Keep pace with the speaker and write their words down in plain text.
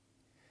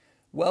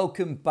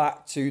Welcome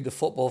back to the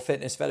Football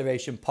Fitness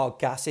Federation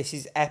podcast. This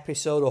is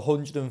episode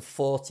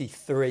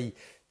 143.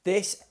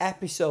 This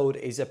episode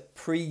is a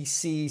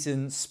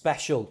pre-season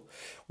special.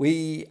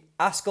 We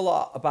ask a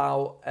lot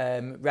about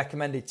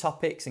recommended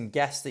topics and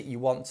guests that you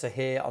want to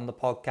hear on the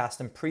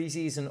podcast, and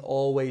pre-season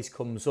always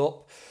comes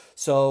up.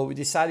 So we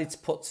decided to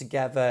put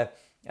together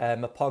a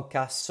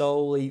podcast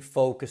solely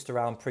focused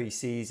around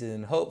pre-season,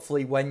 and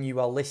hopefully when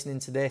you are listening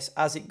to this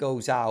as it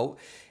goes out,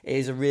 it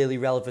is a really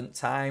relevant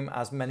time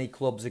as many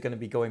clubs are going to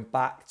be going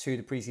back to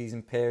the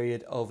pre-season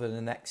period over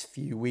the next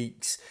few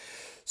weeks.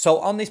 So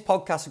on this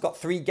podcast, I've got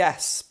three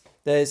guests.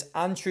 There's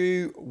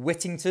Andrew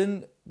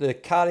Whittington, the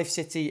Cardiff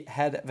City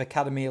Head of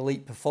Academy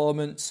Elite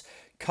Performance,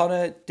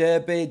 Connor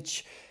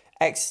Durbidge,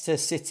 Exeter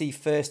City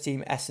First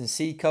Team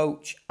S&C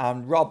Coach,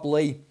 and Rob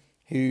Lee,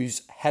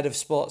 who's Head of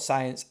Sports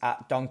Science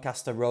at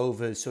Doncaster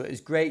Rovers. So it was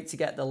great to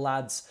get the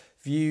lads'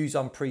 views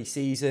on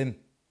pre-season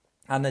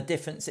and the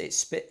different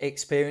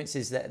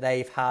experiences that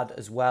they've had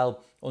as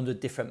well under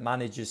different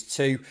managers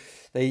too.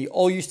 They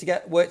all used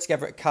to work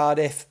together at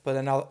Cardiff, but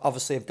then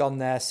obviously have gone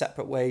their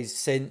separate ways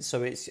since.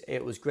 So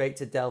it was great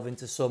to delve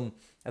into some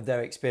of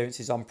their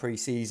experiences on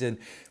pre-season.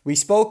 We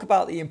spoke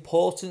about the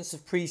importance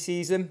of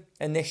pre-season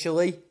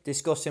initially,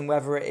 discussing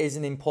whether it is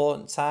an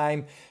important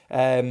time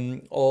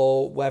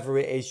or whether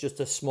it is just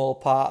a small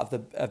part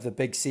of the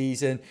big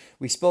season.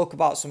 We spoke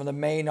about some of the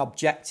main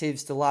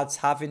objectives the lads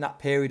have in that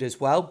period as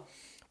well.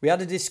 We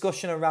had a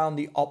discussion around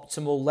the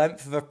optimal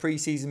length of a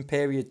pre-season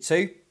period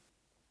too.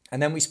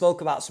 And then we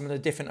spoke about some of the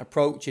different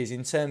approaches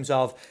in terms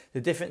of the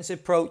different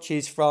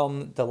approaches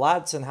from the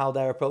lads and how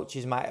their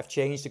approaches might have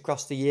changed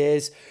across the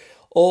years.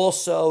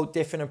 Also,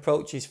 different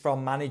approaches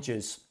from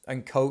managers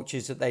and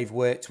coaches that they've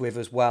worked with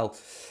as well.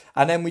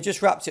 And then we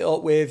just wrapped it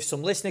up with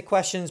some listener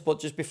questions.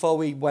 But just before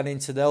we went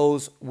into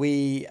those,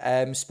 we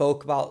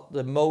spoke about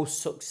the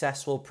most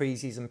successful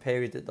pre-season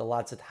period that the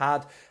lads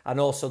had and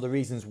also the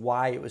reasons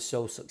why it was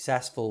so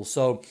successful.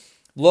 So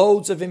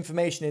loads of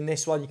information in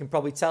this one. You can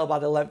probably tell by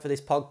the length of this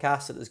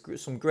podcast that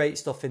there's some great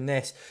stuff in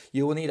this.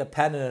 You will need a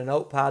pen and a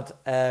notepad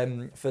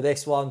for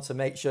this one to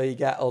make sure you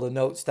get all the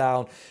notes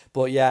down.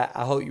 But yeah,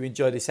 I hope you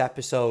enjoy this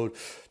episode.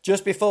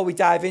 Just before we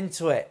dive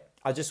into it,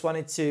 I just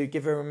wanted to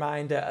give a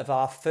reminder of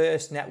our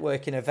first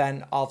networking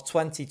event of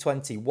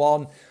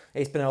 2021.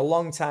 It's been a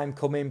long time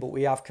coming, but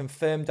we have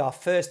confirmed our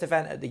first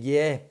event of the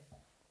year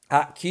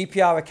at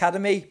QPR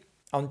Academy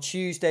on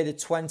Tuesday the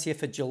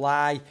 20th of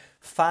July,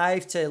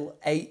 5 till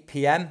 8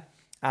 p.m.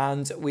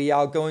 And we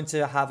are going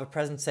to have a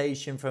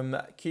presentation from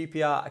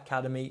QPR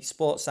Academy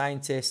sports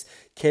scientist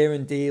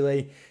Kieran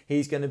Deely.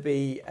 He's going to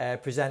be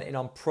presenting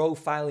on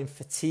profiling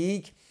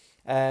fatigue.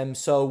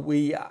 So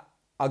we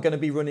are going to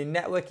be running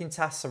networking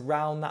tasks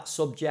around that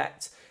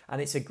subject.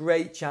 And it's a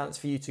great chance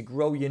for you to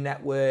grow your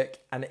network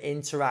and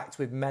interact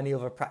with many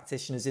other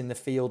practitioners in the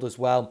field as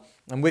well.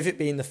 And with it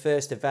being the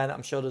first event,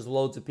 I'm sure there's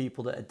loads of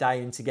people that are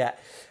dying to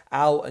get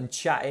out and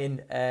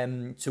chatting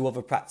to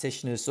other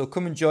practitioners. So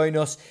come and join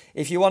us.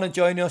 If you want to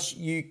join us,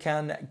 you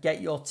can get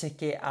your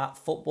ticket at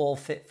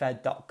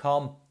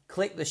footballfitfed.com.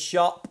 Click the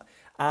shop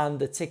and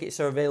the tickets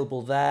are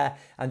available there.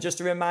 And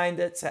just a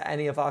reminder to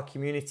any of our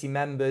community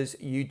members,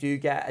 you do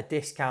get a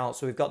discount.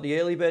 So we've got the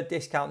early bird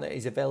discount that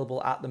is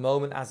available at the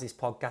moment as this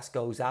podcast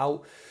goes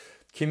out.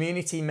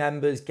 Community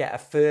members get a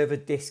further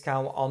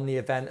discount on the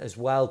event as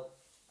well.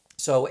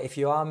 So if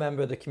you are a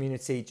member of the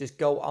community, just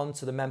go on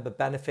to the member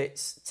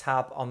benefits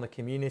tab on the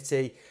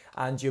community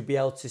and you'll be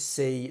able to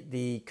see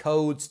the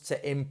codes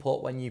to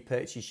input when you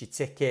purchase your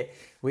ticket,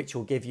 which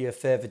will give you a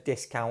further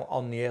discount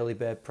on the early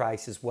bird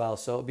price as well.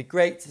 So it'll be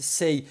great to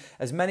see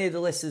as many of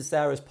the listeners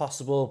there as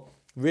possible.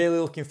 Really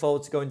looking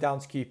forward to going down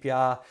to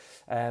QPR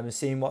and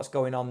seeing what's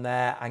going on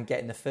there and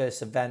getting the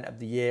first event of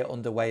the year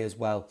underway as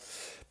well.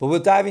 But we'll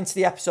dive into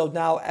the episode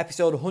now,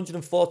 episode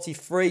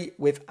 143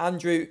 with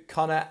Andrew,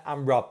 Connor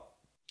and Rob.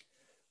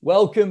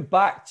 Welcome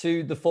back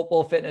to the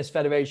Football Fitness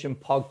Federation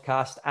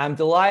podcast. I'm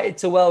delighted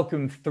to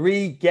welcome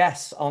three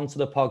guests onto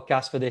the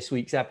podcast for this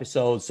week's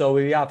episode. So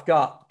we have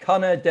got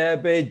Connor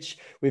Durbidge,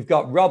 we've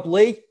got Rob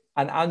Lee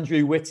and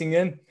Andrew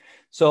Whittingham.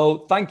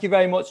 So thank you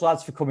very much,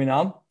 lads, for coming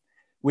on.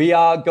 We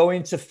are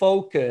going to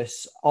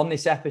focus on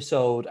this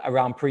episode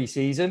around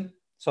pre-season.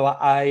 So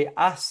I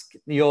ask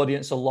the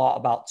audience a lot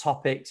about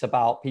topics,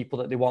 about people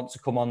that they want to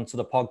come on to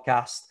the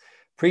podcast.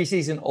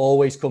 Pre-season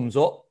always comes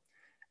up.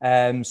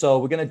 So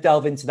we're going to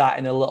delve into that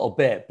in a little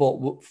bit.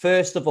 But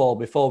first of all,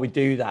 before we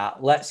do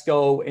that, let's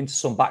go into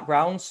some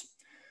backgrounds.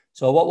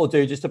 So what we'll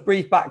do, just a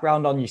brief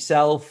background on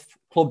yourself,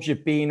 clubs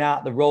you've been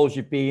at, the roles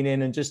you've been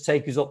in, and just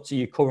take us up to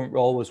your current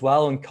role as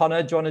well. And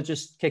Connor, do you want to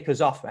just kick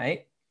us off,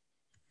 mate?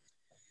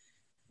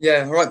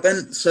 Yeah, all right,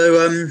 Ben.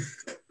 So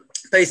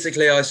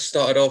basically, I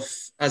started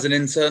off as an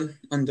intern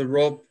under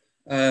Rob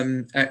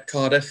at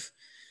Cardiff.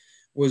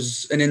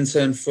 Was an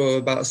intern for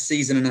about a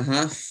season and a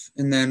half.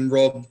 And then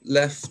Rob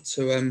left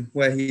to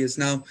where he is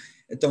now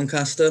at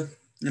Doncaster.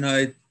 And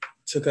I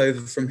took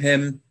over from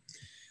him.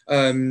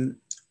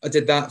 I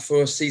did that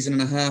for a season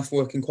and a half,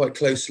 working quite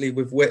closely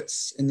with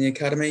Wits in the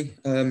academy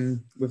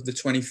with the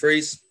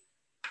 23s.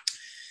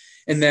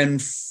 And then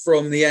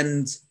from the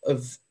end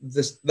of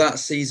that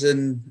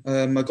season,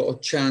 I got a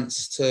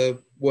chance to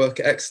work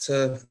at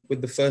Exeter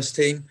with the first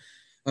team.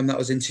 That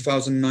was in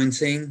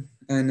 2019.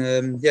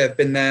 And I've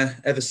been there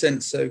ever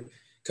since. So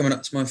coming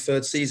up to my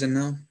third season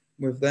now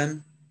with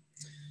them.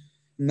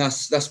 And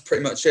that's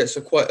pretty much it.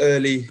 So quite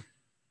early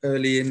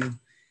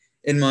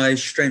in my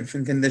strength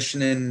and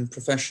conditioning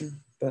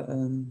profession. But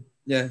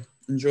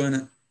enjoying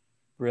it.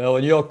 Real.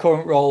 And your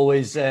current role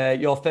is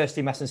your first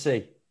team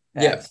S&C?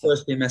 Yeah,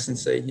 first team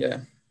S&C, yeah.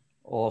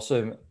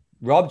 Awesome.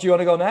 Rob, do you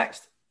want to go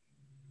next?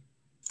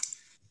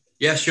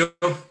 Yeah, sure.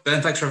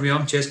 Ben, thanks for having me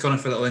on. Cheers, Connor,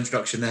 for a little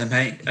introduction there,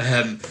 mate.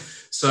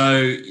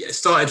 So it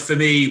started for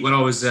me when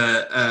I was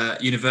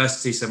at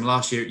university. So my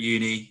last year at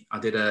uni, I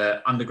did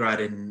an undergrad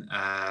in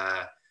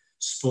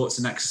sports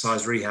and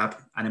exercise rehab.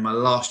 And in my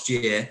last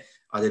year,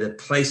 I did a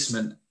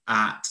placement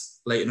at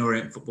Leyton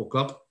Orient Football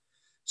Club.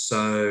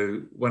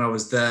 So when I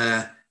was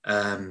there,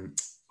 I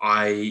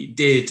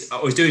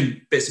was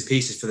doing bits and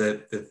pieces for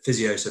the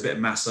physio, so a bit of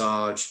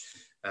massage,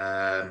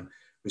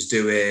 was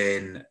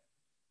doing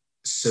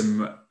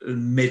some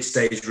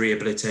mid-stage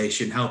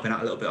rehabilitation, helping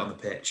out a little bit on the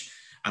pitch.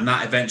 And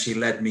that eventually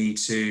led me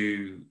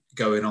to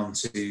going on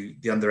to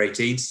the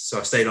under-18s. So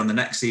I stayed on the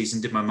next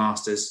season, did my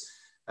Masters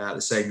at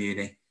the same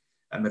uni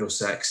at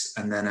Middlesex.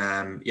 And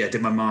then,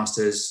 did my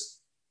Masters,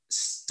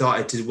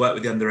 started to work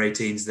with the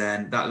under-18s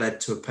then. That led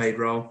to a paid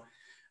role.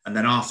 And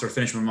then after I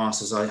finished my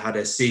Masters, I had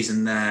a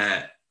season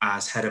there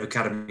as head of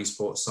Academy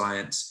Sports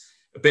Science.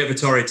 A bit of a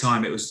torrid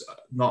time. It was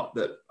not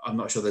that, I'm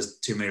not sure there's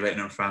too many Leyton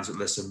Orient fans that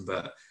listen,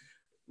 but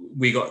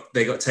they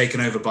got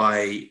taken over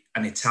by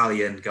an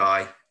Italian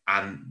guy,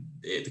 and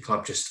the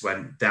club just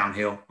went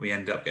downhill. We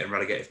ended up getting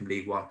relegated from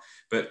League One.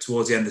 But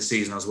towards the end of the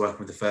season, I was working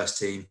with the first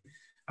team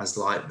as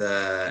like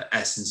the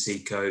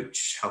S&C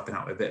coach, helping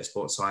out with a bit of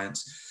sports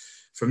science.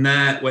 From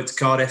there, went to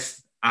Cardiff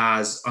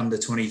as under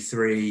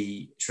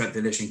 23 strength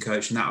and conditioning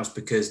coach. And that was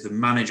because the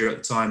manager at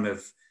the time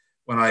of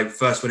when I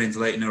first went into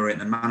Leyton Orient,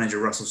 the manager,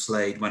 Russell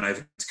Slade, went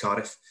over to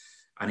Cardiff,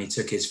 and he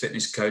took his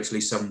fitness coach, Lee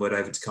Sunwood,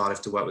 over to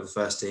Cardiff to work with the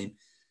first team.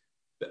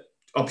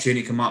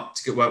 Opportunity come up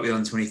to work with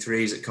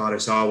under-23s at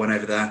Cardiff, so I went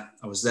over there.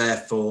 I was there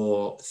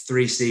for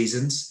 3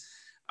 seasons,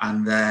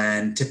 and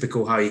then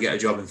typical how you get a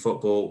job in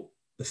football,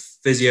 the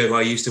physio who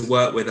I used to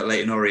work with at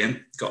Leyton Orient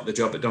got the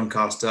job at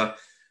Doncaster,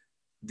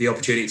 the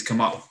opportunity to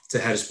come up to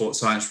head of sports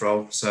science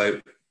role.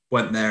 So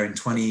went there in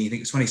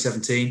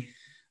 2017,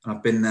 and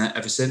I've been there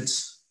ever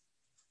since.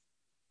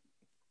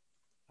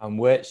 And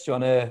Witch, do you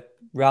want to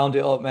round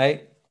it up,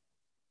 mate?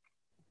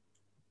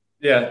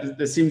 Yeah,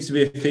 there seems to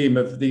be a theme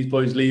of these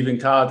boys leaving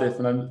Cardiff,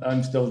 and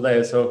I'm still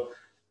there, so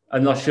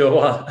I'm not sure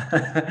what.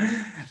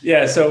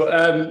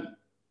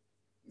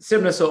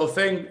 Similar sort of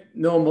thing,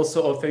 normal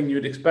sort of thing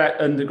you'd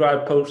expect,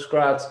 undergrad,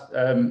 postgrad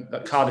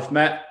at Cardiff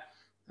Met.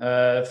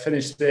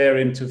 Finished there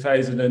in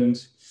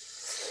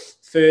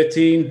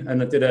 2013,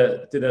 and I did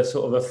a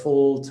sort of a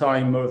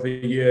full-time of a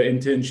year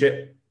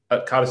internship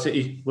at Cardiff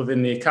City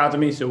within the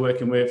academy, so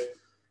working with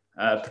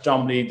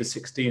predominantly the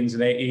 16s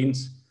and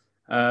 18s.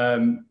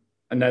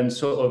 And then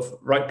sort of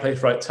right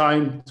place, right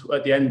time.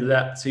 At the end of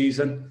that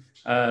season,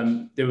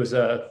 there was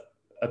a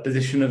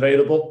position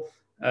available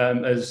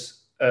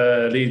as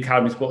a lead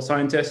academy sports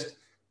scientist.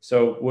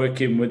 So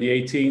working with the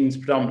 18s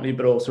predominantly,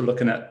 but also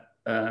looking at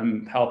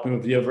helping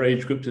with the other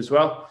age groups as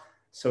well.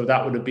 So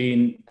that would have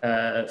been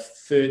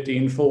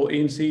 13,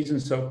 14 season.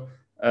 So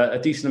a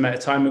decent amount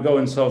of time ago.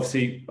 And so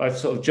obviously I've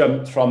sort of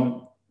jumped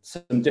from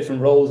some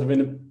different roles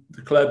within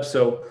the club.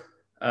 So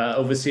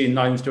overseeing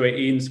 9s to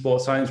 18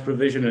 sports science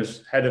provision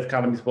as head of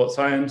Academy Sports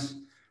Science.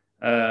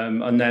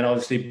 And then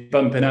obviously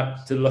bumping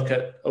up to look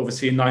at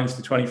overseeing 9s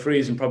to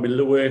 23s and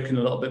probably working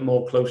a little bit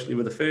more closely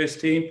with the first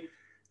team.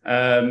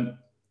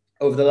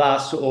 Over the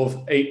last sort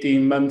of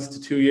 18 months to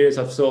 2 years,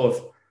 I've sort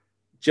of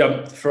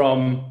jumped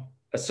from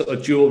a sort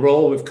of dual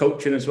role with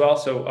coaching as well.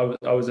 So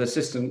I was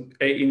assistant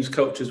 18s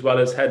coach as well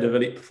as head of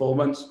elite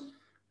performance.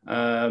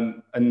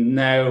 And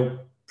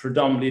now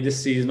predominantly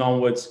this season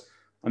onwards,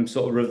 I'm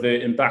sort of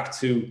reverting back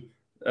to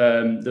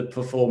the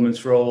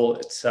performance role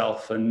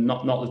itself and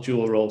not the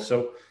dual role.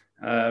 So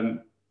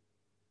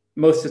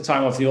most of the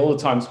time, obviously all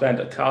the time spent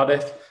at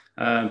Cardiff,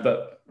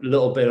 but a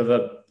little bit of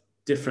a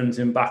difference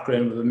in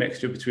background with a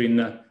mixture between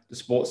the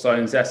sports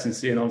science,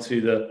 S&C, and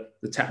obviously the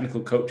technical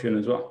coaching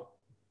as well.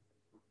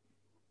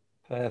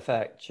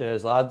 Perfect.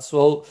 Cheers, lads.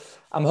 Well,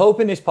 I'm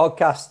hoping this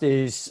podcast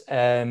is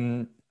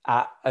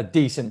at a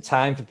decent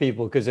time for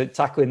people, because it's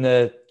tackling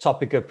the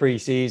topic of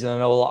pre-season. I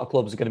know a lot of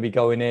clubs are going to be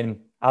going in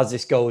as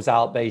this goes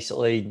out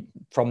basically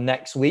from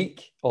next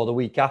week or the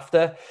week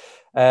after.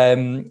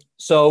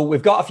 So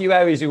we've got a few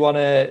areas we want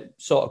to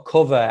sort of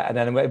cover, and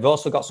then we've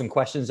also got some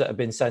questions that have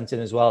been sent in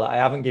as well that I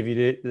haven't given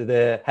you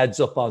the heads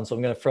up on, so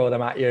I'm going to throw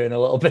them at you in a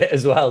little bit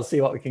as well,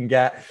 see what we can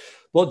get.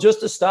 But just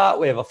to start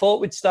with, I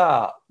thought we'd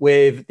start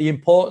with the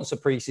importance of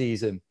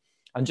pre-season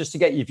and just to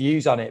get your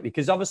views on it,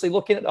 because obviously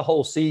looking at the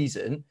whole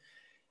season,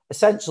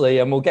 essentially,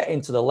 and we'll get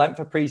into the length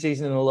of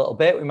pre-season in a little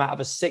bit, we might have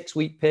a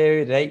 6-week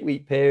period, an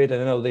 8-week period. I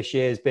don't know, this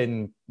year's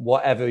been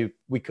whatever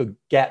we could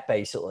get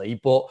basically,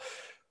 but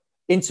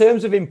In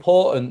terms of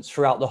importance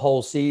throughout the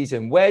whole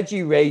season, where do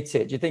you rate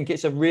it? Do you think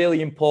it's a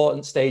really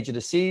important stage of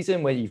the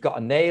season where you've got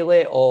to nail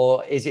it,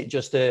 or is it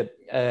just a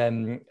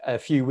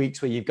few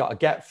weeks where you've got to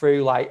get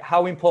through? Like,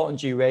 how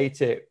important do you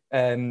rate it?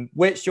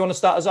 Which, do you want to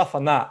start us off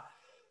on that?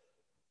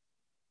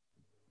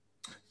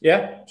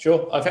 Yeah,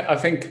 sure. I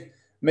think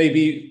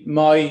maybe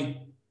my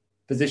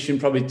position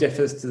probably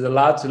differs to the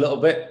lads a little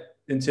bit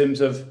in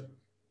terms of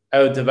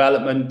our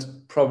development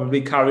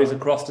probably carries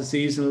across the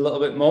season a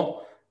little bit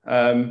more.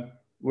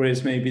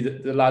 Whereas maybe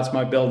the lads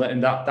might build it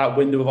in that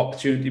window of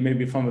opportunity,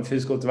 maybe from a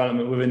physical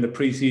development within the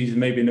pre-season,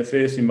 maybe in the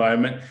first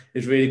environment,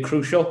 is really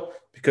crucial,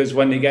 because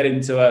when they get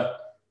into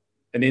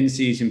an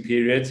in-season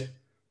period,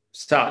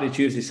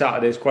 Tuesday,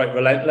 Saturday is quite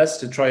relentless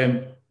to try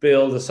and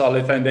build a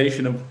solid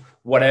foundation of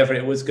whatever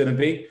it was going to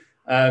be.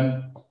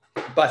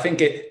 But I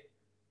think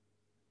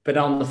but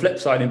on the flip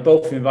side, in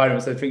both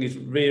environments, I think it's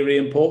really,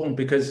 really important,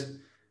 because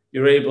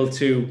you're able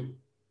to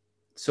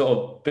sort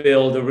of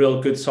build a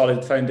real good,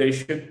 solid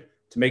foundation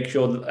to make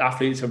sure that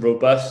athletes are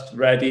robust,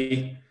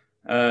 ready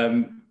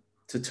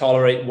to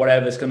tolerate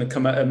whatever's going to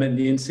come at them in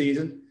the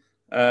in-season.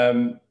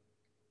 So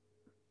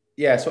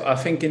I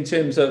think in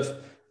terms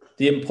of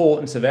the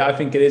importance of it, I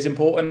think it is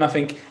important. I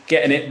think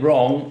getting it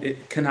wrong,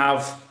 it can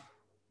have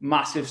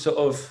massive sort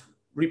of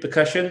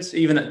repercussions,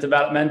 even at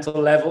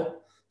developmental level.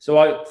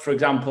 So for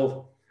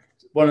example,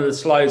 one of the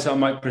slides I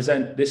might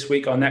present this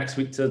week or next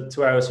week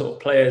to our sort of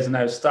players and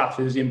our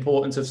staff is the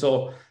importance of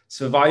sort of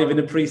surviving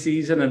the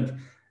pre-season. And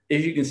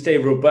if you can stay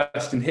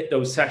robust and hit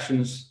those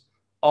sessions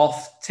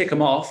off, tick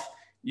them off,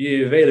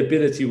 your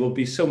availability will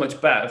be so much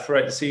better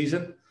throughout the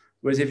season.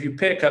 Whereas if you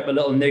pick up a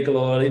little niggle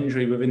or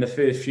injury within the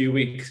first few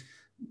weeks,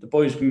 the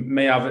boys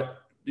may have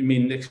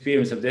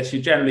experience of this. You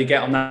generally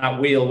get on that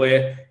wheel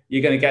where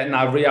you're going to get in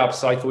that rehab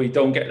cycle where you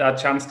don't get that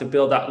chance to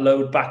build that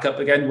load back up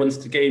again once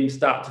the games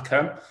start to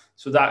come.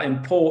 So that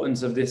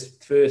importance of this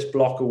first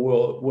block of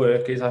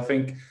work is, I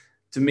think,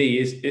 to me,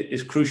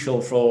 is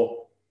crucial for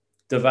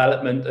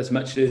development as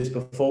much as it is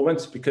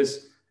performance.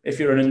 Because if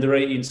you're an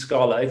under-18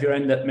 scholar, if you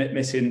end up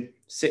missing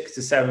 6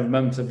 to 7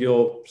 months of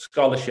your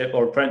scholarship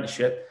or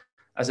apprenticeship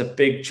as a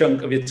big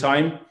chunk of your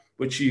time,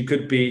 which you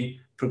could be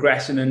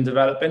progressing and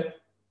developing.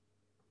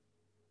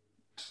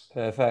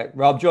 Perfect.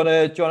 Rob, do you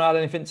want to add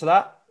anything to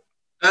that?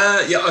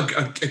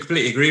 I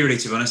completely agree, really,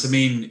 to be honest. I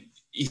mean,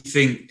 you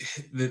think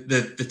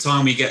the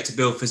time we get to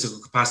build physical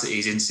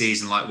capacities in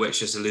season, like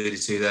Which just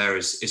alluded to there,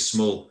 is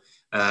small.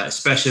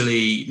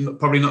 Especially,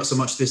 probably not so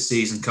much this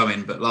season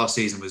coming, but last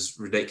season was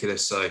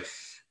ridiculous. So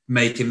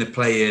making the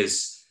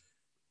players,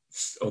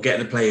 or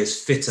getting the players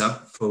fitter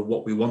for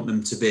what we want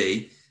them to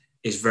be,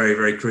 is very,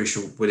 very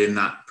crucial within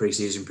that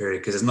pre-season period,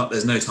 because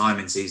there's no time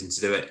in season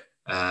to do it.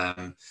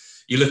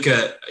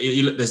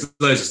 There's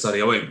loads of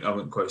studies. I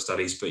won't quote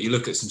studies, but you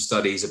look at some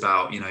studies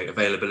about,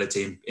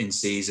 availability in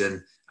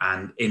season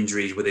and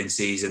injuries within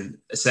season.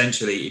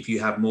 Essentially, if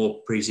you have more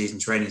pre-season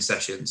training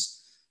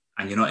sessions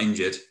and you're not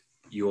injured,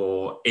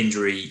 your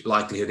injury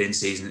likelihood in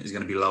season is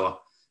going to be lower.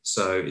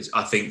 So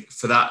I think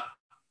for that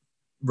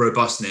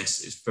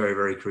robustness, it's very,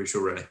 very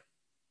crucial, really.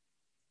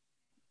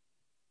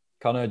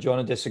 Connor, do you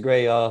want to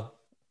disagree? Or?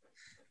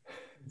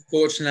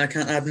 Unfortunately, I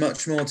can't add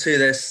much more to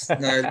this.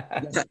 No,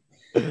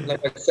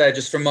 like I said,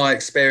 just from my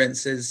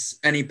experiences,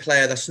 any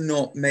player that's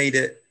not made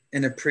it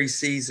in a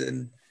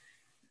pre-season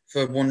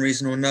for one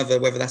reason or another,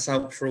 whether that's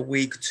out for a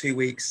week, 2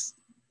 weeks,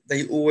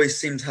 they always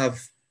seem to have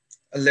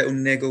a little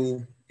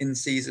niggle in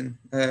season.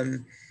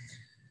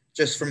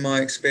 Just from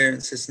my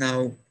experiences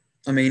now,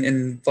 I mean,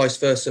 and vice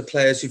versa,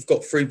 players who've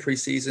got through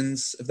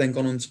pre-seasons have then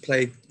gone on to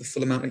play the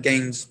full amount of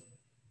games,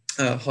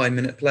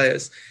 high-minute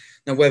players.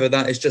 Now, whether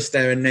that is just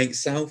their innate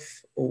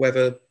self or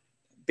whether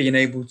being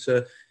able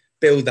to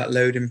build that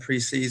load in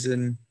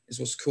pre-season is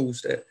what's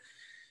caused it.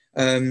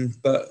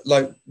 But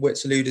like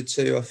Wits alluded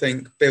to, I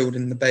think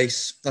building the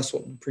base, that's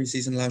what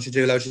pre-season allows you to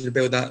do, allows you to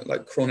build that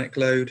like chronic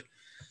load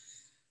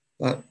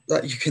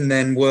that you can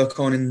then work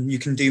on, and you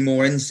can do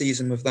more in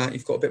season with that.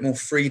 You've got a bit more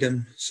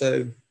freedom.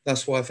 So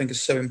that's why I think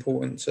it's so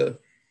important to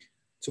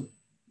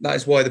that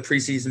is why the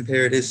pre-season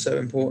period is so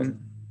important.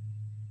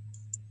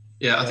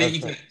 Yeah, I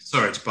think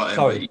sorry to butt in,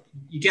 but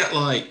you get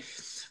like,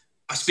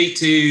 I speak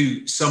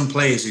to some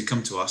players who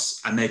come to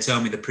us and they tell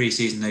me the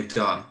pre-season they've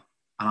done,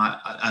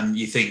 and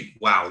you think,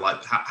 wow,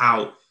 like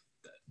how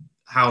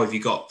have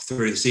you got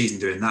through the season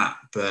doing that?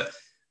 But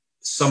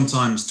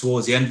sometimes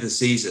towards the end of the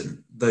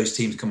season, those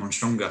teams come on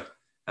stronger.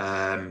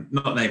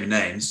 Not naming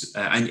names,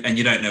 and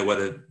you don't know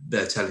whether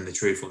they're telling the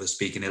truth or they're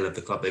speaking ill of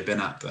the club they've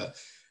been at. But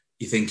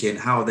you're thinking,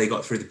 how have they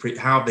got through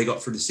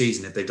the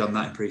season if they've done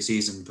that in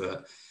pre-season?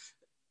 But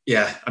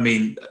yeah, I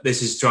mean,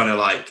 this is trying to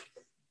like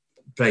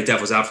play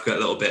devil's advocate a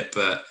little bit,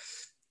 but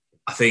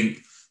I think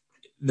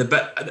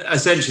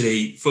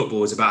essentially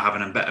football is about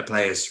having better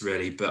players,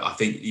 really. But I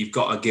think you've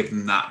got to give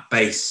them that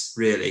base,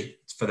 really,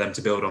 for them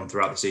to build on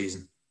throughout the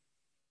season.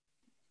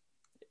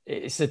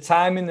 It's a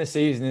time in the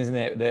season, isn't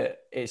it,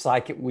 that it's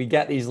like we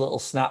get these little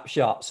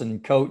snapshots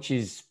and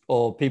coaches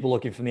or people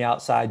looking from the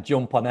outside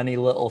jump on any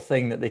little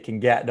thing that they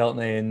can get, don't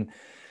they?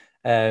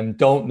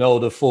 don't know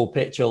the full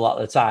picture a lot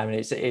of the time. And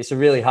it's a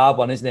really hard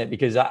one, isn't it?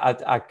 Because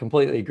I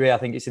completely agree. I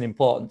think it's an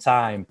important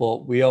time,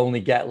 but we only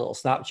get little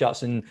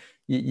snapshots, and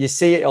you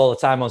see it all the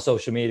time on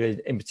social media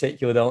in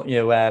particular, don't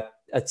you, where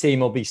a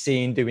team will be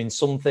seen doing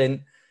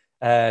something.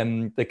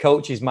 The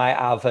coaches might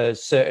have a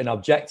certain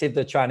objective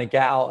they're trying to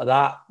get out of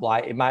that.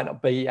 Like, it might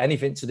not be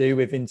anything to do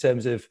with in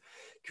terms of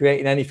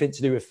creating anything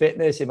to do with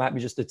fitness. It might be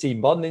just a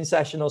team bonding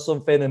session or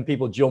something, and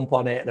people jump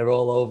on it and they're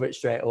all over it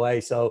straight away.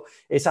 So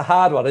it's a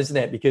hard one, isn't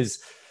it? Because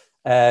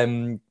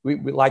we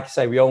like I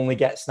say, we only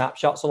get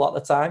snapshots a lot of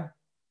the time.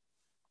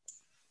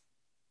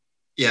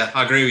 Yeah,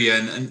 I agree with you.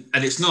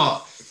 And it's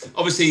not,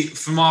 obviously,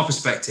 from our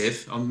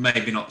perspective,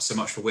 maybe not so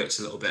much for Wicks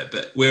a little bit,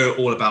 but we're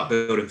all about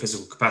building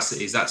physical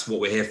capacities. That's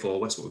what we're here for.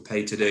 That's what we're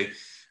paid to do,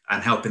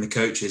 and helping the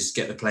coaches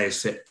get the players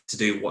fit to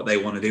do what they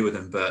want to do with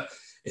them. But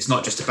it's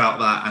not just about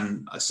that.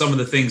 And some of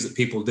the things that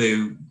people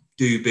do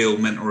build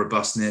mental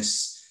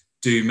robustness,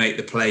 do make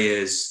the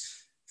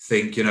players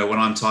think, you know, when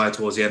I'm tired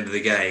towards the end of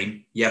the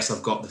game, yes,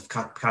 I've got the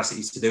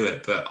capacities to do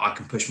it, but I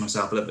can push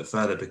myself a little bit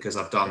further because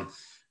I've done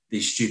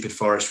these stupid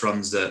forest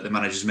runs that the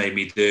managers made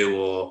me do,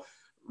 or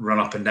run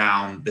up and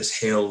down this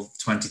hill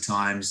 20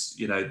 times,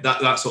 you know,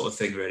 that sort of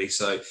thing, really.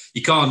 So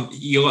you got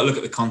to look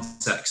at the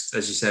context,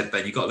 as you said,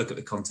 Ben. You got to look at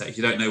the context.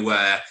 You don't know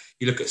where.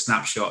 You look at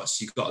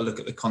snapshots, you've got to look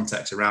at the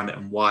context around it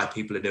and why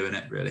people are doing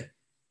it, really.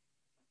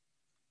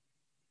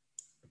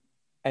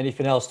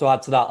 Anything else to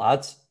add to that,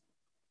 lads?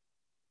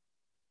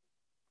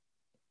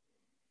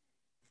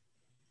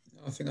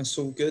 I think that's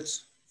all good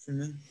from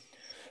me.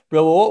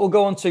 Bro, well, what we'll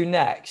go on to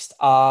next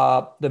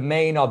are the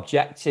main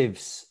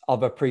objectives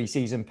of a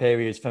pre-season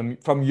period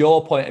from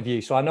your point of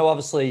view. So I know,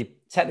 obviously,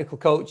 technical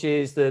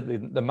coaches, the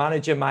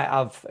manager might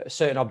have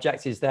certain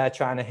objectives they're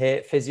trying to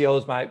hit.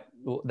 Physios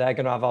they're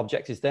going to have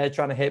objectives they're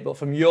trying to hit. But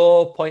from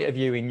your point of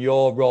view, in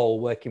your role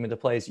working with the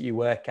players that you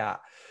work at,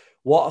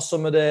 what are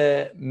some of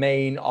the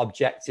main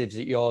objectives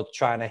that you're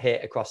trying to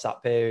hit across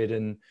that period?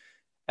 And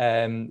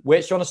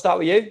Which, do you want to start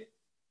with you?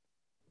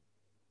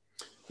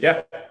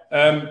 Yeah.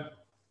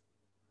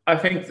 I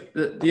think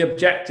the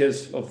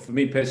objectives, for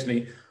me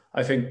personally,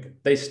 I think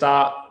they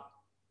start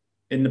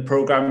in the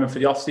programming for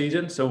the off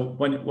season. So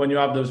when you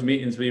have those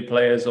meetings with your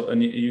players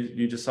and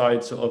you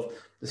decide sort of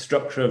the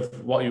structure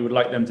of what you would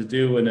like them to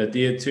do and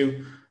adhere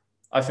to,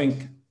 I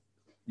think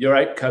your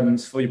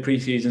outcomes for your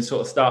preseason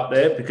sort of start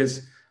there,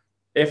 because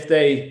if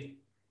they're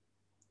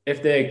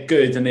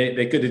good and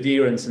they're good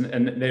adherence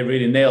and they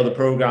really nail the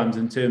programs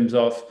in terms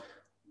of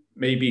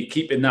maybe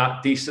keeping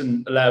that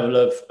decent level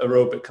of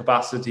aerobic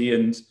capacity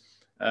and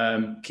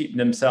keeping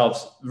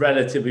themselves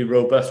relatively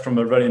robust from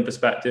a running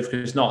perspective,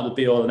 because it's not the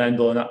be all and end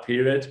all in that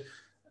period.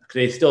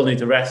 They still need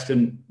to rest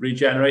and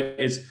regenerate.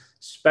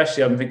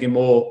 Especially, I'm thinking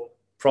more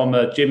from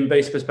a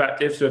gym-based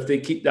perspective. So if they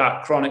keep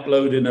that chronic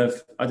loading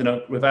of, I don't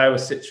know, with our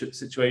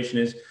situation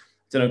is, I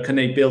don't know, can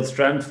they build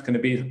strength? Can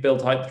they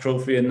build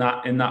hypertrophy in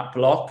that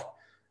block?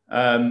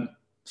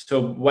 So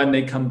when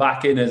they come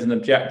back in as an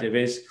objective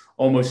is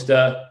almost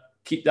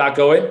keep that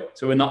going.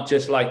 So we're not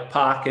just like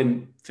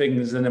parking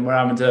things and then we're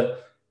having to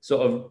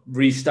sort of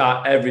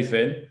restart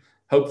everything.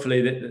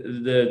 Hopefully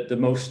the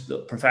most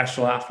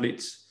professional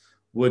athletes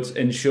would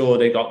ensure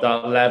they got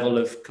that level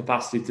of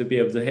capacity to be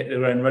able to hit the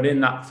ground running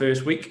that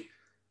first week.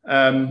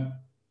 So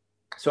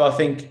I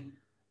think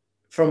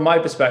from my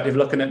perspective,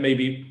 looking at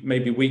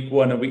maybe week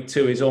 1 or week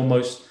 2 is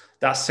almost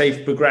that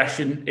safe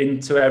progression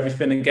into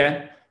everything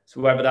again. So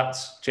whether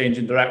that's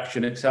changing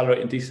direction,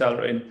 accelerating,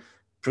 decelerating,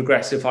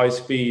 progressive high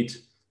speed,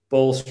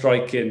 ball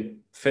striking,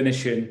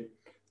 finishing,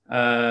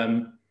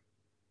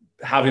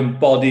 having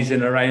bodies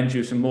in around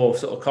you, some more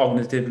sort of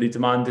cognitively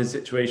demanding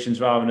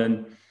situations rather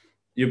than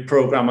you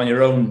program on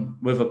your own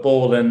with a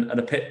ball and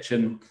a pitch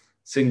and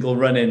single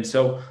running.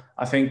 So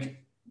I think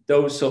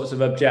those sorts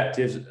of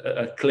objectives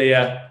are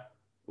clear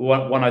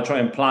when I try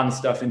and plan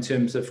stuff in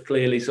terms of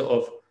clearly sort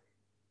of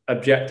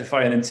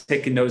objectifying and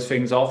ticking those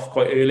things off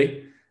quite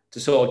early to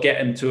sort of get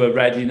into a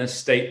readiness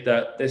state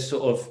that they're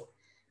sort of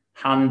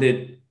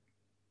handed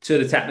to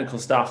the technical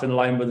staff in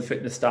line with the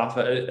fitness staff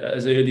at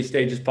as early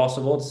stage as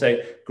possible to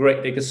say,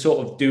 great, they can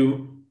sort of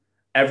do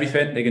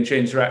everything. They can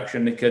change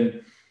direction. They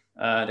can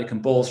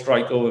ball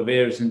strike over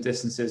various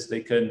distances. They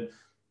can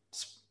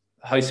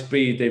high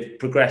speed. They've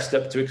progressed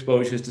up to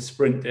exposures to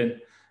sprinting.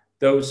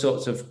 Those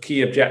sorts of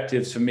key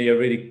objectives for me are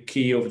really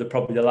key over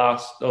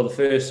the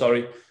first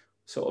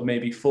sort of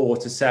maybe 4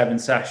 to 7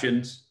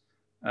 sessions.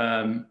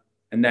 And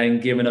then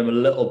giving them a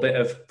little bit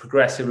of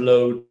progressive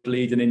load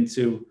leading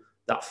into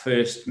that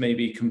first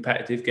maybe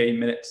competitive game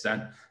minutes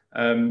then.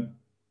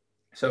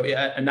 So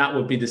yeah, and that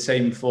would be the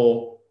same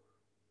for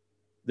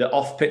the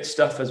off-pitch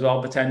stuff as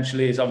well,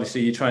 potentially, is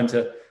obviously you're trying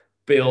to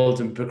build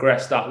and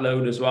progress that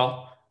load as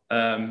well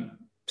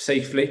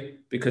safely,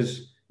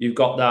 because you've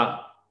got that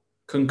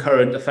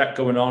concurrent effect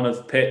going on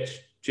of pitch,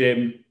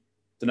 gym,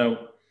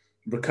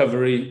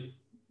 recovery,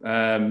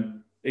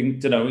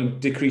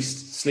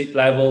 decreased sleep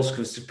levels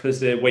because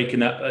they're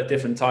waking up at a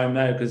different time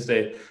now because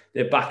they're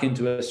back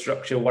into a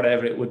structure,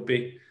 whatever it would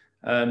be.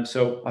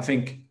 So I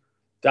think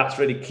that's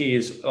really key,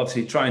 is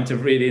obviously trying to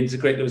really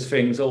integrate those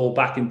things all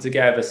back in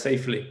together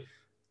safely,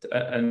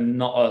 and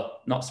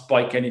not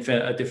spike anything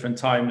at a different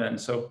time then.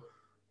 So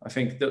I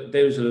think that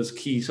those are those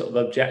key sort of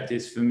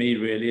objectives for me,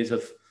 really, is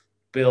of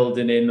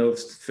building in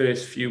those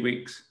first few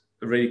weeks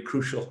are really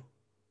crucial.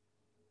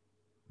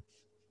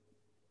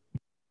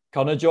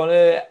 Connor, do you want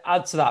to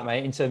add to that,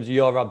 mate, in terms of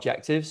your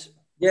objectives?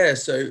 Yeah,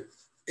 so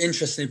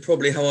interestingly,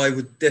 probably how I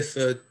would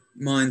differ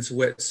mine to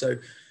Whit. So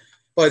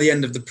by the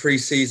end of the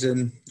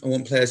pre-season, I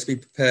want players to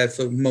be prepared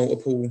for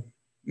multiple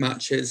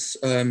matches,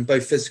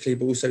 both physically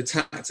but also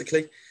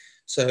tactically.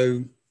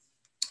 So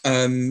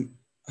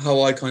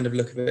how I kind of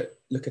look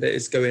at it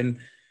is going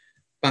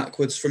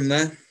backwards from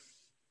there.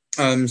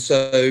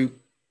 So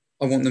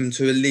I want them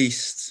to at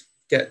least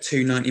get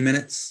 90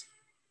 minutes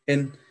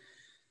in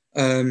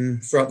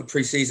throughout the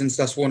pre-season.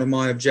 So that's one of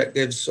my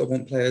objectives. I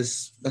want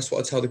players, that's what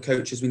I tell the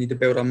coaches, we need to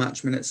build our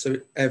match minutes. So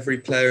every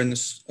player in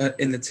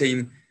the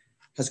team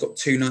has got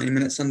 90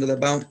 minutes under their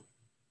belt.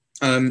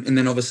 And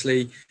then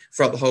obviously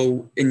throughout the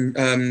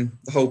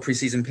whole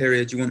pre-season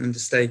period, you want them to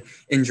stay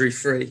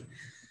injury-free.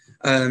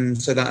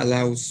 So that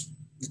allows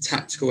the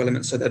tactical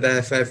element. So they're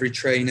there for every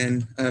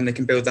training. They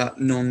can build that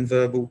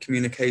non-verbal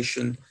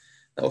communication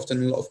that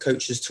often a lot of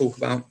coaches talk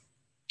about.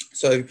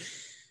 So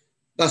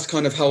that's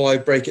kind of how I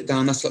break it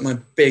down. That's like my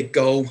big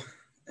goal.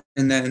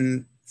 And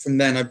then from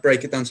then I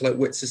break it down to like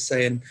Wits is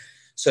saying.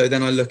 So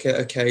then I look at,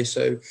 okay,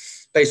 so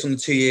based on the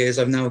 2 years,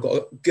 I've now got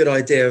a good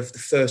idea of the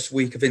first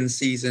week of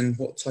in-season,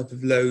 what type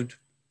of load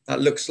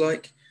that looks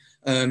like.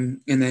 And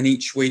then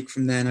each week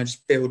from then I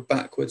just build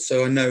backwards.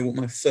 So I know what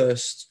my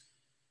first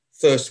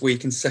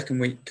week and second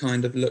week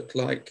kind of look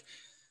like.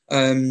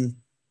 And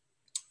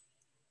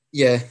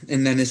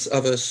then there's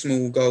other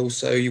small goals.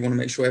 So you want to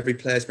make sure every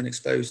player's been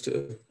exposed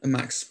to a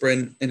max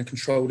sprint in a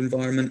controlled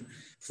environment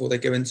before they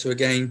go into a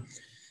game,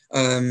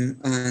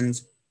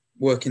 and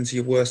work into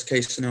your worst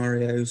case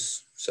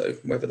scenarios. So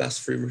whether that's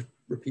through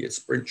repeated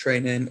sprint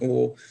training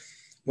or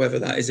whether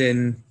that is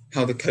in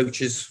how the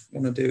coaches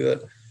want to do a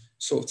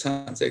sort of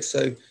tactics.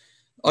 So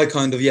I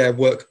kind of,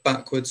 work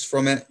backwards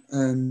from it.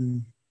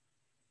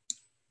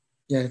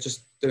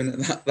 Just doing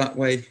it that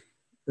way,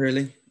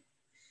 really.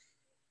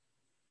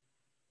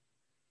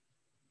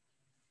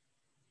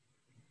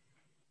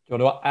 Do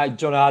you want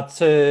to add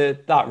to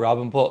that, Rob,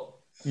 and put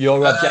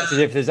your objectives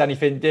if there's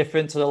anything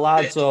different to the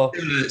lads? Or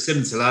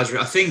similar to lads.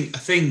 I think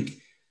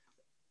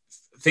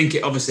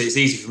it, obviously it's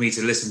easy for me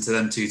to listen to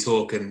them two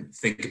talk and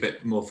think a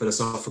bit more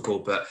philosophical,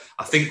 but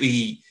I think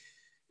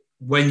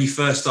when you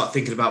first start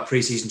thinking about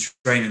pre-season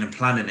training and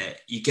planning it,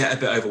 you get a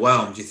bit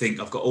overwhelmed. You think,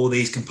 I've got all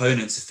these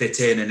components to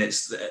fit in and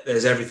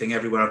there's everything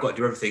everywhere. I've got to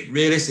do everything.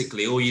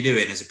 Realistically, all you're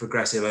doing is a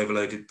progressive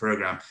overloaded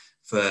program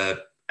for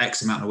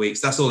X amount of weeks.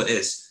 That's all it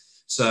is.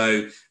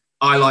 So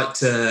I like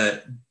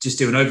to just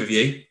do an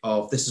overview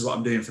of this is what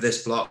I'm doing for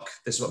this block,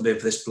 this is what I'm doing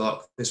for this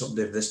block, this is what I'm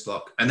doing for this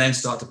block, and then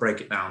start to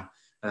break it down,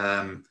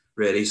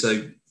 really.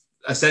 So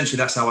essentially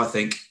that's how I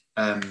think.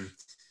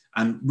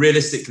 And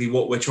realistically,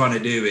 what we're trying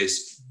to do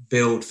is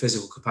build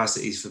physical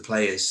capacities for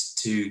players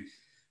to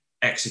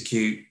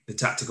execute the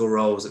tactical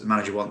roles that the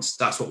manager wants.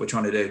 That's what we're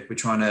trying to do. We're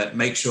trying to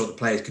make sure the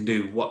players can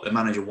do what the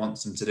manager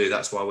wants them to do.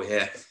 That's why we're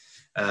here.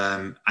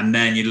 And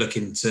then you're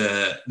looking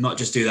to not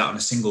just do that on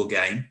a single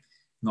game,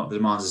 not the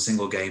demands of a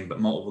single game, but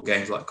multiple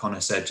games, like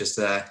Connor said just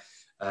there.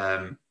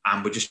 And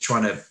we're just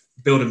trying to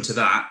build them to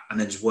that and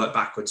then just work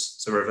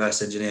backwards to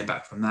reverse engineer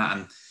back from that.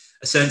 And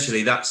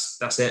essentially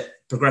that's it.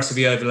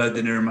 Progressively overload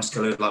the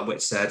neuromuscular, like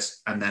Whit said,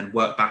 and then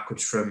work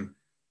backwards from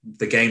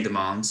the game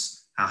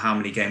demands, how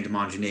many game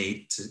demands you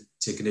need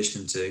to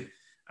condition them to,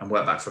 and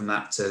work back from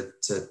that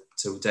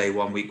to day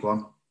one, week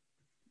one.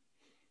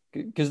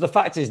 Because the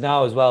fact is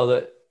now as well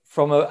that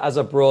as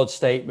a broad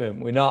statement,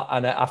 we're not,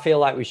 and I feel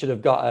like we should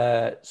have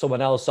got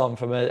someone else on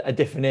from a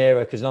different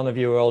era, because none of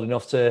you were old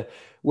enough to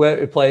work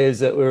with players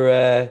that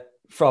were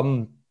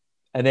from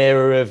an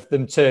era of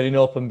them turning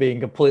up and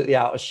being completely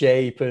out of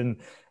shape and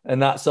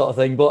that sort of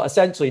thing. But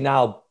essentially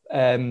now,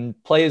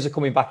 players are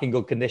coming back in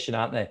good condition,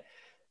 aren't they?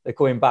 They're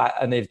coming back,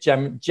 and they've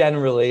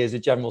generally, as a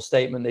general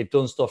statement, they've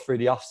done stuff through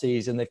the off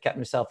season. They've kept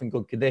themselves in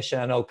good condition.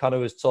 I know Connor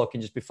was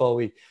talking just before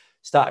we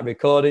started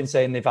recording,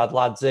 saying they've had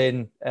lads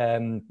in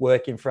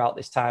working throughout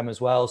this time as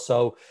well.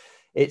 So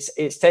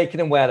it's taking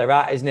them where they're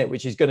at, isn't it?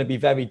 Which is going to be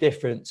very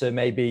different to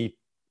maybe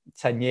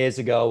 10 years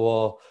ago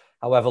or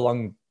however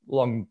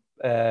long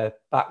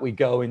back we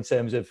go in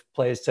terms of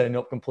players turning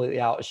up completely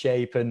out of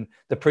shape. And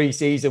the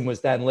pre-season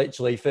was then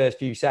literally first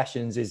few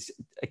sessions is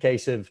a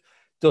case of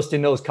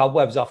dusting those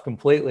cobwebs off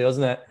completely,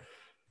 wasn't it?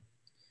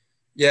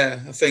 Yeah,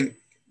 I think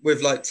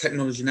with like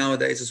technology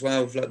nowadays as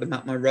well, with like the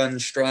Map My Run,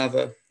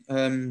 Strava,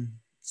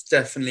 it's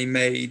definitely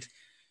made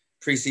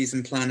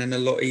pre-season planning a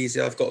lot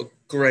easier. I've got a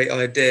great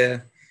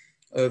idea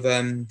of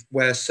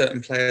where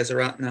certain players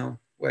are at now,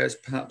 whereas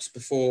perhaps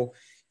before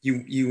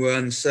you were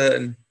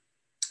uncertain.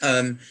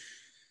 And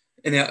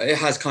it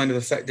has kind of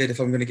affected, if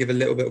I'm going to give a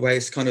little bit away,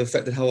 it's kind of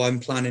affected how I'm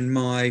planning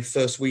my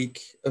first week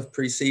of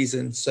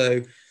pre-season.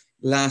 So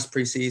last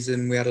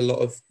pre-season, we had a lot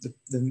of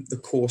the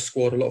core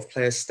squad, a lot of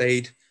players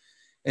stayed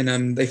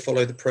and they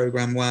followed the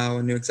program well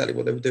and knew exactly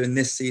what they were doing.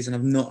 This season,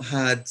 I've not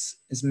had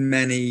as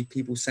many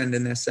people send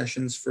in their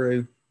sessions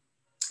through.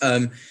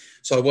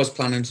 So I was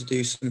planning to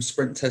do some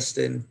sprint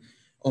testing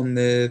on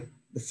the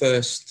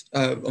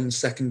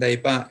second day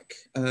back,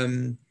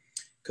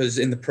 because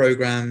in the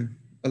program,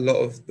 a lot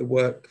of the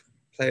work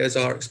players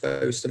are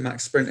exposed to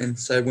max sprinting,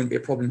 so it wouldn't be a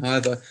problem.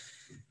 However,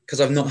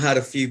 because I've not had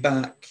a few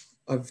back,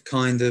 I've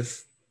kind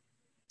of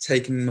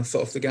taken my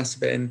foot off the gas a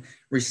bit and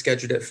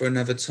rescheduled it for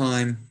another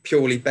time,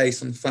 purely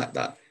based on the fact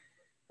that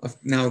I've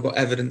now got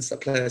evidence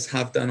that players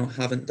have done or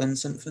haven't done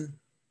something.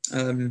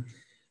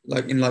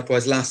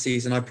 Likewise, last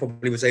season, I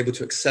probably was able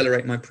to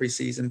accelerate my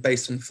pre-season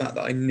based on the fact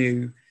that I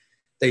knew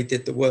they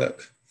did the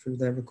work through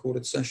their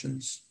recorded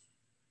sessions.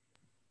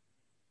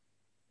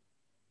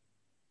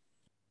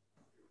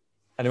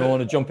 Anyone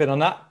want to jump in on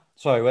that?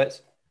 Sorry,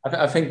 Wits.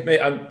 I think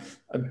I'm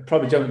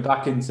probably jumping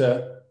back into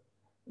a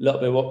little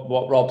bit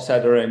what Rob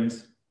said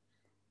around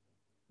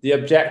the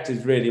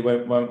objectives. Really,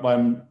 when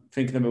I'm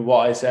thinking about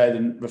what I said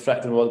and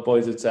reflecting on what the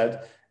boys had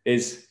said,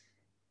 is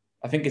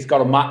I think it's got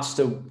to match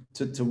to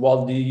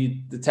what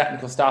the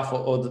technical staff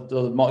or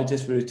the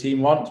multidisciplinary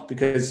team wants,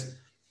 because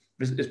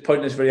it's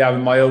pointless really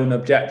having my own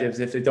objectives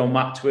if they don't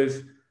match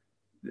with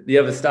the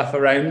other stuff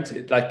around.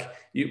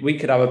 We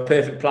could have a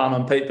perfect plan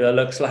on paper that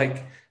looks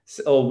like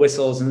all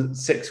whistles in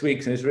 6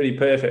 weeks and it's really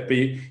perfect, but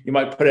you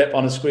might put it up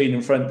on a screen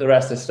in front of the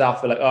rest of the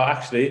staff. We're like, oh,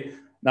 actually,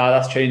 no,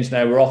 that's changed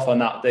now. We're off on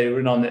that day. We're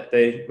in on it.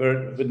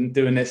 We're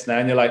doing this now.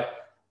 And you're like,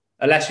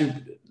 unless you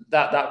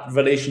that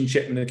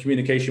relationship and the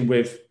communication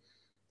with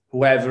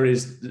whoever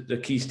is the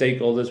key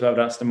stakeholders, whether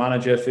that's the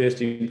manager, first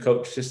team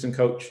coach, assistant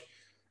coach,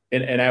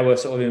 in our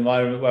sort of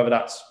environment, whether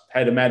that's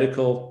head of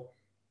medical,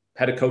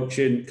 head of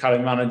coaching,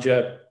 academy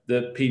manager,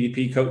 the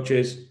PDP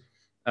coaches,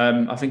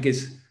 I think it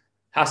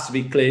has to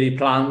be clearly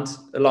planned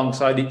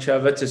alongside each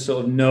other to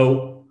sort of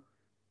know,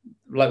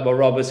 like what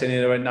Rob was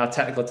saying right now,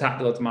 technical,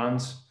 tactical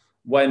demands.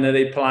 When are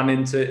they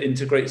planning to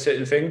integrate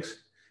certain things?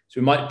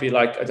 So we might be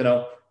like, I don't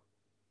know,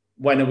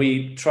 when are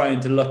we trying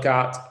to look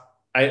at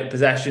out of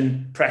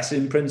possession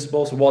pressing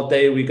principles? So what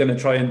day are we going to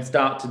try and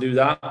start to do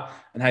that?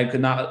 And how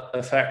can that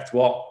affect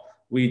what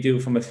we do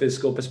from a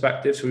physical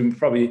perspective? So we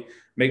probably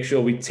make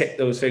sure we tick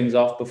those things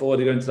off before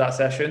they go into that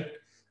session,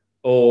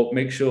 or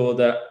make sure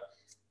that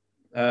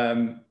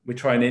we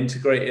try and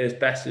integrate it as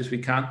best as we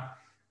can.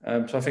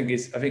 So I think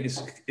it's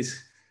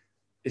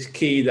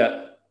key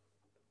that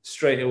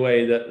straight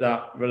away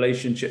that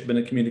relationship and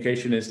the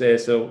communication is there,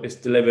 so it's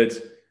delivered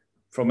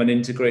from an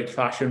integrated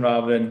fashion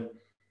rather than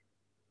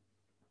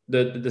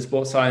the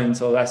sports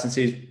science or the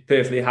S&C is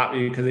perfectly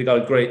happy because they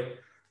got a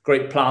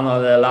great plan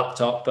on their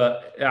laptop,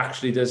 but it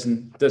actually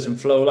doesn't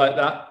flow like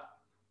that.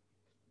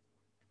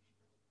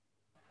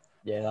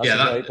 Yeah, that's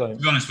a great point.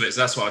 To be honest with you,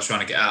 that's what I was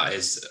trying to get at.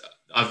 Is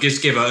I've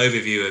just given an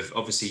overview of,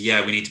 obviously,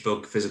 we need to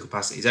build physical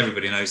capacities.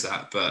 Everybody knows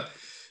that, but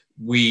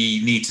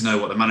we need to know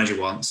what the manager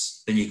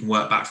wants. Then you can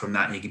work back from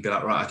that and you can be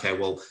like, right, okay,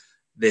 well,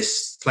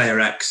 this player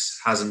X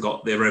hasn't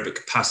got the aerobic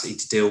capacity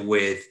to deal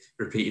with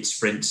repeated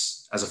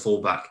sprints as a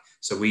fullback.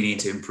 So we need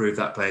to improve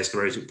that player's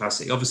aerobic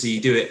capacity. Obviously,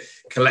 you do it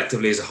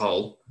collectively as a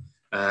whole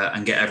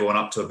and get everyone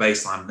up to a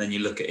baseline. Then you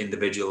look at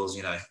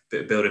individuals,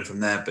 building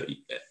from there. But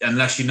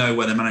unless you know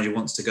where the manager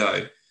wants to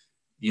go,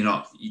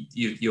 you're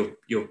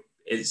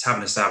it's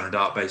having a stab in the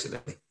dark,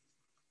 basically.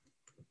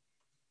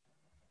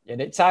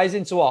 And it ties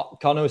into what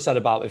Connor said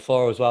about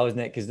before as well, isn't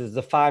it? Because there's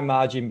a fine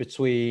margin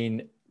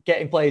between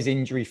getting players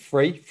injury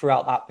free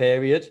throughout that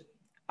period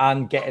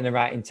and getting the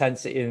right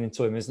intensity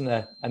into him, isn't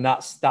there? And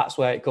that's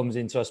where it comes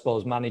into, I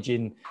suppose,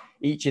 managing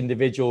each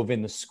individual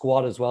within the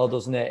squad as well,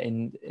 doesn't it?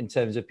 In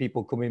terms of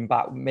people coming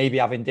back, maybe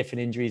having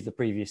different injuries the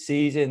previous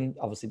season,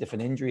 obviously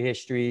different injury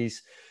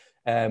histories,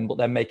 but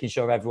then making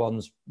sure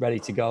everyone's ready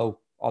to go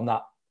on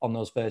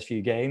those first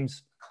few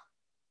games.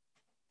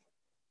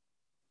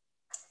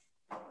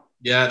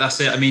 Yeah, that's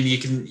it. I mean, you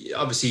can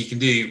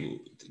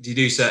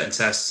do certain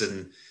tests,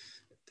 and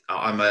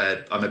I'm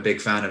a big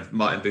fan of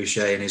Martin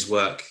Boucher and his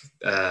work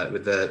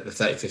with the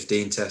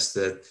 30-15 test,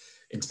 the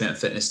intermittent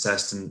fitness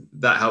test, and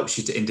that helps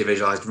you to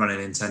individualize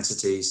running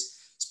intensities,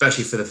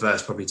 especially for the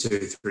first probably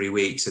 2-3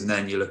 weeks, and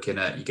then you're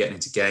getting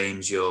into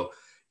games, you're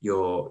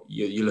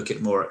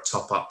looking more at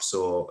top ups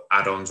or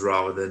add-ons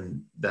rather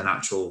than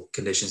actual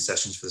condition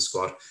sessions for the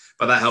squad.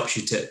 But that helps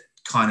you to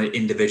kind of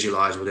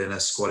individualize within a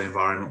squad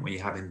environment when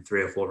you're having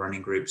 3 or 4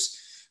 running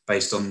groups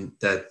based on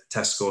their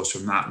test scores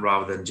from that,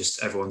 rather than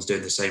just everyone's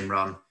doing the same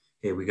run.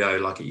 Here we go,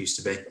 like it used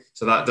to be.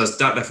 So that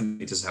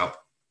definitely does help.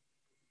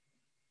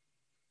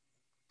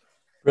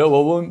 Well,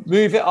 we'll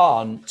move it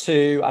on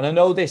to, and I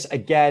know this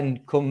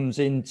again comes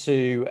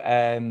into,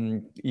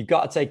 you've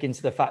got to take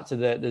into the factor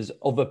that there's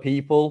other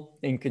people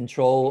in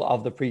control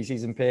of the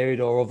preseason period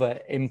or other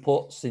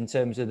inputs in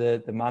terms of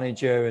the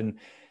manager and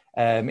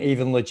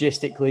even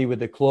logistically with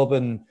the club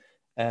and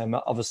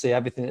obviously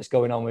everything that's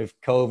going on with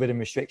COVID and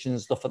restrictions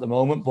and stuff at the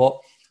moment. But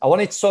I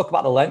wanted to talk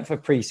about the length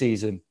of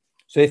preseason.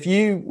 So if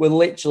you were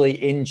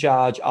literally in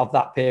charge of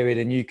that period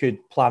and you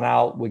could plan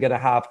out, we're going to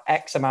have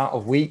X amount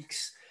of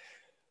weeks,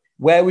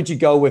 Where would you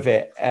go with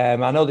it?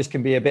 I know this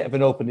can be a bit of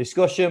an open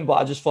discussion, but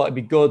I just thought it'd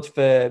be good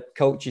for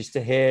coaches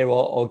to hear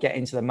or get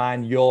into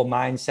your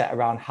mindset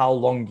around how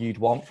long you'd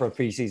want for a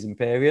pre-season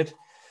period.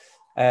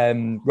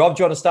 Rob,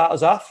 do you want to start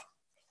us off?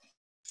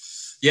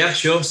 Yeah,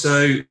 sure.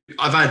 So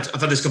I've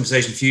had this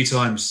conversation a few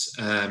times,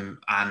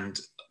 and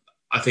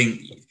I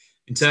think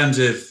in terms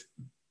of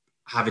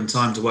having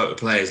time to work with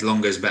players,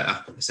 longer is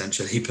better,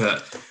 essentially.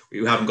 But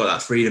we haven't got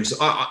that freedom. So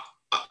I've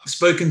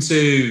spoken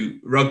to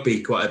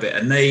rugby quite a bit,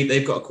 and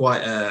they've got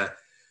quite a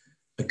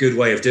good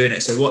way of doing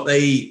it. So what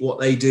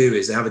they do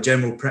is they have a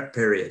general prep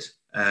period,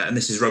 and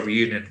this is rugby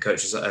union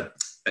coaches,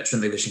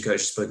 veteran English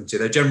coaches spoken to.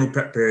 Their general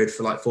prep period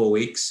for like 4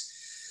 weeks.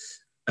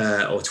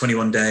 Or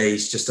 21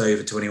 days, just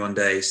over 21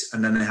 days.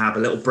 And then they have a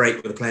little break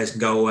where the players can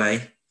go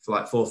away for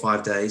like 4 or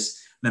 5 days.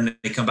 And then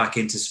they come back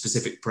into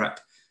specific prep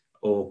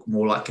or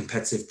more like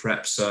competitive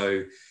prep.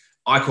 So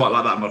I quite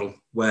like that model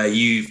where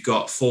you've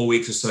got 4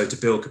 weeks or so to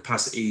build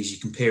capacities. You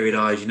can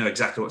periodize, you know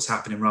exactly what's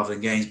happening rather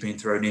than games being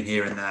thrown in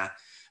here and there.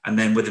 And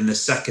then within the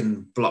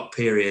second block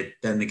period,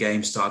 then the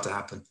games start to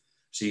happen.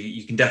 So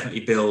you can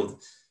definitely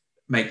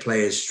make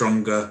players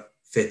stronger,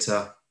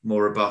 fitter,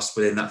 more robust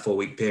within that 4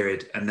 week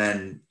period. And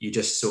then you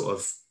just sort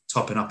of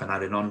topping up and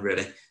adding on,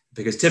 really.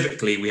 Because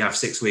typically we have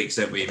 6 weeks,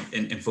 don't we,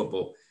 in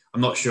football. I'm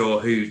not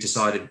sure who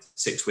decided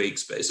 6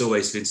 weeks, but it's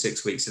always been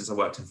 6 weeks since I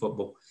worked in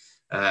football.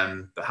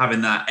 But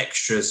having that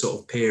extra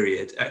sort of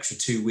period, extra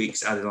 2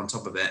 weeks added on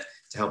top of it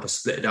to help us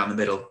split it down the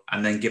middle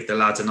and then give the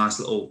lads a nice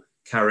little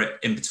carrot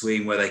in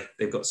between where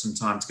they've got some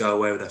time to go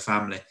away with their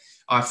family.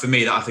 For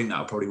me, I think that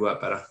would probably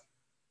work better.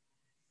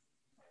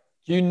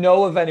 Do you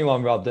know of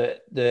anyone, Rob,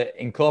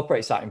 that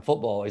incorporates that in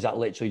football? Or is that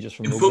literally just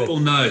from rugby?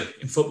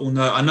 In football,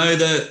 no. I know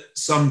that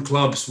some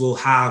clubs will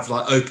have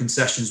like open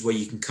sessions where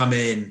you can come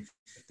in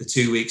the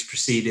 2 weeks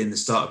preceding the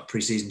start of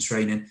pre-season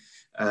training,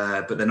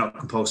 but they're not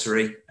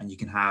compulsory, and you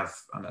can have,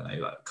 I don't know,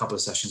 like a couple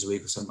of sessions a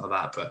week or something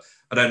like that. But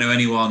I don't know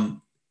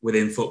anyone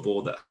within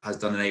football that has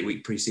done an 8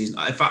 week pre-season.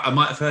 In fact, I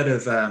might have heard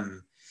of, I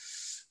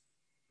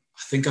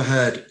think I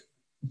heard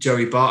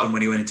Joey Barton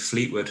when he went into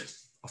Fleetwood.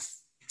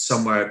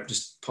 Somewhere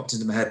just popped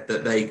into my head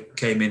that they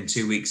came in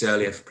 2 weeks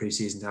earlier for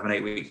pre-season to have an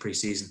 8 week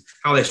pre-season.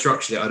 How they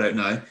structured it, I don't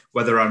know.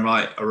 Whether I'm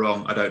right or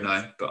wrong, I don't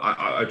know. But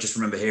I just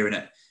remember hearing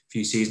it a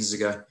few seasons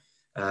ago.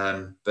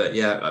 But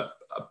yeah,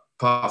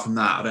 apart from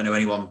that, I don't know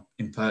anyone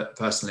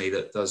personally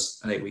that does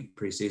an 8 week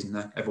pre-season.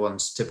 No,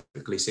 everyone's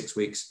typically 6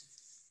 weeks.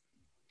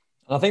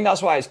 And I think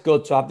that's why it's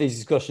good to have these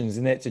discussions,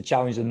 isn't it, to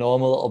challenge the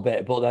norm a little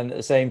bit. But then at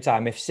the same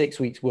time, if 6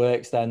 weeks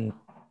works, then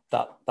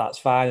that's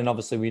fine. And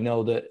obviously we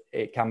know that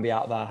it can be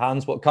out of our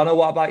hands. But Connor,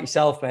 what about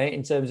yourself, mate,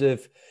 in terms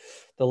of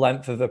the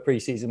length of a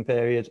pre-season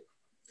period?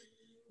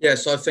 Yeah,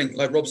 so I think,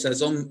 like Rob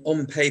says,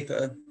 on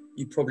paper,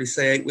 you'd probably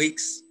say 8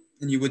 weeks,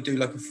 and you would do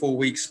like a 4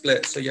 week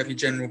split. So you have your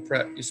general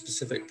prep, your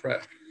specific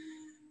prep.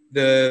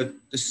 The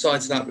side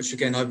to that, which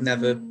again, I've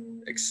never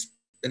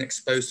been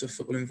exposed to a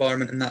football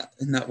environment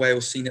in that way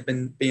or seen it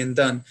being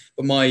done.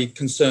 But my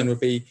concern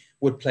would be,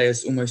 would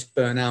players almost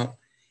burn out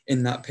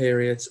in that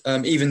period?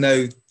 Even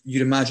though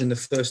you'd imagine the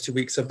first 2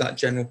 weeks of that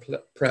general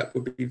prep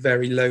would be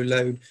very low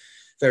load,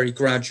 very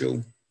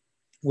gradual.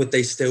 Would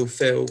they still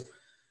feel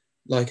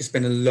like it's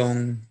been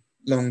a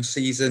long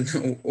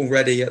season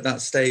already at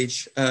that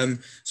stage?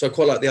 So I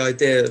quite like the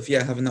idea of,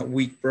 having that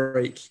week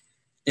break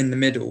in the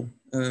middle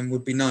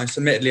would be nice.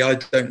 Admittedly, I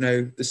don't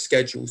know the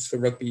schedules for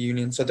rugby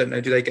union, so I don't know,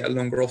 do they get a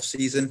longer off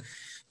season?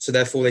 So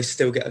therefore they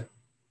still get a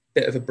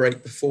bit of a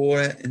break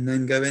before it and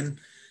then go in.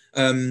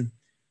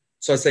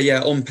 So I'd say,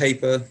 on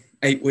paper,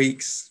 8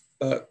 weeks.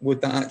 But would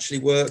that actually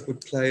work?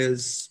 Would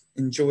players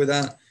enjoy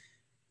that?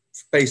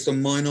 Based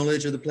on my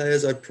knowledge of the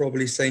players, I'd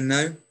probably say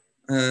no,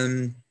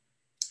 that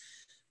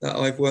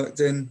I've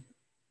worked in.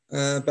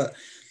 But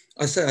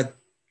I said,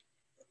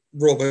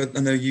 Rob,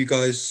 I know you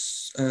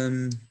guys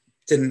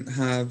didn't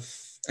have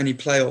any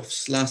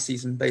playoffs last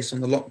season based on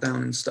the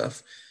lockdown and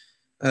stuff.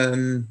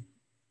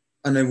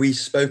 I know we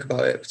spoke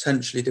about it,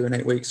 potentially doing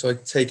 8 weeks, so I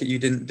take it you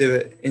didn't do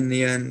it in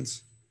the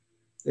end,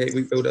 the 8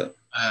 week build-up.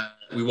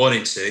 We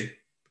wanted to.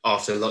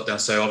 After lockdown,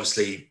 so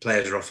obviously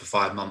players are off for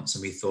 5 months,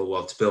 and we thought,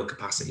 well, to build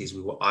capacities,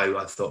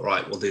 I thought,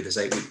 right, we'll do this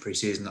 8 week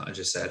pre-season that I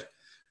just said,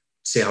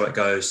 see how it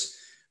goes.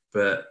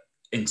 But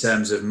in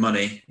terms of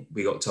money,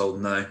 we got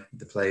told no,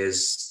 the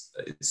players,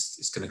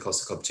 it's going to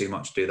cost the club too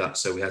much to do that.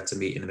 So we had to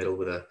meet in the middle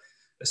with a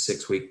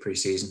 6 week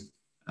pre-season,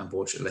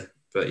 unfortunately.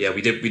 But yeah,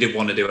 we did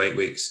want to do 8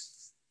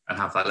 weeks and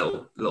have that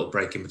little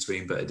break in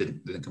between, but it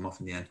didn't come off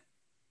in the end.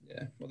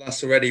 Yeah, well,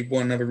 that's already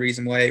one other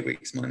reason why 8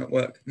 weeks might not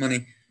work.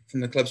 Money. From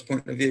the club's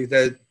point of view,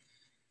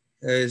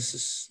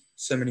 there's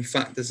so many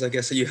factors, I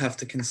guess, that you have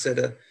to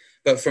consider.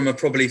 But from a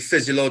probably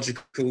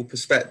physiological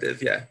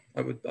perspective,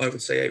 I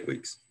would say 8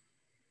 weeks.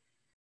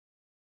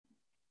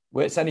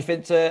 Wits,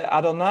 anything to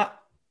add on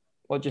that?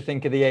 What do you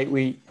think of the 8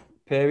 week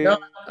period? No,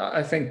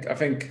 I think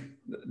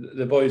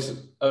the boys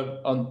are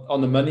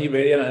on the money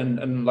really,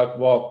 and like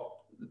what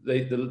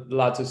the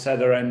lads have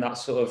said around that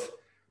sort of,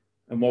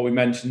 and what we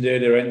mentioned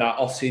earlier in that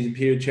off-season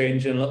period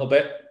changing a little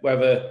bit,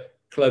 whether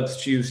clubs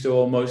choose to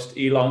almost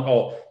elongate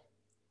or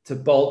to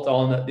bolt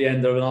on at the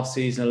end of an off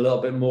season a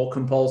little bit more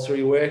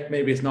compulsory work.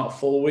 Maybe it's not a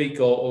full week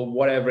or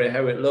whatever,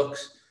 how it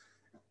looks,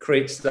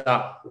 creates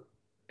that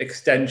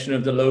extension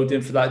of the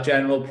loading for that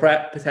general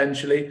prep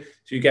potentially.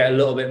 So you get a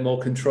little bit more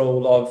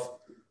control of,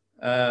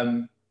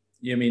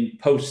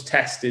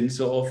 post-testing,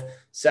 sort of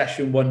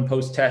session one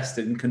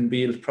post-testing can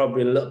be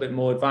probably a little bit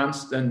more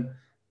advanced than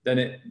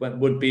it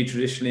would be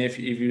traditionally if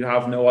you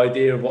have no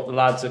idea of what the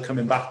lads are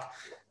coming back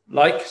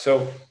like.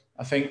 So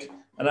I think,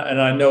 and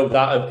I know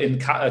that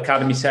in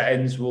academy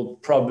settings will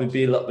probably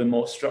be a little bit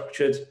more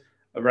structured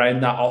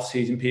around that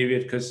off-season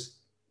period, because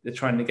they're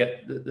trying to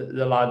get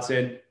the lads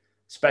in,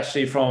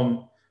 especially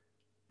from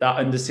that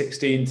under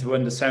 16 to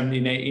under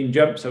 17, 18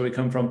 jump. So we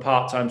come from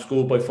part-time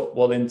schoolboy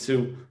football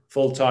into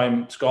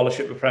full-time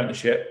scholarship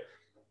apprenticeship.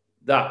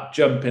 That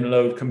jump in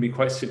load can be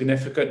quite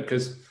significant,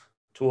 because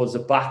towards the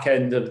back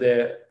end of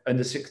their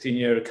under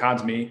 16-year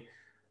academy,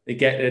 they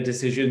get their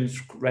decisions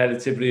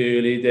relatively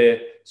early.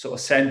 They're sort of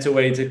sent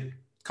away to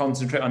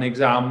concentrate on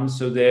exams,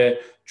 so their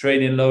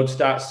training load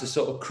starts to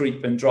sort of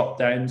creep and drop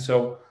down.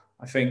 So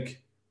I think,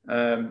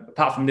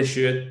 apart from this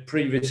year,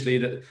 previously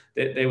that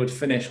they would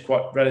finish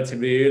quite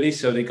relatively early,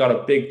 so they got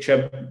a big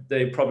jump.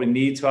 They probably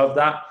need to have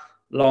that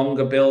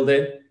longer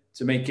build-in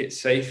to make it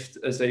safe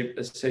as they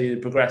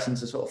progress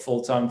into sort of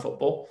full-time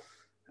football.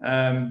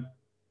 I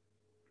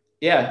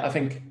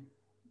think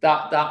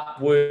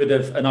that word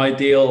of an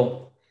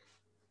ideal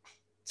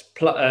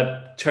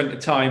chunk of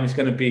time is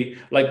going to be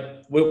like,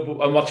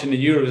 I'm watching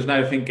the Euros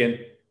now thinking,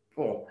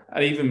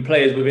 and even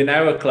players within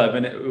our club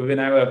and within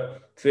our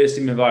first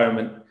team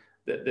environment,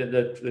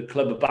 the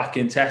club are back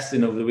in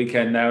testing over the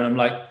weekend now, and I'm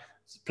like,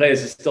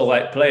 players are still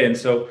like playing,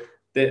 so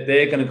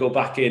they're going to go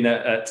back in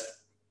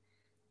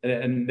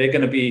and they're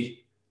going to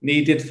be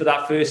needed for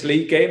that first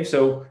league game.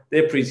 So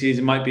their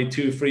pre-season might be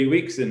 2-3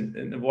 weeks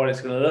and what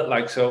it's going to look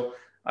like. So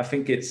I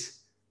think it's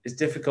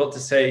difficult to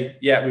say,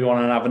 we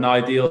want to have an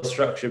ideal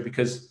structure,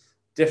 because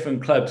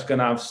different clubs are going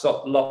to have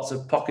lots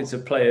of pockets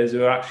of players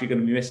who are actually going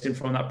to be missing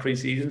from that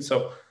pre-season.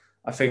 So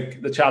I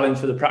think the challenge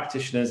for the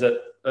practitioners at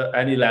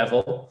any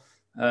level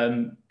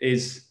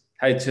is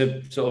how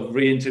to sort of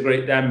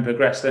reintegrate them,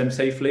 progress them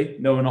safely,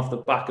 knowing off the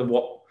back of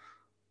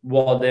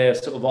what their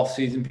sort of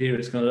off-season period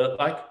is going to look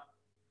like.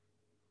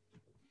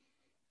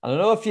 I don't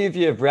know if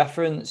you have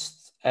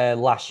referenced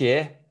last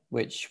year,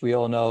 which we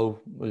all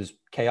know was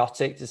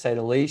chaotic to say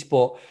the least,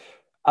 but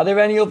are there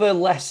any other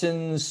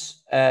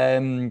lessons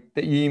that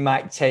you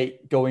might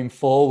take going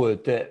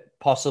forward that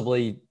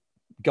possibly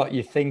got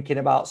you thinking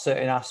about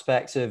certain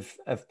aspects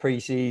of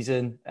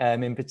pre-season,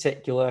 in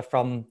particular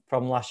from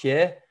last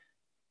year,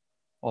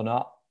 or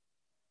not?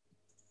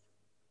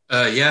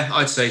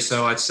 I'd say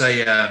so. I'd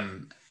say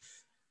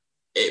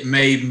it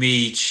made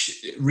me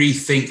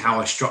rethink how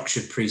I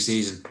structured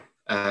pre-season,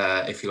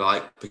 if you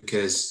like,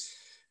 because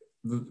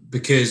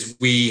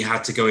we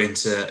had to go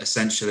into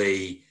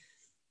essentially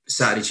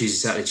Saturday,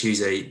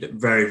 Tuesday,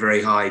 very,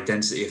 very high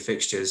density of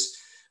fixtures.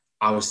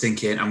 I was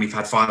thinking, and we've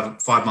had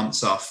five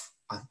months off.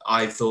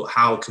 I thought,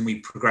 how can we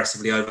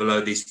progressively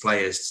overload these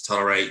players to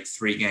tolerate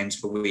 3 games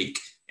per week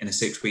in a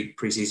 6-week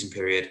pre-season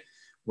period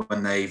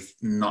when they've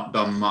not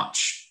done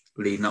much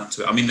leading up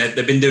to it? I mean,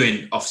 they've been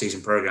doing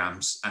off-season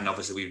programs, and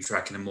obviously we've been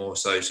tracking them more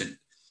so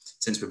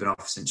since we've been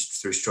off,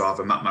 through Strava,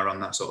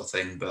 MapMyRun, that sort of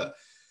thing. But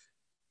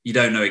you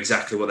don't know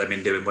exactly what they've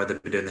been doing, whether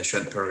they've been doing their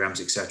strength programs,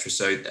 etc.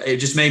 So it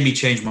just made me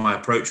change my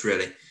approach,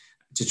 really,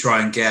 to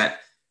try and get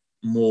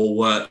more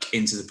work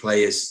into the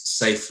players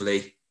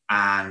safely.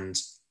 And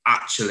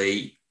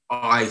actually,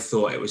 I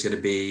thought it was going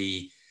to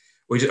be,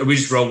 we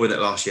just rolled with it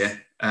last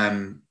year.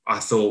 I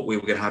thought we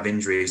were going to have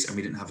injuries, and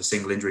we didn't have a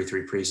single injury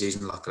through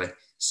pre-season, luckily.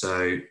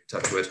 So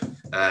touch wood.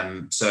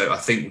 So I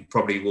think we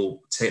probably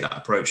will take that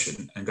approach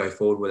and go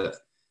forward with it.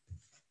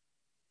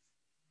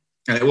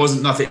 And it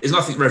wasn't nothing. It's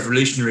nothing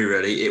revolutionary,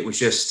 really. It was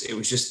just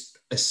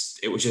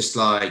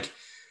like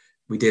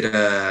we did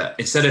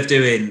instead of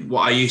doing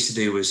what I used to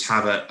do was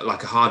have a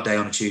hard day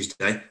on a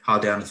Tuesday,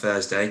 hard day on a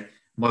Thursday,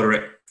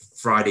 moderate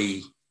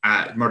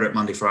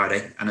Monday,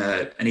 Friday, and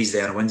an easy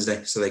day on a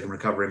Wednesday, so they can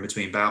recover in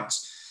between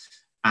bouts.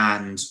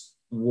 And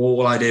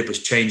all I did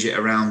was change it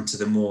around to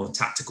the more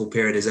tactical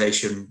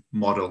periodization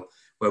model,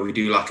 where we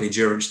do like an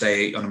endurance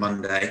day on a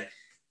Monday,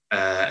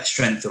 a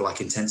strength or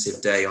like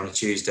intensive day on a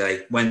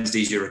Tuesday.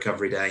 Wednesday's your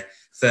recovery day.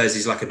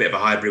 Thursday's like a bit of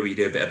a hybrid where you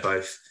do a bit of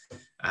both.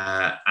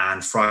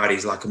 And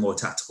Friday's like a more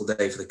tactical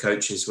day for the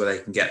coaches, where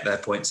they can get their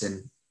points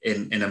in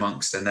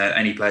amongst, and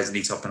any players that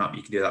need topping up,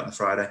 you can do that on the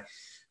Friday.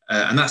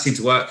 And that seemed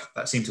to work.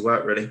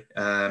 Really.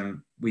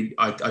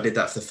 I did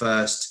that for the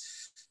first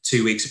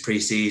 2 weeks of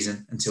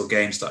pre-season until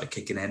games started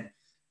kicking in.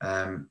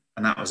 And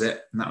that was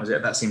it.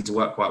 That seemed to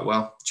work quite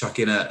well. Chuck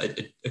in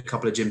a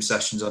couple of gym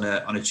sessions on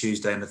a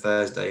Tuesday and a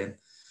Thursday, and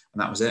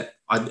that was it.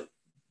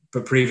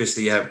 But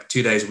previously,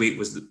 2 days a week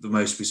was the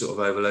most we sort of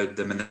overloaded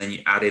them, and then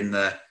you add in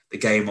the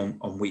game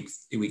on week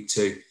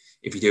 2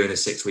 if you're doing a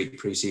 6-week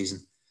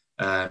pre-season.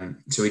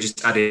 So we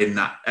just added in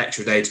that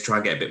extra day to try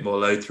and get a bit more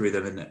load through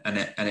them, and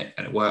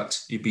it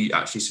worked. You'd be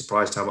actually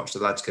surprised how much the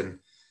lads can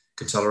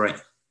tolerate.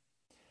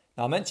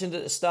 Now, I mentioned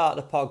at the start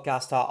of the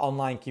podcast our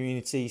online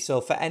community.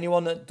 So for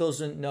anyone that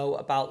doesn't know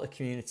about the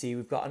community,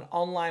 we've got an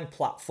online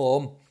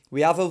platform.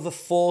 We have over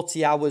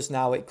 40 hours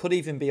now. It could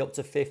even be up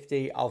to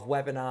 50 of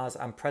webinars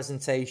and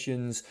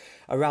presentations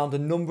around a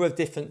number of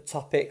different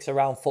topics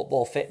around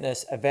football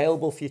fitness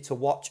available for you to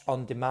watch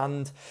on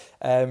demand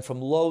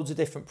from loads of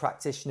different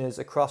practitioners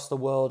across the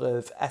world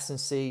of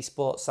S&C,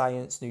 sports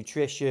science,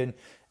 nutrition.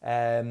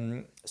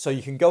 So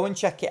you can go and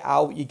check it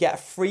out. You get a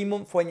free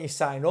month when you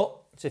sign up.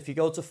 So if you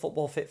go to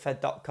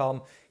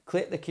footballfitfed.com,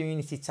 click the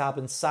community tab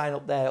and sign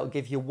up there. It'll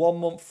give you 1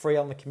 month free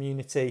on the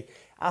community.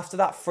 After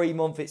that free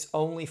month, it's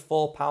only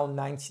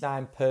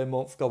 £4.99 per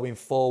month going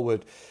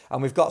forward.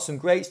 And we've got some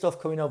great stuff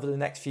coming over the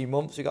next few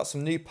months. We've got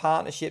some new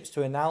partnerships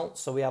to announce.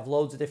 So we have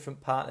loads of different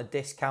partner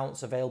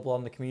discounts available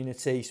on the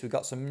community. So we've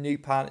got some new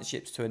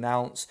partnerships to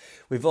announce.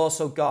 We've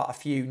also got a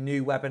few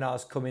new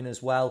webinars coming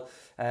as well.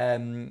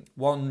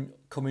 One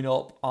coming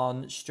up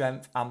on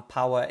strength and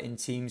power in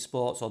team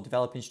sports, or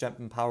developing strength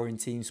and power in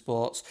team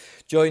sports.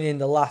 Joining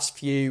the last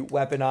few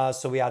webinars,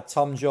 so we had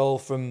Tom Joel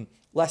from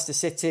Leicester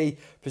City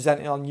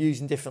presenting on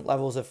using different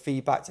levels of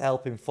feedback to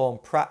help inform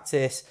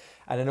practice.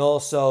 And then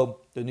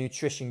also the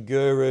nutrition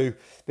guru,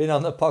 been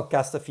on the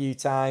podcast a few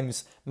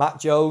times,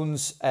 Matt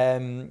Jones,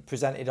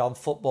 presented on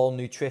football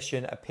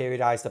nutrition, a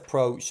periodized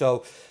approach.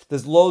 So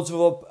there's loads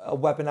of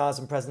webinars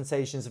and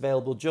presentations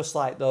available just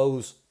like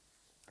those.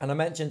 And I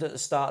mentioned at the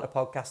start of the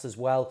podcast as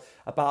well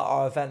about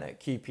our event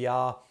at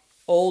QPR.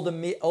 All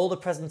the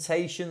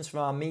presentations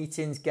from our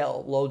meetings get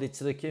uploaded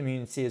to the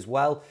community as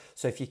well.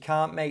 So if you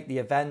can't make the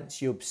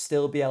events, you'll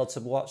still be able to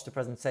watch the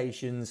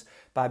presentations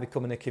by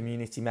becoming a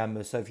community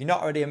member. So if you're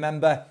not already a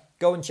member,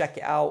 go and check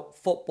it out.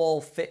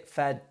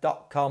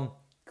 footballfitfed.com.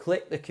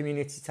 Click the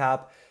community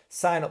tab,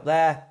 sign up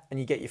there, and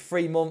you get your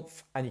free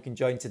month and you can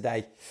join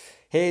today.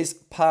 Here's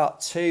part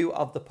 2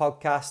 of the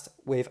podcast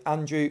with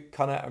Andrew,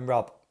 Connor, and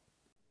Rob.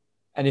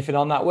 Anything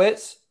on that,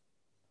 Wits?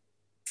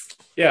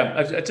 Yeah,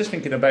 I was just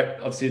thinking about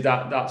obviously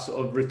that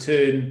sort of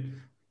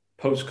return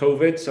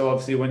post-COVID. So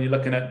obviously when you're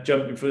looking at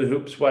jumping through the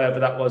hoops, whatever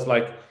that was,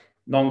 like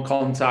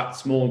non-contact,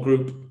 small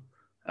group,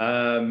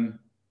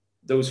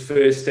 those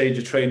first stage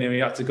of training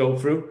you had to go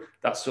through,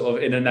 that sort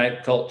of in and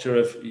out culture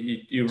of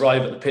you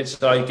arrive at the pitch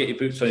side, get your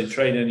boots on, your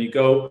training, and you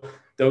go,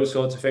 those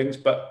sorts of things.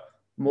 But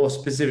more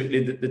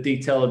specifically, the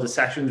detail of the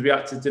sessions we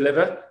had to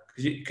deliver,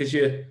 because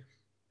you're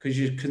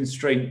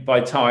constrained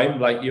by time,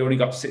 like you only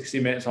got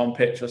 60 minutes on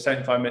pitch or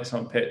 75 minutes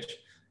on pitch.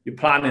 Your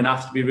planning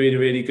has to be really,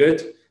 really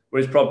good.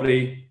 Whereas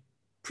probably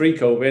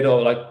pre-COVID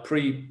or like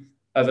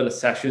pre-other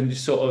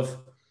sessions,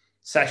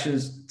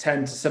 sessions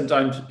tend to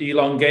sometimes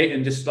elongate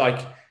and just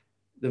like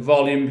the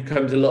volume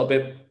becomes a little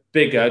bit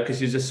bigger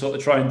because you're just sort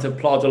of trying to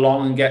plod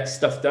along and get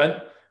stuff done.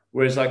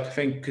 Whereas like I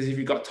think because if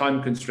you've got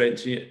time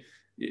constraints,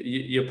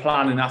 your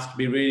planning has to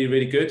be really,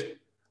 really good.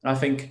 And I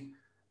think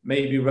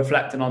maybe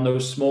reflecting on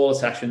those smaller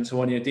sessions, so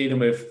when you're dealing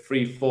with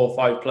 3, 4,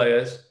 5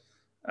 players,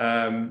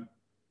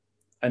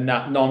 and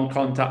that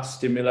non-contact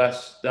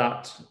stimulus,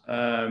 that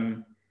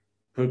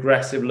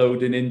progressive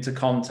loading into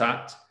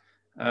contact,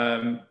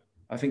 I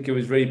think it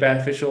was really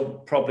beneficial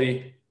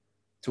probably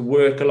to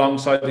work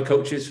alongside the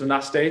coaches from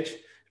that stage.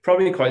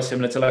 Probably quite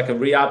similar to like a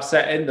rehab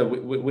setting that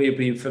we've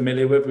been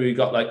familiar with, where you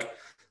got like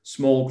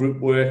small group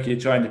work, you're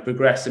trying to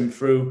progress them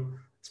through,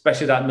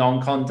 especially that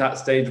non-contact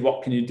stage.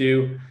 What can you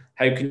do?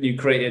 How can you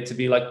create it to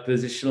be like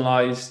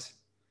positionalized,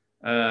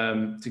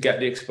 to get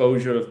the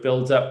exposure of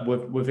build up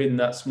within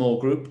that small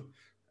group?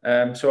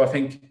 So I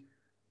think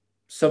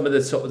some of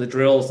the sort of the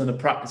drills and the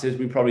practices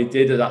we probably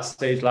did at that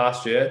stage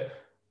last year,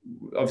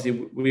 obviously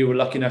we were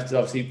lucky enough to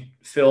obviously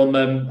film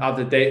them, have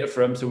the data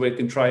for them, so we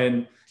can try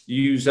and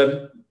use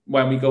them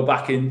when we go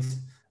back in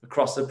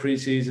across the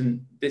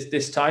preseason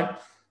this time.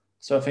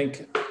 So I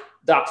think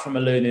that from a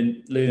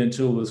learning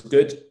tool was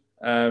good.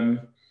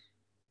 And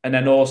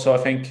then also I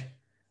think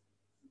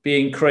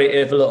being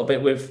creative a little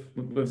bit with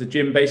the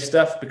gym-based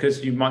stuff,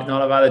 because you might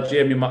not have had a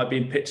gym, you might have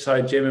been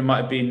pitch-side gym, it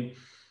might have been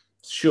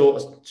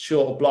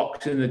shorter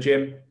blocks in the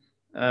gym.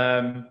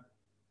 So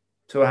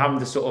having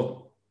to sort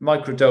of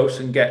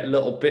microdose and get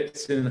little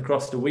bits in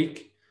across the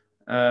week,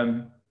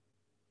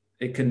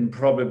 it can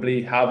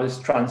probably have us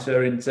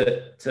transfer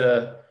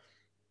into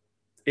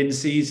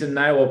in-season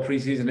now or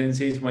pre-season,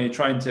 in-season, when you're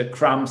trying to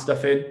cram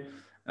stuff in.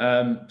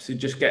 So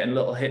just getting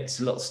little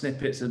hits, little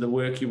snippets of the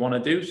work you want to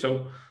do.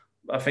 So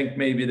I think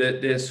maybe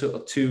that there's sort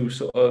of 2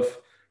 sort of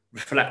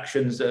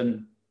reflections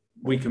that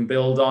we can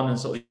build on and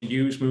sort of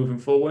use moving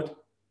forward.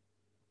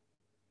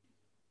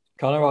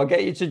 Connor, I'll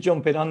get you to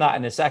jump in on that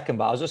in a second,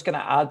 but I was just going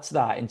to add to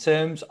that in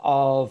terms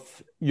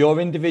of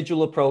your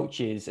individual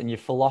approaches and your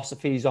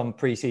philosophies on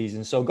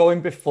pre-season. So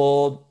going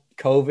before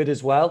COVID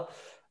as well,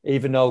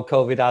 even though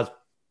COVID has,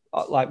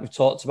 like we've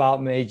talked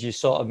about, made you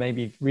sort of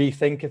maybe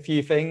rethink a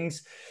few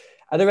things.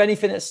 Are there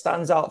anything that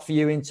stands out for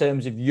you in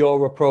terms of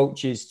your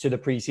approaches to the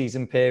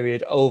pre-season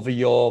period over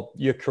your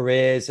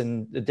careers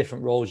and the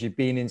different roles you've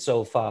been in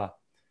so far?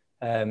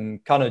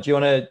 Connor,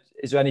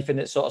 is there anything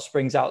that sort of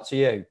springs out to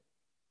you?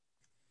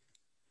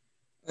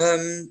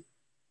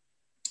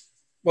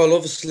 Well,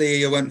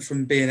 obviously I went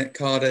from being at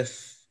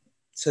Cardiff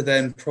to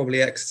then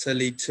probably Exeter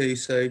League Two,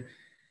 so a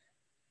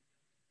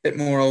bit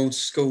more old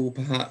school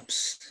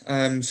perhaps.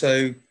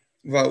 So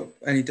without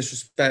any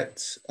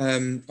disrespect, our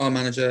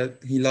manager,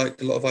 he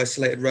liked a lot of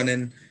isolated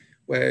running,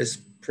 whereas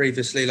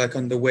previously, like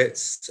under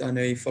Wits, I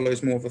know he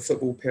follows more of a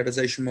football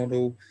periodization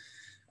model.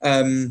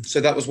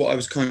 So that was what I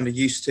was kind of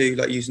used to,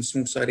 like using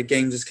small-sided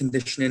games as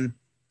conditioning,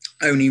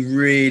 only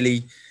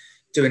really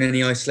doing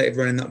any isolated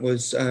running that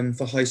was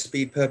for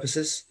high-speed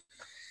purposes.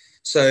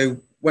 So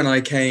when I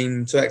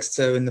came to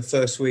Exeter in the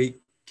first week,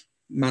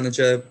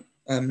 manager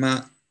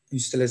Matt, who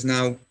still is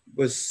now,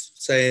 was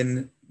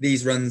saying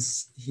these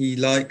runs he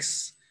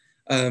likes.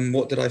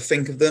 What did I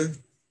think of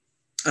them?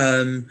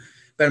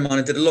 Bear in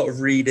mind, I did a lot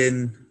of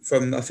reading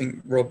from, I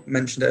think Rob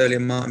mentioned it earlier,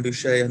 Martin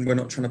Boucher, and we're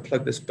not trying to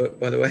plug this book,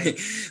 by the way,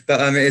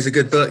 but it is a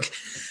good book.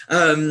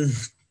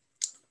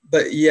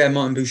 But yeah,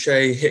 Martin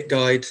Boucher, Hit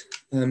Guide,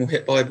 or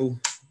Hit Bible,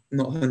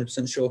 not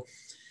 100% sure,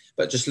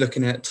 but just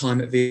looking at time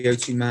at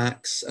VO2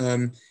 max,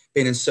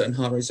 being in certain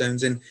heart rate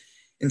zones. And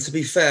to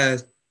be fair,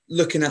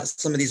 looking at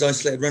some of these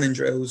isolated running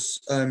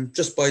drills,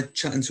 just by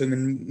chatting to him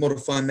and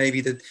modifying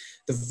maybe the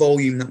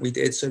volume that we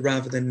did. So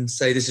rather than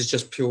say this is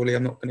just purely,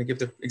 I'm not going to give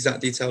the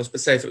exact details,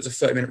 but say if it was a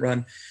 30-minute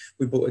run,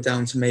 we brought it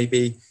down to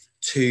maybe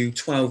 2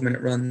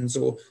 12-minute runs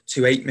or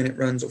 2 8-minute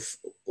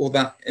runs or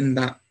that in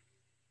that,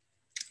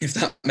 if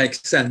that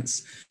makes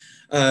sense.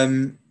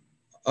 I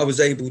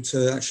was able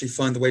to actually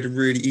find a way to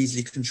really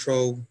easily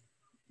control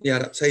the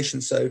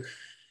adaptation. So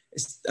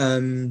it's,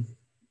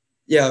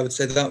 yeah, I would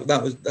say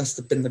that's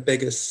been the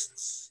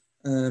biggest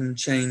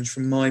change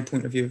from my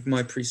point of view of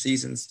my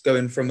pre-seasons,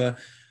 going from a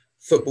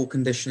football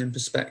conditioning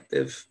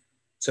perspective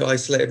to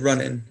isolated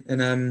running.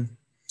 And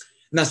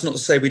that's not to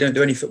say we don't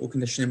do any football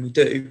conditioning, we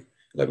do.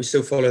 Like we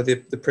still follow the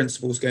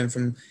principles, going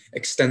from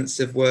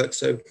extensive work,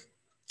 so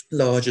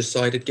larger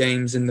sided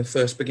games in the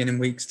first beginning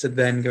weeks, to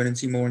then going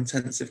into more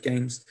intensive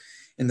games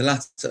in the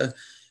latter.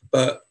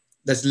 But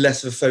there's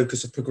less of a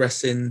focus of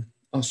progressing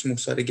our small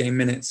sided game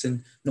minutes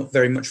and not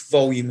very much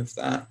volume of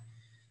that.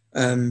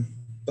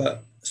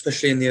 But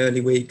especially in the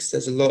early weeks,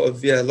 there's a lot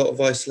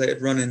of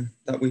isolated running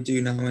that we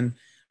do now. And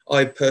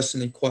I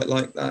personally quite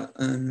like that,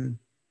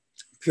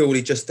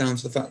 purely just down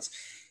to the fact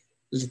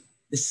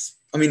it's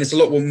a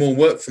lot more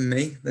work for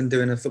me than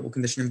doing a football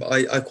conditioning, but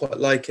I quite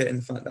like it in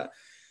the fact that,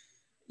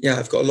 yeah,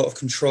 I've got a lot of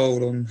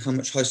control on how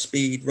much high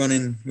speed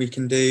running we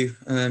can do.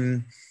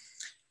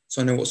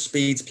 So I know what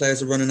speeds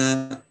players are running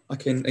at. I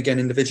can, again,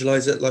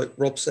 individualize it, like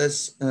Rob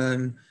says,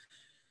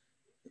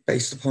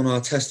 based upon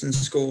our testing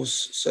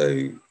scores.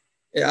 So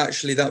it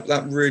actually,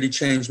 that really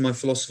changed my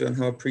philosophy on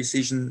how a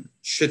pre-season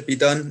should be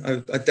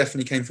done. I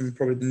definitely came from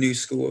probably the new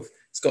school of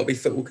it's got to be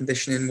football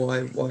conditioning.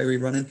 Why are we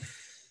running?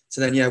 So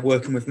then, yeah,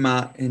 working with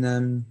Matt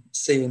and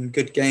seeing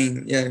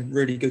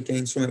really good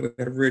gains from it. We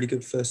had a really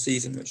good first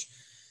season, which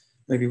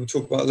maybe we'll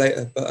talk about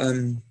later. But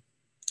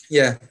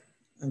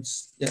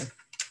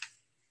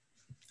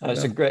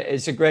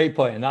It's a great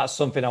point, and that's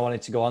something I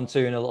wanted to go on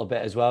to in a little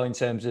bit as well, in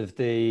terms of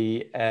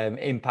the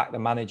impact the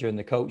manager and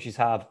the coaches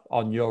have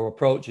on your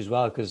approach as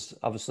well, because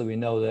obviously we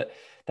know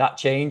that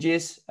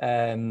changes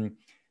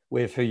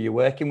with who you're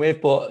working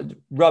with. But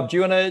Rob, do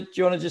you want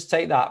to just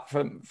take that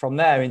from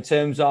there in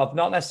terms of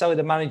not necessarily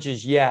the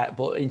managers yet,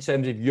 but in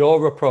terms of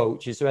your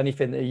approach? Is there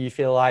anything that you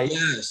feel like?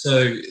 Yeah,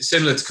 so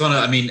similar to Connor.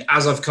 I mean,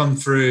 as I've come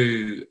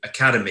through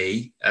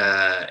academy,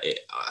 I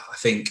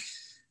think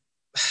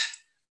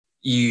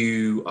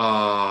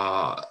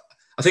I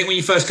think when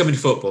you first come into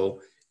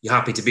football, you're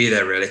happy to be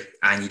there really,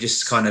 and you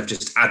just kind of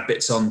just add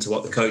bits on to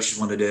what the coaches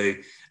want to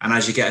do. And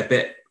as you get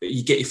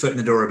your foot in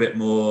the door a bit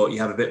more, you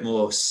have a bit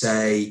more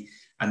say,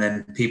 and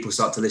then people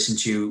start to listen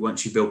to you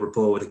once you build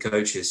rapport with the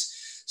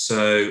coaches.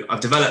 So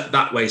I've developed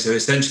that way. So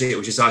essentially it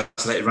was just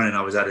isolated running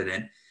I was added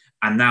in.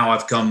 And now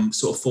I've come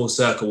sort of full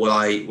circle where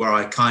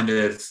I kind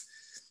of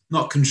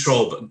not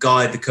control, but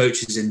guide the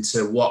coaches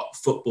into what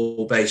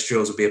football-based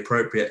drills will be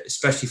appropriate,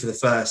 especially for the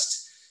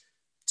first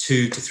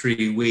 2 to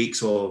 3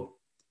 weeks or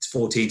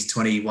 14 to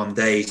 21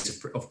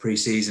 days of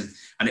pre-season.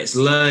 And it's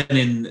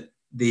learning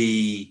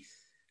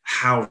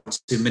how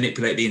to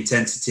manipulate the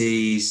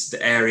intensities,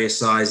 the area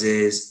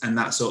sizes, and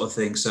that sort of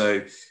thing.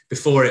 So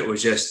before it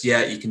was just,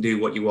 you can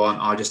do what you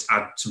want. I'll just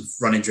add some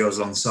running drills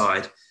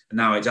alongside. And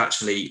now it's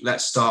actually,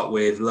 let's start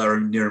with lower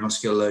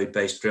neuromuscular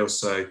load-based drills.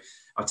 So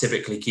I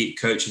typically keep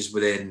coaches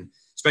within,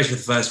 especially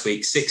for the first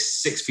week,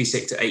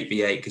 6v6 to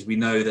 8v8, because we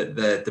know that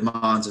the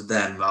demands of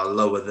them are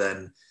lower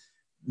than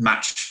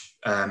match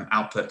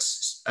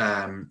outputs,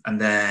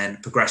 and then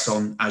progress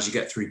on as you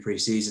get through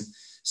pre-season.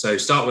 So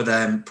start with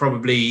them,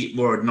 probably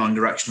more a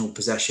non-directional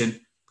possession,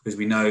 because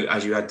we know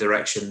as you add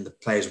direction, the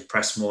players will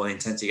press more, the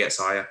intensity gets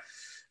higher.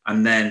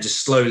 And then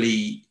just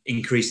slowly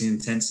increasing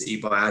intensity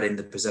by adding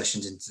the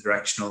possessions into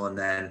directional, and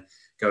then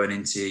going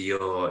into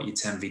your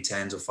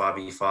 10v10s or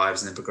 5v5s,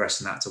 and then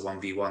progressing that to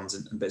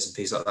 1v1s and bits and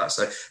pieces like that.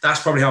 So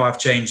that's probably how I've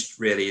changed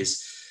really,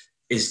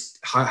 is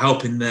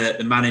helping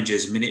the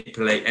managers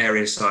manipulate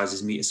area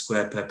sizes, meter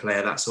square per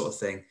player, that sort of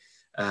thing.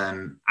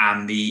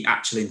 And the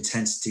actual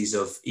intensities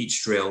of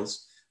each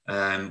drills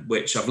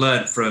which I've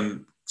learned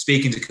from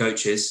speaking to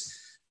coaches,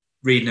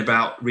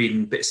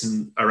 reading bits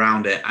and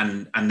around it,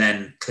 and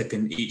then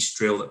clipping each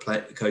drill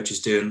that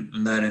coaches do,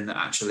 and learning that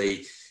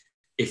actually,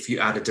 if you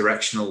add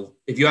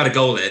a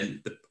goal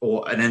in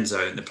or an end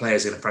zone, the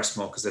players are going to press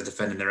more because they're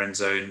defending their end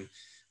zone.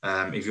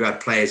 If you add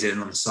players in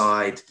on the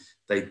side,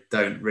 they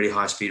don't really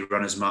high speed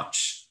run as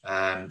much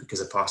because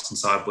they're passing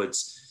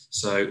sideways.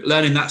 So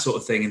learning that sort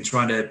of thing and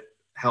trying to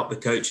help the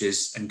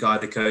coaches and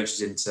guide the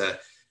coaches into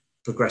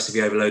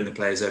progressively overloading the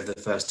players over the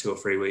first 2 or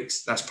 3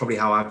 weeks. That's probably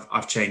how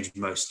I've changed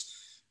most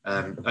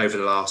over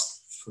the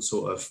last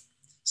sort of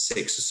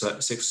 6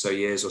 or so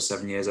years or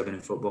 7 years I've been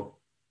in football.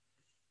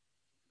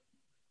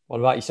 What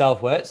about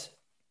yourself, Wirtz?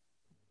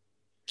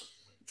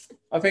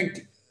 I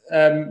think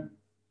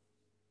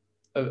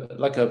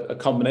like a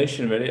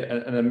combination really,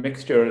 and a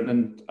mixture.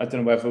 And I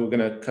don't know whether we're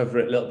going to cover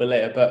it a little bit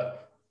later,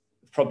 but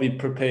probably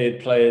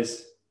prepared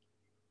players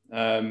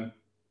to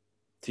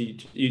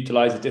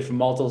utilize a different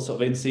model sort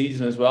of in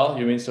season as well.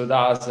 You mean, so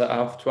that has to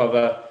have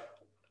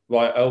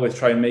I always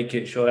try and make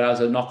it sure it has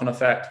a knock-on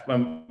effect.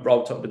 When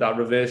Rob talked about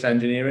that reverse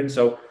engineering.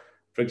 So,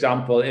 for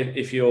example,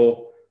 if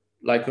you're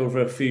like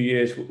over a few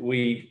years,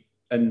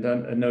 and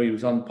I know he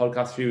was on the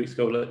podcast a few weeks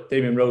ago, like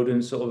Damien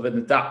Roden's sort of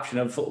an adaptation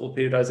of football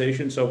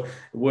periodization. So it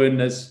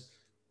weren't as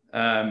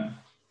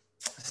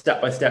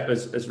step-by-step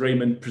as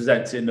Raymond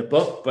presents it in the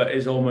book, but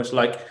is almost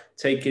like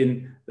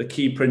taking the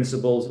key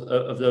principles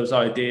of those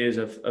ideas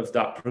of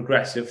that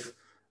progressive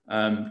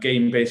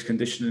game-based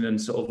conditioning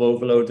and sort of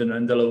overloading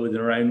and underloading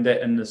around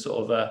it, and the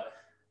sort of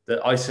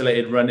the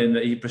isolated running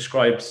that he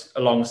prescribes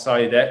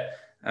alongside it.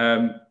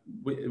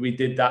 We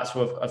did that,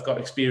 so I've got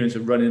experience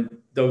of running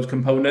those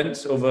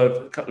components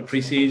over a couple of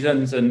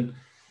pre-seasons, and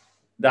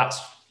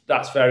that's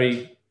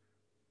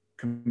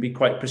can be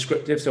quite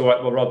prescriptive. So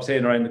what Rob's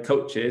saying around the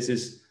coaches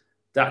is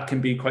that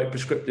can be quite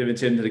prescriptive in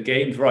terms of the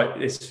games.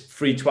 Right, it's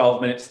free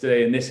 12 minutes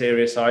today in this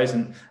area size,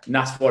 and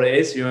that's what it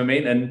is. You know what I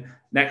mean? And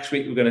next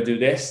week we're going to do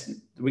this.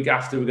 The week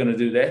after we're going to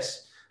do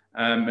this.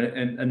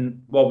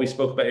 And what we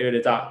spoke about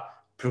earlier, that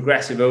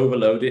progressive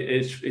overload,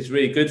 it's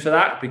really good for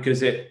that,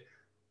 because it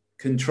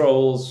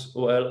controls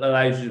or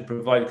allows you to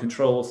provide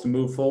controls to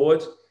move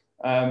forward.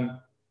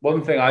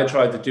 One thing I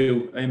tried to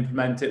do,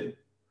 implement it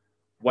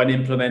when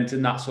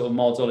implementing that sort of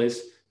model,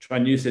 is try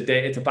and use the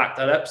data to back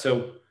that up.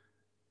 So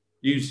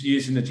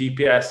using the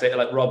GPS data,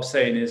 like Rob's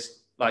saying,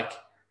 is like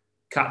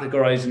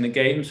categorizing the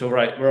game. So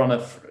right, we're on a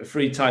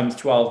 3 times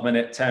 12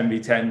 minute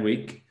 10v10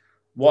 week.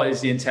 What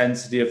is the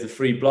intensity of the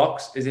free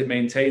blocks? Is it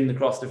maintained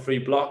across the free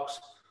blocks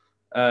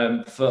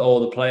for all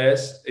the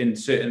players in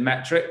certain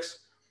metrics?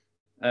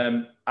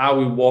 Are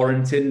we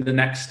warranting the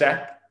next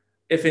step?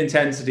 If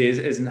intensity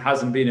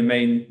hasn't been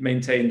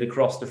maintained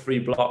across the free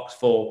blocks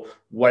for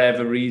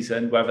whatever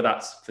reason, whether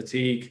that's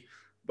fatigue,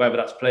 whether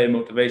that's player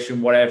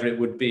motivation, whatever it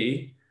would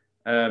be,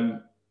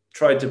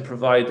 try to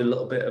provide a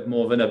little bit of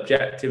more of an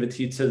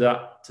objectivity to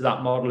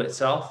that model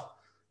itself.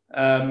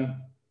 And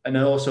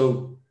then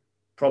also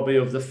probably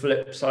of the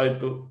flip side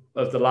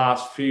of the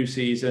last few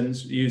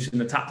seasons, using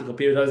the tactical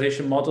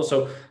periodization model.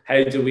 So how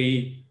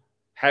early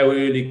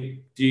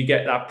do you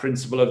get that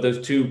principle of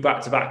those 2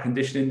 back-to-back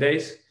conditioning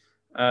days?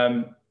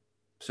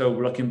 So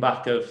looking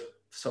back of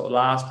sort of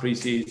last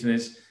pre-season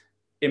is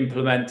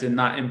implementing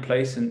that in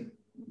place and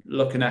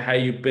looking at how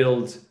you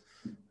build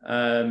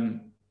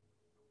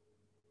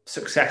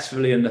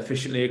successfully and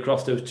efficiently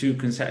across those 2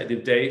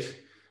 consecutive days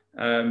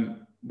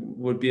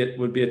would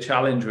be a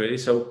challenge, really.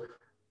 So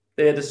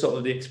they're the sort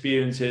of the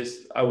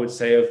experiences, I would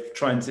say, of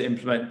trying to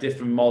implement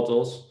different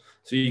models.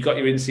 So you've got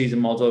your in-season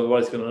model of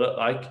what it's going to look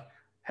like.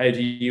 How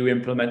do you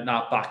implement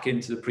that back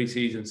into the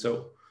pre-season?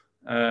 So,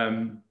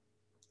 and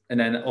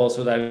then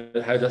also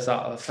how does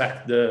that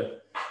affect the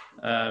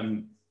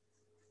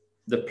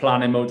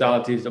planning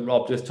modalities that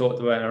Rob just talked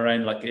about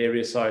around like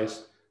area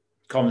size,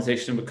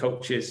 conversation with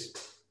coaches,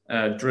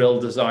 drill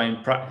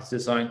design, practice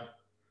design?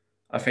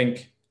 I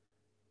think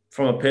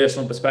from a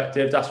personal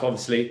perspective, that's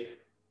obviously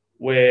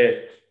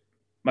where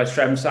my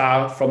strengths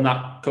are from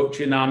that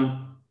coaching and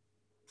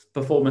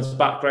performance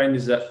background,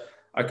 is that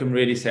I can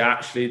really say,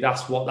 actually,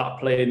 that's what that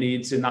player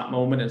needs in that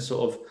moment, and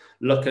sort of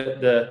look at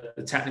the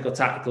technical,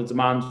 tactical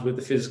demands with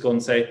the physical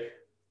and say,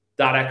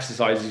 that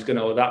exercise is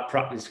or that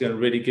practice is going to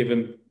really give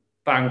him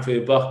bang for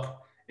your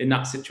buck in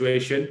that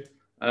situation.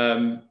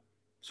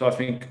 So I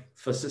think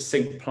for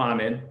succinct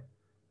planning,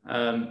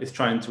 is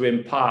trying to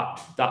impart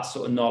that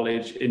sort of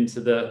knowledge into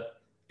the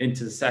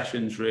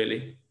sessions,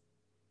 really.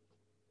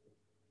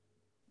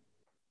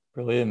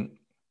 Brilliant.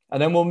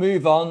 And then we'll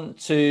move on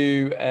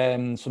to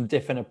some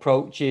different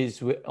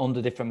approaches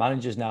under different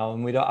managers now.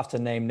 And we don't have to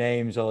name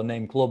names or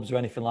name clubs or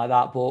anything like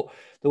that. But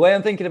the way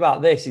I'm thinking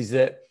about this is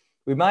that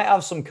we might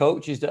have some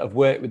coaches that have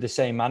worked with the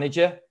same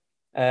manager.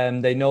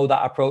 They know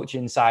that approach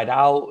inside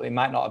out. It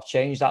might not have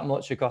changed that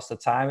much across the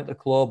time at the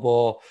club,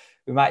 or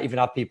we might even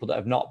have people that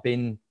have not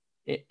been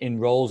in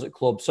roles at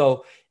clubs.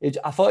 So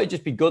I thought it'd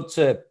just be good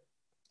to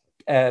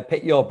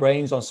pick your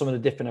brains on some of the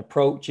different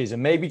approaches,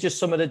 and maybe just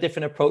some of the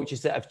different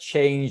approaches that have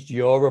changed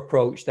your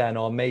approach then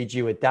or made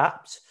you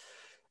adapt.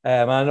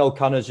 I know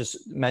Connor's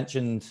just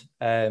mentioned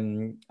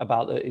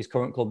about his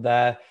current club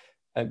there,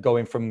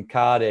 going from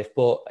Cardiff.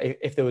 But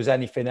if there was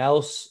anything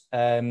else,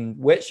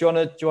 Which do you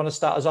want to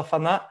start us off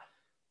on that?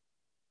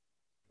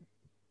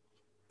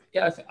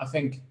 Yeah, I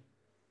think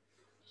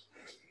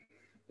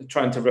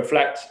trying to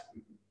reflect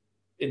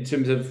in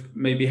terms of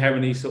maybe how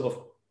many sort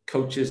of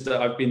coaches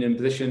that I've been in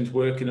positions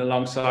working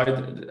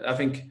alongside. I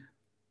think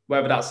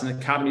whether that's an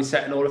academy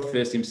setting or a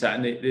first team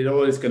setting, there's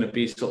always going to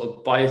be sort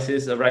of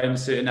biases around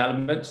certain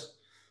elements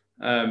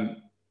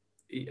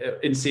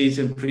in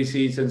season,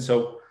 pre-season.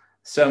 So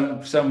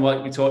some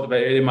like we talked about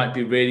earlier might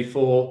be really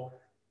for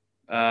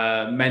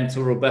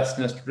mental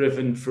robustness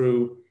driven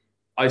through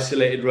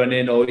isolated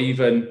running, or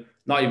even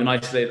not even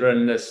isolated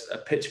running as a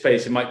pitch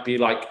pace. It might be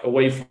like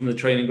away from the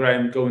training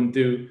ground, go and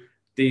do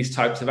these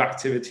types of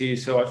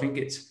activities. So I think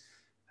it's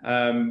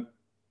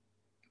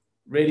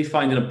really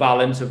finding a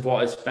balance of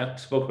what I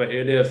spoke about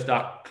earlier, of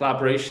that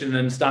collaboration and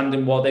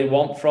understanding what they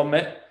want from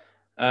it.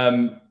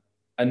 And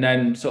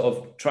then sort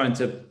of trying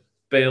to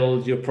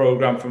build your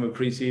program from a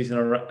pre-season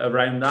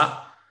around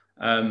that.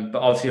 But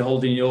obviously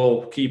holding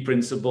your key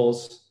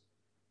principles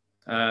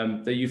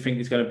that you think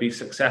is going to be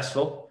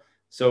successful.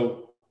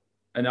 So,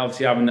 and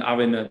obviously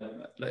having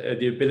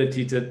the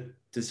ability to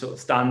sort of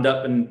stand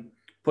up and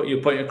put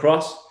your point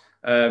across.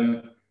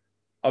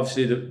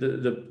 Obviously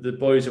the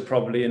boys are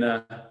probably in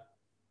a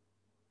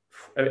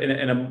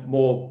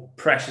more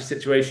pressure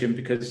situation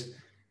because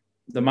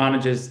the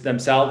managers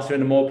themselves are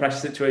in a more pressure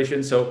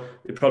situation. So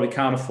we probably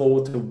can't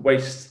afford to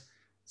waste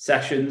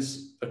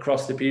sessions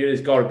across the period.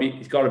 It's got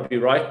to be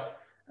right.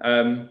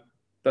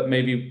 But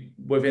maybe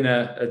within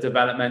a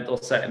developmental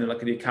setting like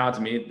the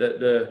academy,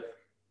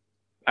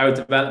 our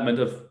development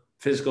of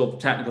physical,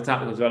 technical,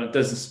 tactical development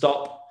doesn't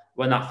stop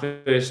when that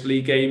first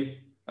league game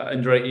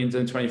under 18s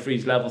and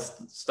 23s level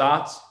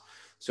starts.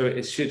 So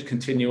it should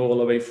continue all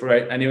the way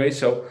throughout anyway.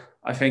 So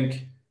I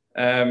think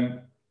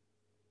in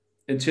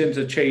terms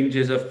of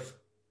changes of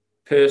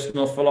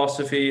personal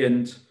philosophy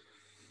and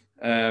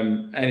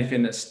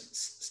anything that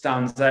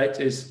stands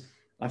out is,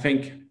 I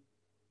think,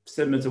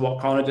 similar to what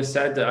Connor just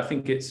said, that I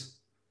think the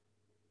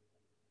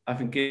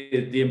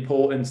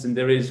importance, and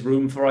there is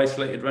room for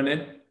isolated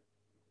running.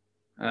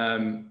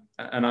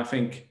 And I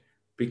think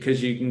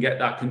because you can get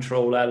that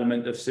control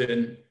element of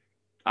certain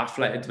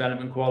athletic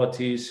development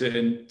qualities,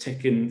 certain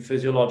ticking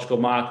physiological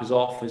markers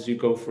off as you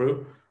go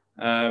through,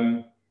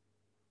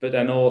 but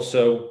then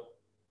also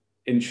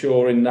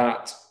ensuring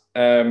that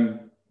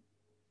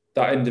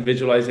that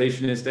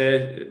individualization is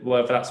there,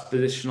 whether that's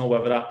positional,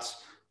 whether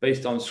that's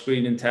based on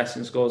screening,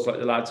 testing scores, like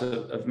the lads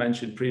have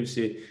mentioned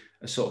previously,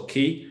 are sort of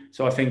key.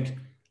 So I think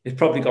it's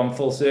probably gone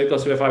full circle.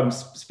 So if I'm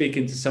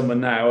speaking to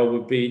someone now, I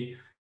would be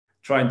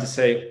trying to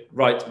say,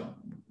 right,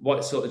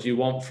 what sort of do you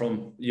want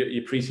from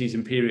your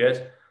pre-season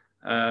period?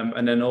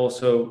 And then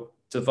also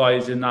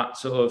devising that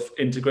sort of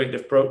integrated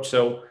approach.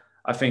 So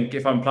I think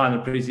if I'm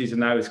planning pre-season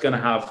now, it's going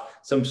to have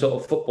some sort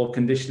of football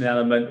conditioning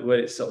element where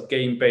it's sort of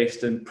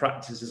game-based and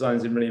practice design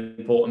is really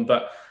important.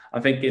 But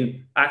I'm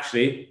thinking,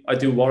 actually, I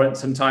do warrant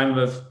some time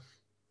of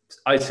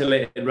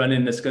isolated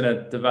running that's going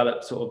to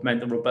develop sort of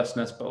mental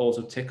robustness, but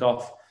also tick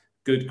off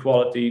good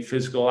quality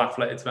physical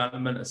athletic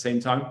development at the same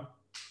time.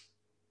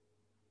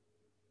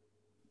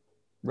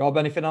 Rob,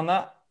 anything on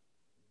that?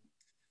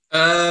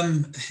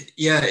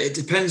 Yeah, it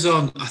depends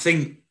on. I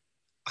think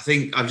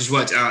I've just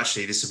worked it out.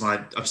 Actually,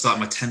 I'm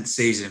starting my 10th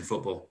season in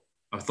football.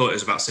 I thought it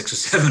was about 6 or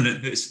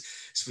 7.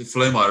 It's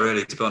flown by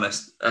really, to be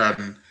honest.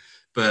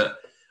 But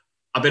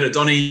I've been at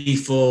Donny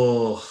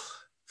for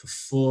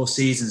 4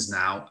 seasons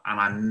now, and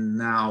I'm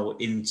now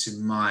into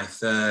my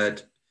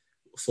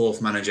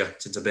 4th manager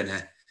since I've been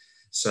here.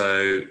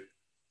 So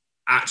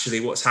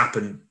actually, what's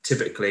happened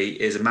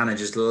typically is a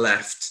manager's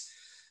left.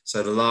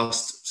 So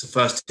the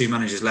first 2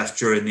 managers left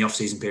during the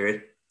off-season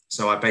period.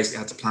 So I basically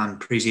had to plan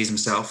pre-season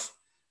myself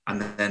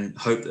and then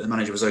hope that the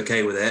manager was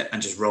okay with it and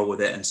just roll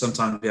with it. And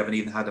sometimes we haven't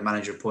even had a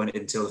manager appointed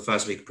until the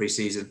first week of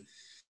pre-season.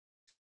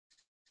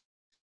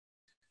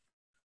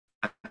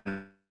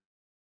 And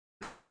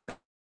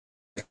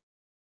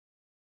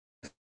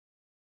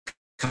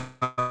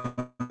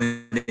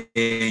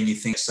you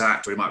think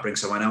sacked, or you might bring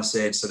someone else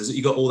in. So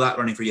you got all that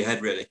running through your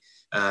head, really.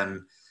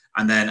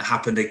 And then it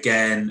happened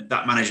again.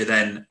 That manager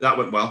then, that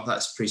went well.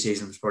 That's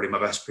pre-season, was probably my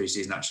best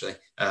pre-season, actually.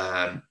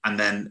 And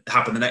then it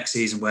happened the next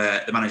season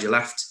where the manager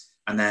left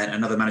and then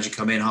another manager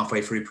come in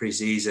halfway through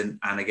pre-season.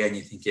 And again,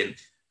 you're thinking,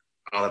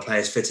 are the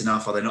players fit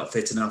enough? Are they not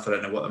fit enough? I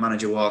don't know what the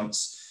manager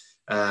wants.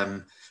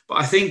 But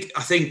I think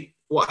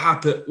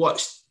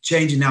what's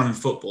changing now in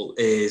football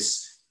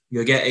is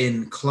you're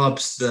getting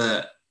clubs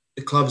that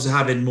the clubs are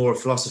having more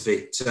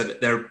philosophy. So that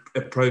they're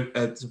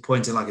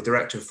appointing like a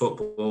director of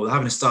football, they're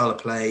having a style of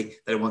play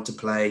they want to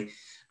play.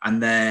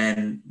 And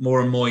then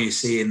more and more you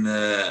see in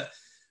the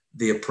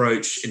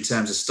approach in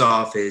terms of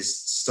staff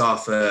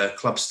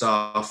club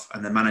staff,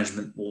 and the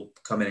management will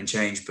come in and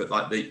change. But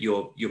like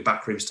your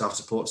backroom staff,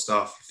 support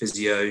staff,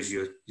 physios,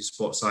 your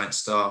sports science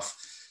staff,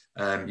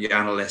 your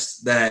analysts,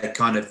 they're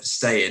kind of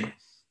staying.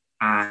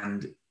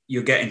 And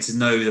you're getting to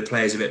know the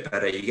players a bit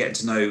better. You're getting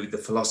to know the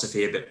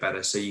philosophy a bit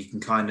better, so you can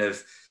kind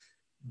of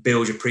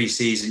build your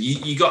pre-season.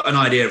 You got an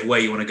idea of where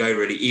you want to go,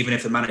 really, even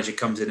if the manager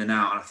comes in and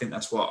out. And I think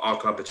that's what our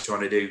club is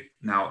trying to do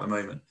now at the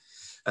moment.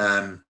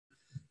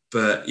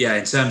 But yeah,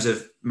 in terms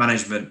of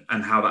management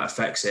and how that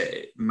affects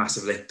it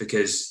massively,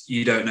 because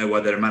you don't know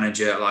whether a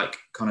manager, like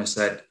Connor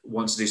said,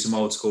 wants to do some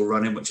old school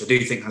running, which I do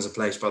think has a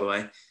place, by the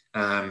way,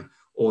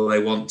 or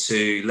they want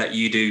to let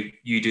you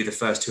do the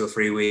first 2 or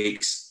 3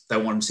 weeks.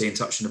 Don't want them seeing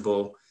touching the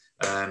ball.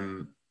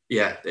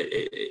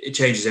 It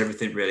changes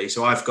everything, really.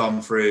 So I've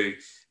gone through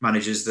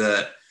managers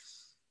that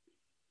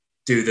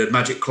do the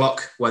magic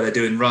clock, where they're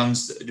doing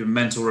runs, doing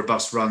mentally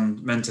robust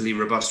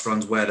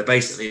runs, where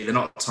they're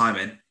not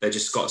timing. They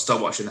just got a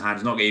stopwatch in the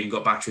hand, not even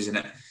got batteries in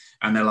it,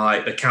 and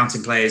they're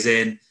counting players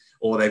in,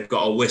 or they've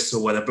got a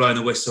whistle where they're blowing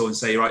the whistle and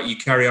say, right, you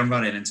carry on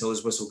running until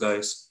this whistle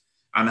goes,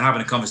 and they're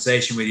having a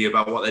conversation with you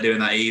about what they're doing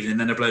that evening.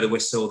 Then they blow the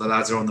whistle, the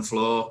lads are on the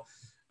floor,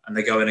 and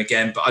they go in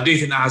again. But I do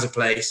think that has a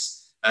place.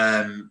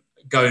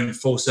 Going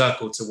full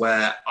circle to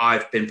where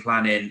I've been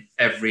planning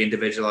every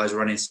individualized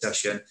running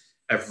session,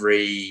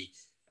 every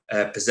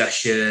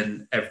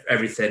possession,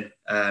 everything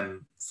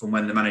from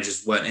when the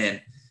managers weren't in.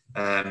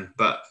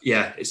 But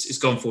yeah, it's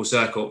gone full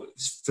circle.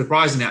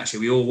 Surprisingly, actually,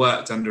 we all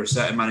worked under a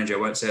certain manager,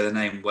 I won't say the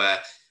name, where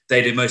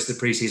they did most of the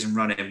pre-season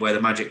running, where the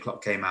magic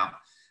clock came out,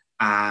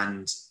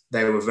 and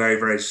they were very,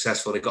 very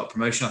successful. They got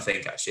promotion, I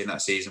think, actually, in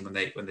that season when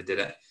they did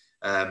it.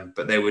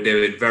 But they were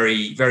doing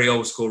very, very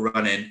old school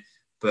running.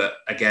 But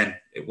again,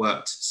 it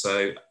worked.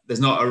 So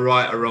there's not a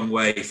right or wrong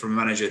way for a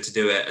manager to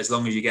do it. As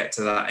long as you get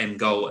to that end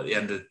goal at the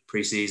end of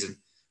pre-season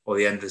or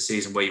the end of the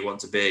season where you want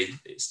to be,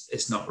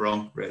 it's not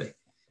wrong, really.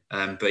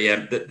 But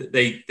yeah,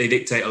 they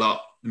dictate a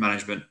lot, the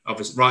management,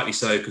 obviously, rightly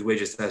so, because we're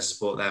just there to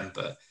support them,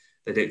 but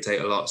they dictate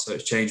a lot. So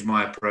it's changed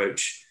my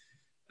approach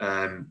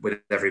with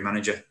every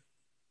manager.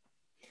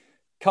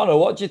 Connor,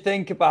 what do you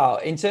think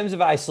about, in terms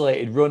of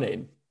isolated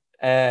running,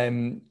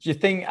 do you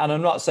think, and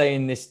I'm not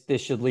saying this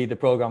should lead the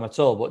program at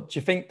all, but do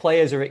you think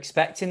players are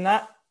expecting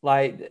that,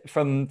 like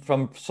from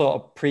sort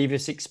of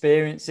previous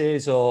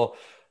experiences, or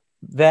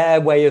their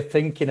way of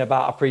thinking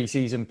about a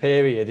pre-season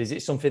period? Is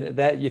it something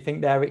that you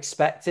think they're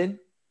expecting?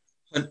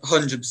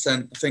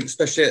 100%. I think,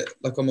 especially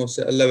like almost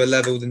at a lower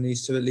level than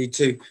these two at League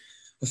Two,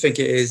 I think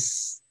it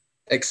is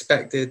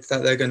expected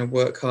that they're going to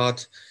work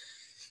hard.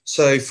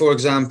 So, for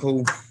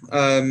example,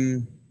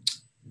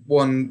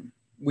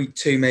 week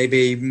 2,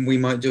 maybe we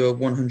might do a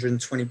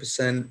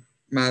 120%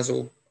 MAS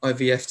or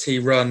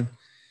IVFT run.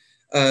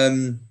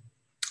 And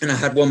I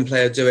had one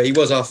player do it. He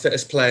was our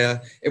fittest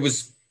player. It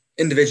was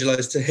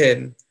individualized to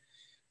him,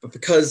 but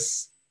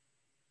because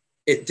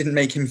it didn't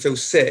make him feel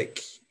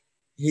sick,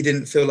 he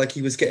didn't feel like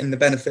he was getting the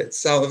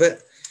benefits out of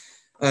it.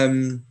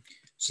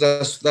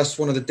 So that's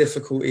one of the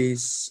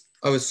difficulties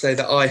I would say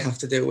that I have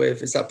to deal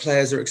with, is that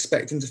players are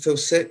expecting to feel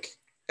sick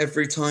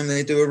every time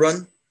they do a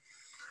run.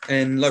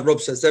 And like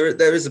Rob says,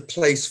 there is a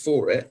place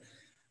for it.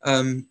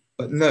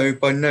 But no,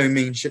 by no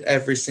means should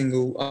every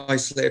single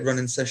isolated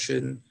running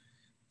session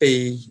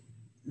be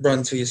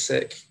run till you're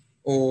sick,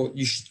 or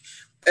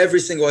every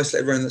single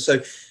isolated run. So,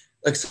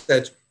 like I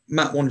said,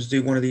 Matt wanted to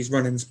do one of these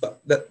run-ins,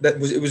 but it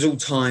was all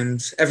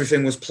timed.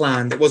 Everything was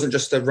planned. It wasn't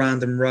just a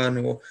random run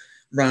or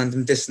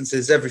random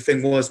distances.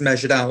 Everything was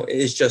measured out. It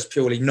is just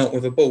purely not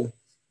with a ball.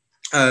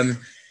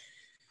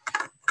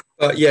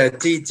 But yeah,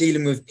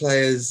 dealing with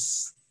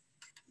players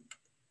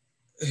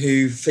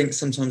who think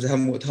sometimes they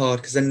haven't worked hard,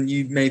 because then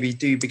you maybe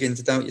do begin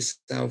to doubt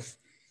yourself.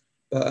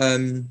 But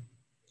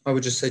I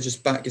would just say,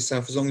 just back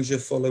yourself. As long as you're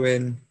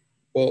following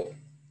what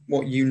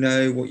you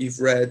know, what you've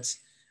read,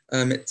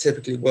 it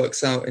typically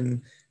works out.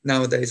 And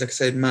nowadays, like I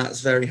said,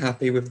 Matt's very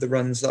happy with the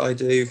runs that I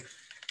do.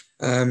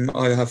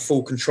 I have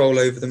full control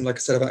over them. Like I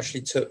said, I've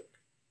actually took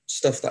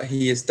stuff that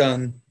he has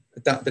done,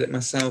 adapted it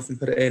myself and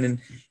put it in, and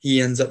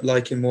he ends up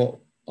liking what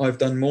I've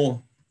done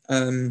more.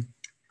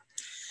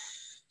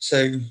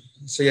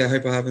 So yeah, I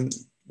hope I haven't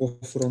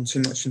waffled on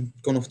too much and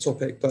gone off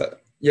topic,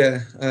 but yeah,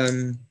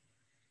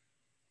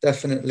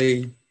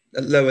 definitely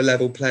at lower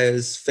level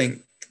players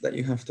think that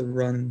you have to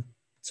run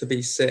to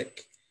be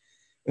sick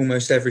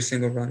almost every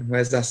single run,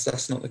 whereas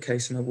that's not the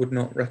case, and I would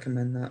not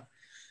recommend that.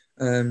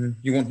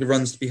 You want your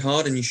runs to be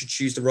hard, and you should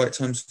choose the right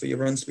times for your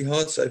runs to be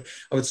hard. So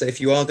I would say,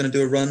 if you are going to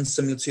do a run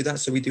similar to that,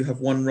 so we do have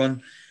one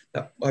run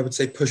that I would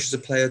say pushes a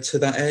player to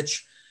that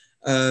edge.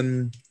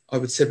 I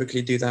would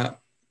typically do that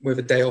with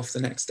a day off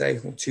the next day,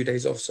 or 2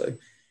 days off, so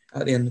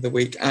at the end of the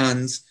week.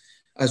 And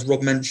as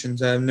Rob mentioned,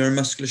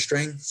 neuromuscular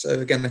strain.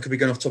 So again, I could be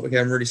going off topic here,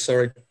 I'm really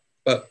sorry.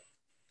 But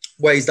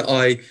ways that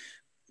I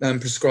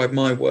prescribe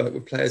my work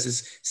with players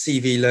is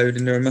CV load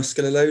and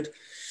neuromuscular load.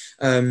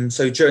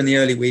 So during the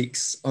early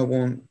weeks, I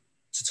want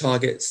to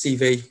target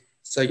CV,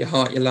 so your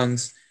heart, your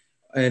lungs,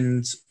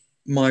 and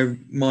my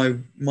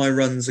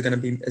runs are going to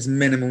be as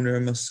minimal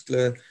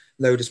neuromuscular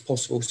load as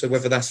possible. So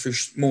whether that's through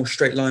more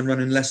straight line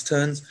running, less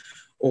turns,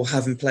 or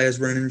having players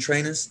running in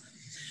trainers.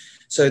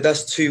 So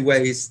that's two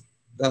ways.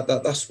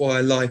 That's why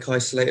I like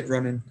isolated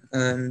running,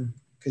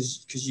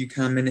 because you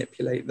can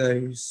manipulate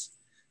those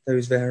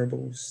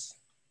variables,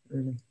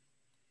 really.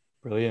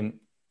 Brilliant.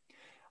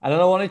 And then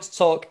I wanted to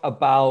talk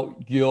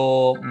about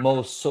your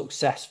most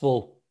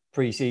successful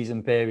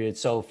pre-season period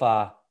so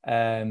far,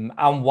 and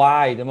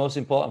why. The most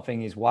important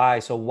thing is why.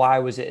 So why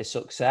was it a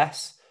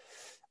success?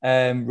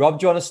 Rob,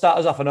 do you want to start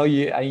us off? I know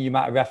you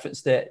might have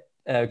referenced it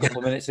a couple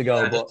of minutes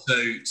ago, but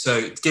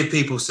so to give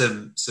people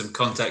some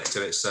context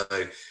to it. So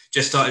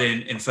just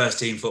started in first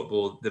team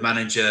football. A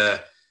manager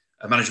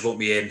brought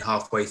me in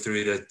halfway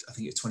through I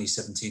think it's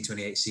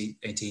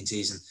 2017-2018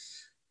 season.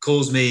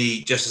 Calls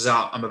me just as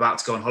I'm about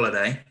to go on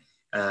holiday,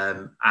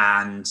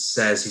 and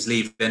says he's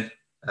leaving.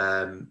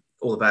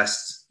 All the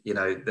best. You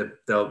know,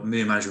 the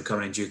new manager will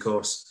come in due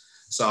course.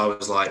 So I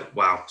was like,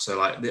 wow. So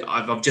like,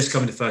 I've just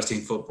come into first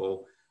team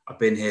football. I've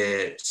been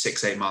here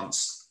 6-8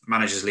 months.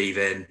 Manager's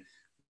leaving.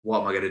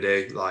 What am I going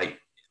to do? Like,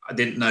 I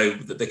didn't know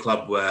that the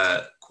club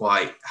were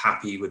quite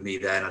happy with me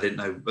then. I didn't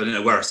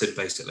know where I stood,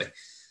 basically.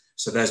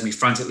 So there's me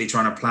frantically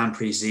trying to plan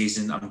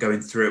pre-season. I'm going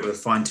through it with a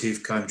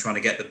fine-tooth comb, trying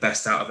to get the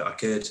best out of it I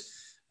could.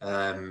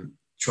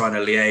 Trying to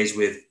liaise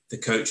with the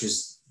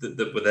coaches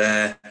that were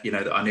there, you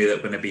know, that I knew that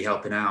were going to be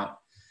helping out.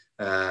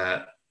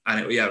 And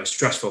it was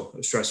stressful. It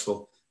was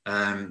stressful.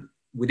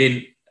 We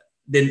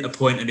didn't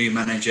appoint a new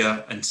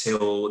manager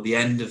until the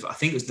end of, I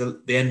think it was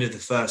the end of the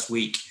first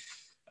week.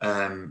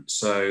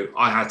 So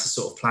I had to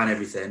sort of plan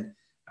everything.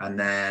 And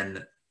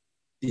then,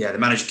 the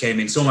manager came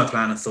in, saw my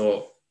plan and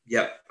thought,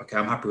 yep, okay,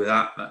 I'm happy with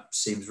that. That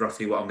seems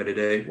roughly what I'm going to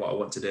do, what I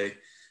want to do.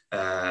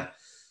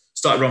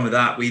 Started on with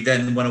that. We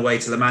then went away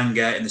to La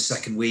Manga in the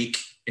second week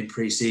in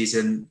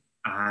pre-season.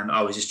 And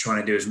I was just trying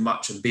to do as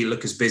much and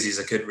look as busy as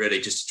I could, really,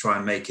 just to try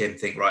and make him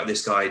think, right,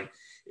 this guy,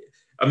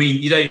 I mean,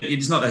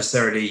 it's not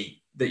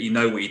necessarily that you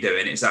know what you're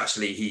doing. It's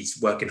actually,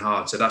 he's working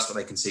hard. So that's what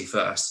they can see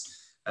first.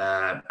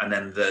 And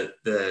then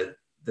the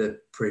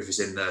proof is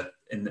in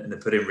the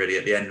pudding, really,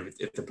 at the end,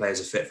 if the players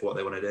are fit for what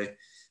they want to do.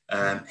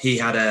 He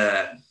had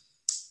a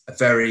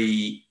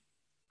very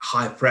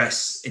high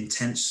press,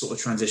 intense sort of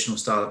transitional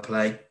style of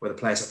play where the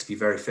players had to be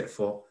very fit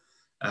for.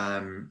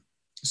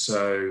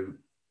 So,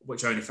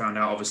 which I only found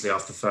out obviously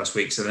after the first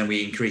week. So then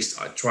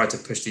I tried to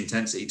push the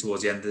intensity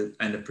towards the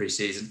end of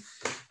pre-season.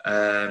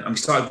 And we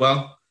started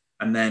well.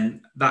 And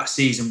then that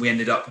season we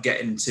ended up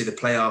getting to the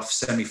playoff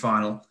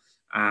semi-final.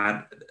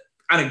 And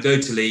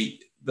anecdotally,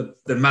 the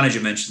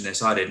manager mentioned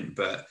this, I didn't,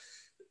 but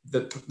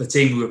the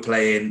team we were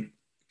playing,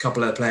 a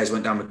couple of the players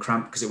went down with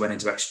cramp because it went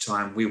into extra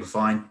time. We were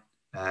fine.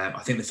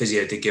 I think the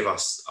physio did give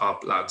us, our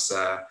lads,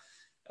 I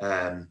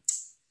can't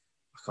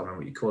remember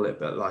what you call it,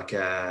 but like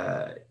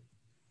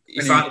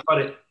you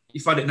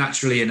find it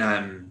naturally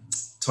in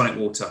tonic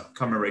water.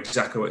 Can't remember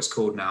exactly what it's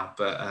called now,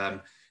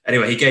 but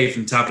anyway, he gave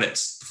them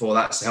tablets before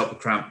that to help with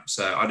cramp.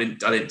 So I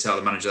didn't tell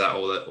the manager that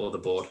or the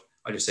board.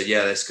 I just said,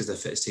 yeah, that's because they're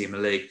the fittest team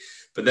in the league.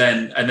 But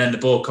then the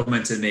board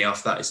commented to me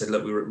after that. He said,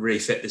 look, we were really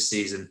fit this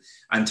season.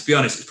 And to be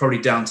honest, it's probably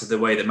down to the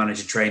way the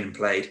manager trained and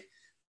played.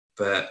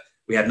 But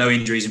we had no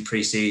injuries in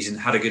pre-season,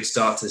 had a good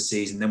start to the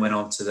season, then went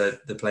on to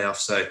the playoffs.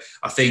 So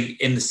I think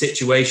in the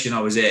situation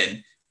I was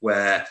in,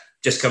 where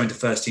just coming to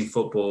first team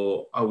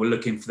football, I was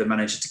looking for the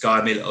manager to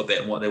guide me a little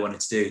bit on what they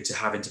wanted to do, to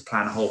having to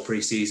plan a whole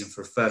pre-season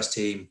for a first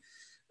team.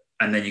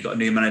 And then you got a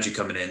new manager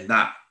coming in.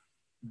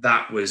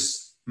 That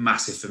was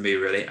massive for me,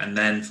 really. And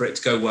then for it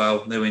to go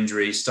well, no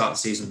injuries, start the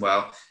season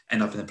well,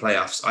 end up in the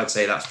playoffs, I'd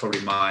say that's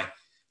probably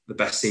the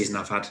best season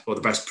I've had, or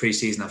the best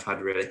pre-season I've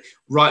had, really.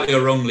 Rightly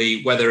or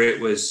wrongly, whether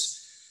it was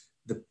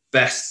the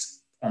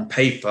best on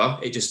paper,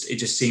 it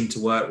just seemed to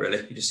work, really.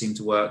 It just seemed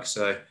to work.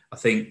 So I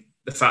think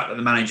the fact that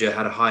the manager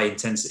had a high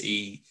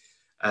intensity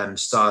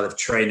style of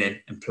training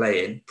and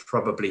playing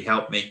probably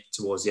helped me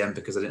towards the end,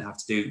 because I didn't have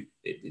to do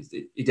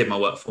it. He did my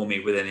work for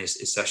me within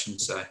his session.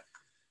 So,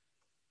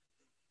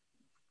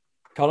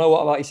 Connor,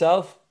 what about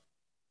yourself?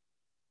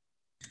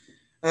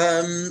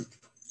 So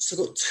I've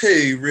got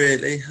two,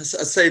 really. I'd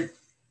say,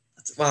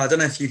 well, I don't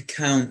know if you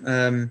count.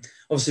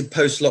 Obviously,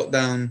 post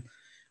lockdown,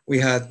 we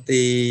had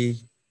the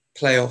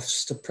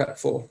playoffs to prep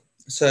for.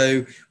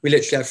 So we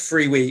literally had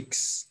 3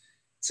 weeks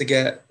to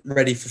get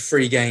ready for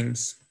 3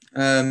 games.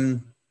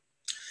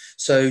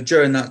 So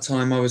during that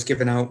time, I was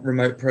giving out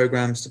remote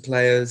programs to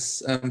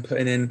players,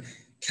 putting in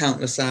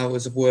countless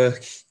hours of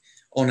work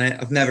on it.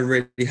 I've never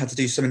really had to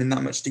do something in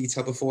that much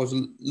detail before.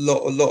 There's a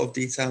lot of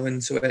detail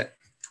into it.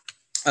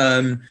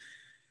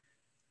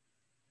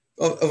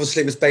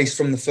 Obviously, it was based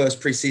from the first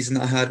pre-season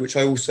that I had, which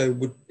I also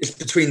would, it's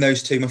between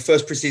those two, my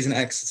first pre-season at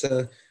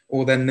Exeter,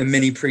 or then the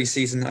mini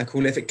pre-season that I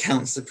call it, if it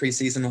counts the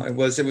pre-season. It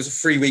was a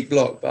 3-week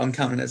block, but I'm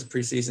counting it as a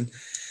pre-season.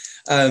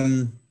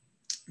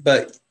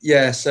 But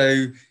yeah,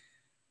 so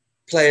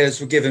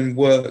players were given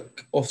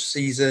work off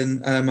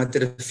season. I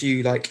did a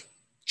few like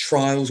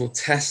trials or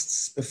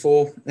tests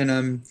before,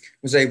 and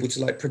was able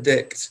to like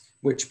predict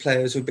which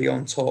players would be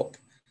on top.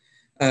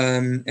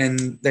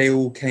 And they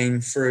all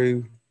came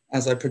through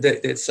as I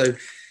predicted. So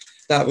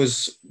that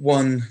was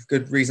one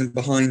good reason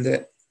behind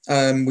it.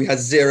 We had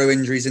 0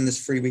 injuries in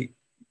this 3-week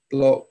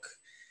block,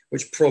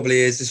 which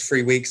probably is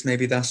 3 weeks.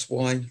 Maybe that's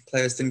why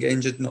players didn't get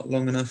injured not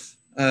long enough.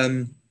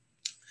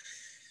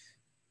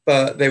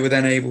 But they were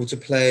then able to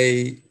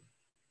play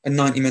a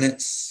 90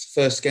 minutes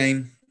first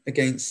game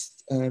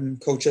against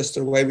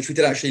Colchester away, which we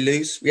did actually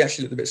lose. We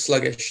actually looked a bit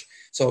sluggish,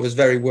 so I was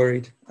very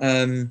worried.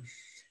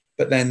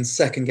 But then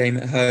second game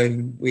at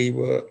home, we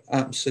were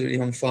absolutely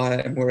on fire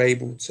and were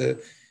able to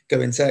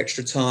go into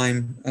extra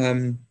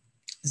time.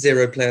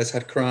 0 players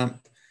had cramp.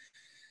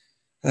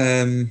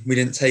 We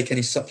didn't take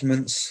any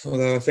supplements,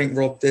 although I think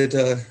Rob did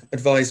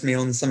advise me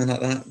on something like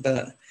that,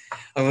 but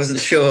I wasn't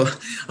sure.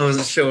 I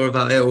wasn't sure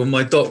about it, or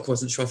my doc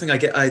wasn't sure. I think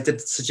I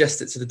did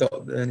suggest it to the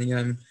doctor, and he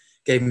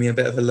gave me a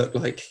bit of a look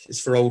like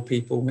it's for old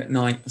people at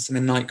night, or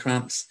something, night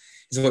cramps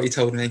is what he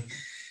told me.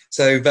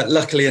 So, but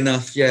luckily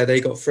enough, yeah, they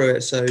got through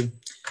it. So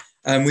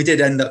we did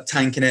end up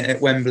tanking it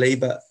at Wembley,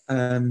 but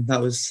that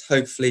was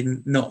hopefully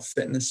not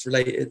fitness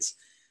related.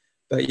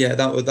 But yeah,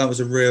 that was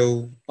a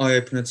real eye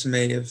opener to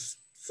me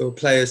for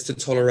players to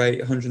tolerate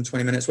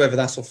 120 minutes, whether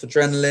that's off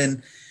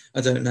adrenaline,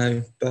 I don't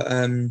know. But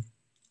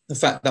the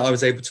fact that I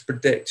was able to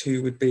predict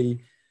who would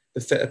be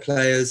the fitter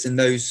players and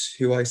those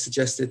who I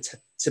suggested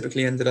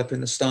typically ended up in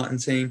the starting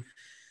team.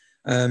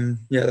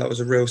 Yeah, that was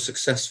a real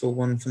successful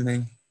one for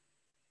me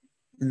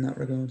in that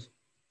regard.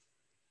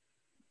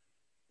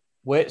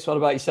 Wits, what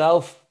about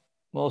yourself?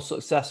 More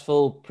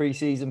successful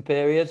pre-season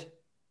period?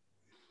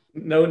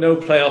 No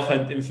playoff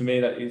hunting for me,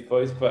 that these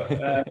boys. But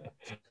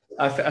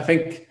I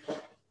think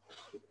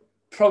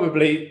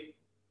probably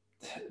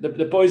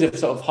the boys have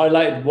sort of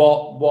highlighted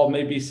what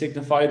maybe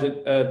signified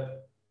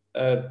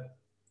a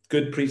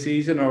good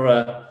pre-season or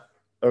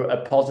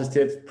a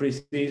positive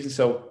pre-season.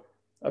 So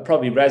it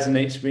probably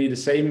resonates with me the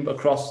same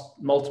across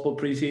multiple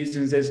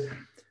pre-seasons.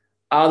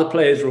 Are the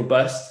players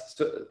robust?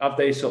 So have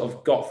they sort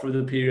of got through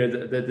the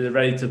period that they're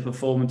ready to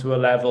perform to a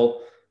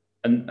level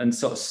and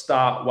sort of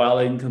start well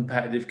in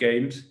competitive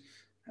games?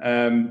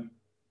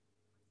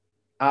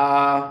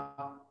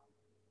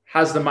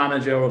 Has the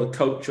manager or the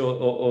coach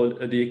or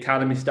the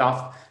academy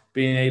staff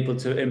been able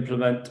to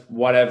implement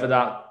whatever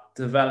that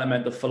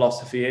developmental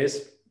philosophy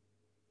is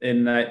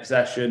in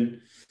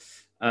possession?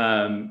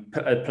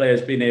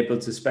 Players being able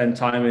to spend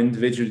time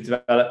individually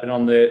developing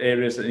on the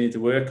areas that they need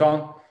to work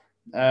on.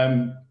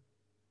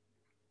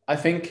 I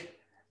think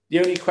the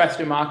only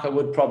question mark I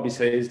would probably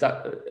say is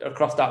that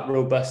across that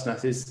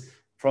robustness is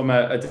from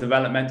a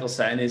developmental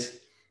setting is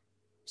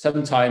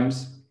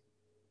sometimes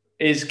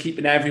is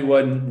keeping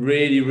everyone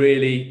really,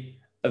 really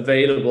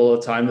available all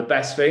the time the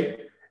best thing.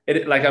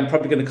 I'm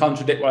probably going to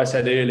contradict what I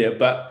said earlier,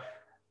 but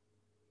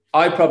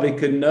I probably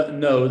could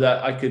know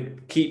that I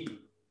could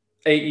keep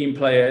 18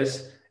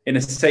 players in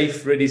a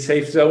really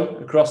safe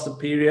zone across the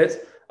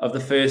period of the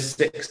first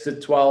 6 to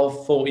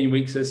 12, 14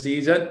 weeks of the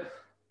season.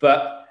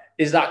 But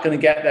is that going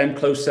to get them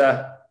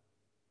closer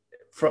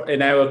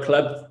in our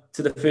club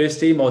to the first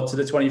team or to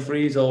the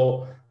 23s,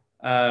 or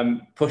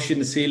pushing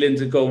the ceiling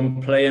to go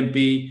and play and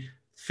be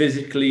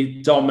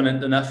physically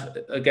dominant enough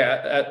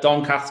at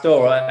Doncaster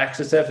or at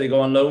Exeter if they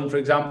go on loan, for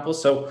example?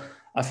 So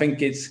I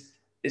think it's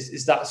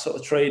that sort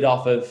of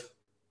trade-off of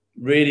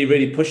really,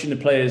 really pushing the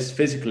players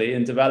physically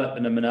and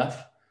developing them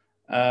enough,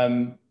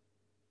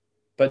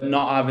 but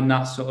not having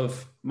that sort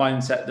of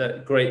mindset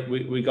that, great,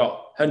 we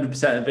got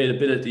 100%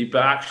 availability,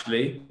 but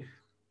actually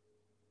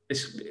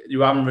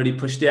you haven't really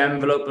pushed the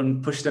envelope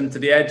and pushed them to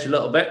the edge a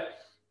little bit.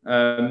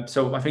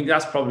 So I think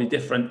that's probably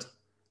different.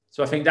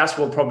 So I think that's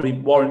what probably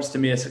warrants to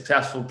me a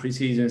successful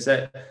pre-season, is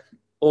that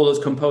all those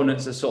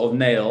components are sort of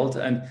nailed,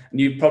 and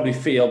you probably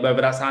feel,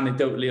 whether that's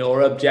anecdotally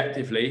or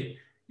objectively,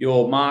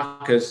 your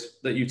markers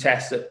that you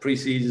test at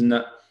pre-season,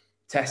 that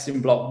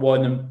testing block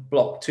 1 and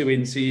block 2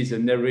 in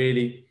season,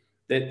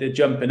 they're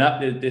jumping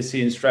up. They're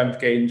seeing strength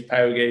gains,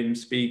 power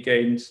gains, speed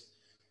gains,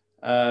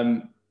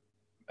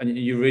 and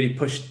you really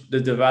push the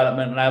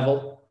development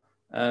level.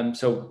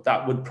 So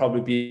that would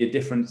probably be a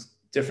difference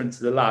to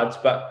the lads.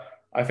 But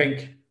I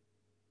think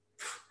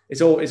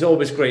it's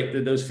always great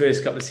that those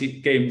first couple of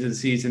games of the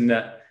season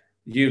that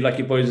you, like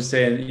your boys are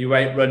saying, you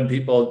outrun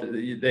people,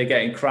 they're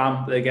getting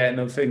cramp, they're getting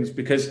those things,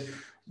 because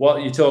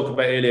what you talked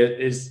about earlier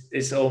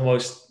is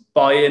almost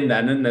buy-in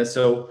then, isn't it?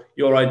 So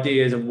your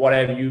ideas of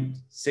whatever you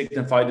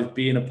signified as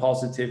being a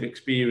positive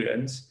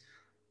experience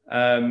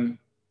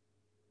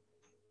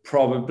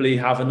probably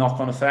have a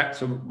knock-on effect.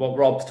 So what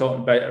Rob's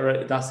talking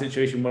about, that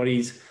situation where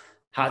he's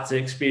had to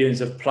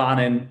experience of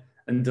planning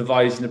and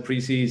devising a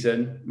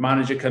pre-season,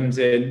 manager comes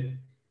in,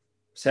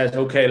 says,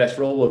 okay, let's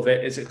roll with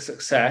it, it's a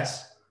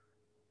success.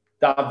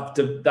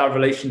 That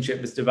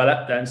relationship is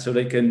developed then, so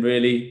they can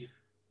really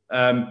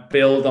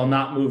build on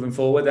that moving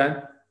forward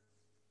then.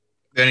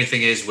 The only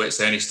thing is, Wits,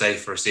 they only stay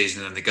for a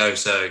season and they go,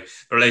 so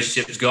the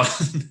relationship's gone.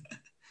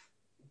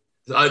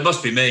 It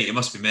must be me.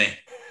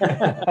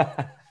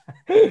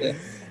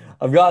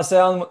 I've got to say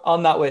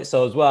on that, Wits,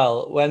 though, as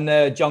well, when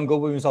John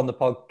Goodwin was on the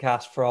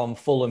podcast from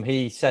Fulham,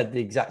 he said the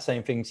exact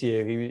same thing to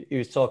you. He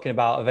was talking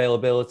about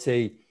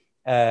availability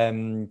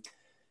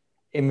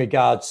in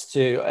regards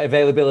to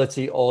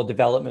availability or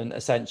development,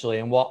 essentially,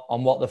 and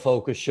what the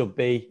focus should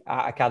be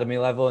at academy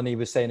level. And he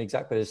was saying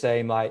exactly the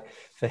same. Like,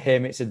 for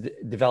him, it's a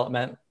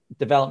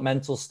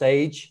developmental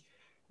stage,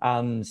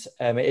 and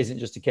it isn't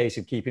just a case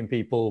of keeping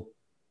people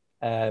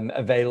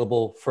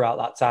available throughout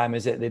that time,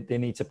 is it? They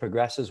need to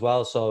progress as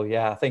well. So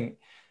yeah, I think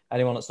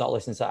anyone that's not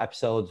listening to that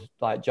episode,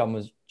 like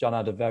John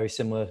had a very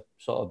similar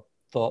sort of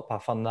thought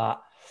path on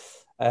that.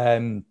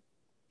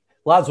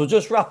 Lads, we'll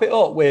just wrap it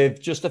up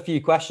with just a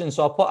few questions.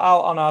 So I'll put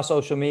out on our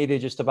social media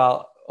just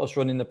about us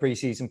running the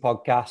preseason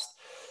podcast.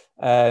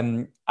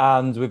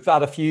 And we've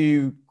had a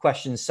few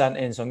questions sent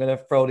in, so I'm going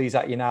to throw these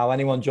at you now.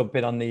 Anyone jump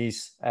in on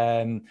these?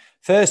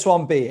 First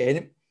one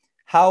being,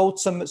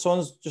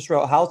 someone's just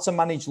wrote, how to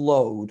manage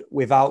load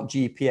without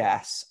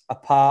GPS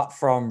apart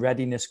from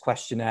readiness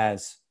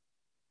questionnaires.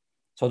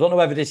 So I don't know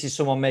whether this is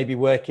someone maybe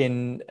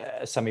working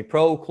a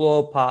semi-pro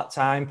club,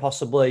 part-time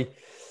possibly,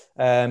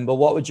 but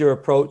what would your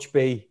approach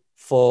be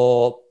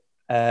for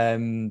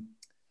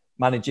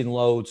managing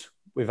load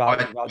without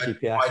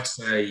GPS? I'd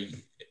say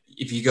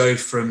if you go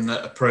from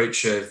the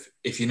approach of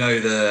if you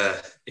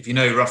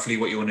know roughly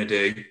what you want to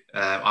do,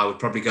 I'd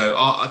probably go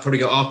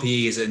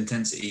RPE as an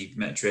intensity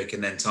metric,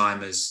 and then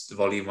time as the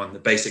volume one, the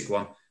basic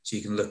one. So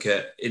you can look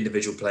at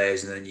individual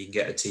players, and then you can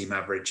get a team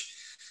average,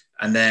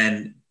 and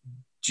then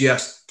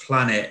just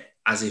plan it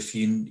as if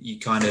you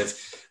kind of.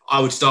 I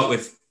would start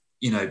with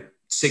 6v6,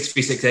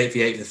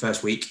 8v8 for the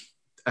first week.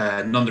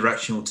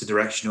 Non-directional to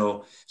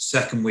directional.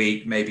 Second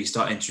week, maybe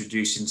start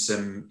introducing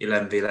some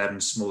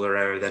 11v11 smaller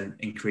area, then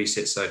increase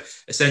it. So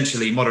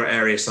essentially moderate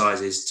area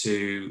sizes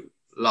to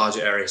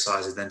larger area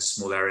sizes, then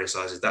small area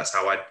sizes. That's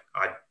how I'd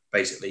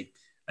basically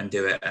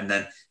do it. And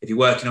then if you're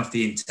working off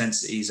the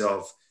intensities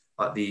of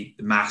like the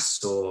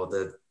mass or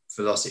the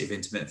velocity of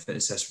intermittent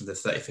fitness test from the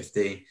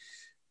 30-15,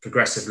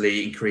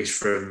 progressively increase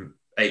from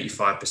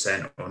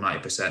 85% or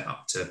 90%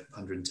 up to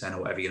 110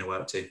 or whatever you're going to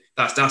work to.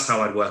 That's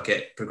how I'd work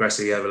it.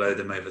 Progressively overload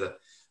them over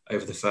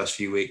the first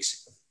few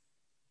weeks.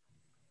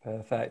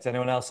 Perfect.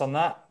 Anyone else on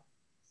that?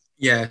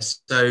 Yeah.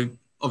 So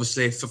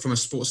obviously, from a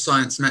sports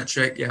science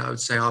metric, I would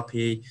say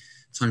RPE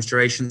times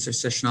duration, so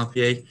session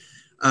RPE.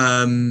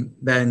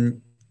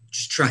 Then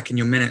just tracking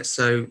your minutes.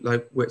 So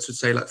like Wits would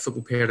say, like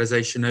football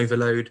periodization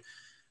overload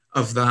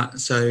of that.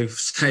 So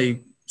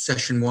say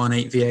session 1,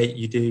 8v8,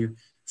 you do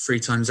 3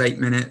 times 8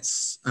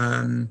 minutes.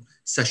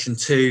 Session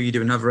 2, you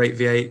do another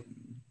 8v8,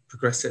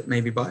 progress it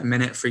maybe by a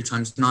minute, 3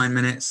 times 9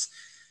 minutes.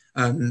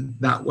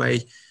 That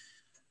way.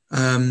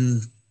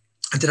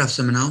 I did have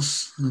something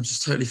else, and I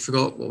just totally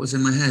forgot what was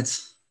in my head.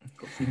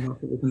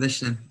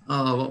 Conditioning.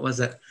 Oh, what was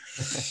it?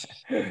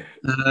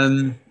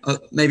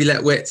 Maybe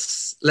let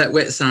Wits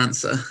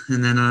answer,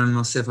 and then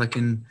I'll see if I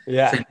can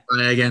think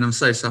about it again. I'm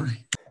so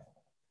sorry.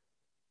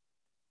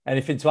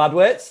 Anything to add,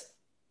 Wits?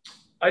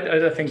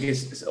 I think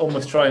it's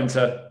almost trying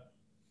to,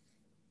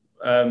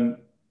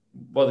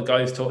 what the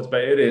guys talked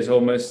about, it is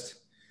almost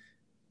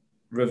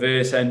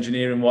reverse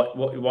engineering what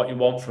you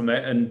want from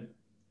it. And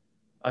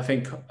I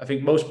think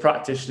most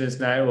practitioners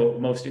now, or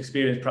most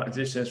experienced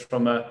practitioners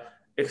from an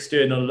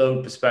external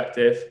load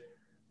perspective,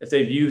 if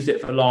they've used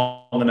it for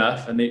long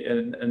enough and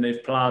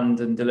they've planned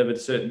and delivered a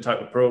certain type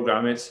of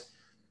program, it's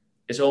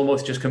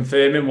almost just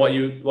confirming what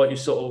you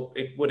sort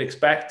of would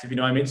expect, if you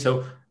know what I mean.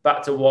 So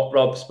back to what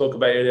Rob spoke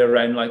about earlier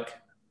around like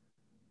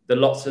the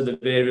lots of the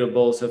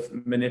variables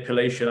of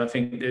manipulation. I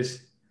think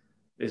there's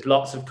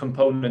lots of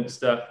components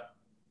that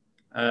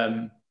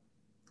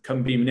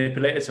can be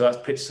manipulated. So that's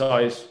pitch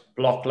size,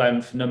 block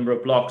length, number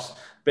of blocks,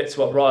 bits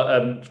what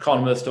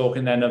Conor was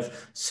talking then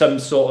of some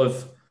sort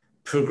of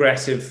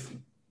progressive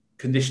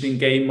conditioning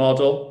gain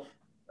model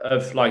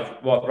of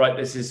like,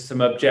 this is some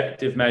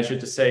objective measure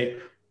to say,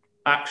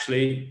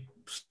 actually,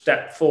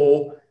 step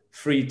 4,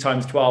 3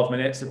 times 12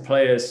 minutes, the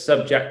players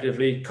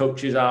subjectively,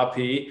 coaches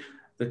RP,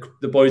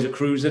 the boys are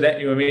cruising it,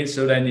 you know what I mean?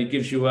 So then it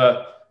gives you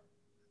a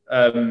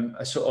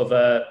sort of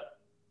a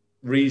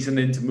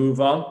reasoning to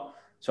move on.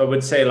 So I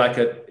would say like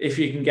if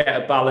you can get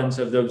a balance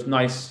of those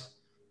nice,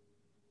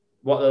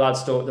 what the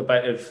lads talked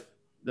about of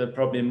the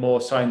probably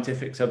more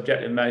scientific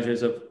subjective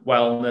measures of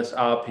wellness,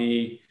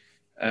 RP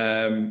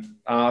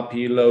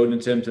load in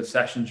terms of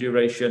session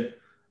duration,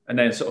 and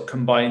then sort of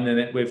combining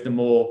it with the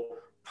more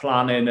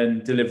planning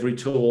and delivery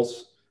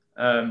tools.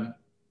 I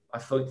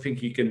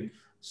think you can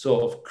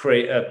sort of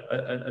create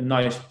a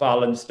nice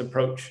balanced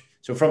approach.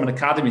 So from an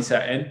academy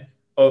setting,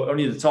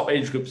 only the top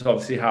age groups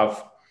obviously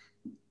have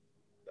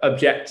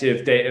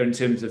objective data in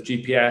terms of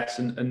GPS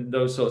and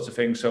those sorts of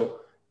things.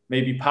 So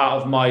maybe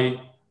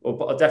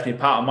definitely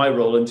part of my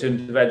role in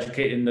terms of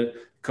educating the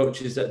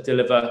coaches that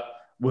deliver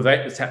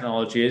without the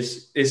technology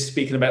is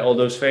speaking about all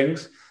those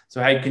things.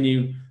 So how can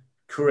you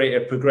create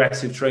a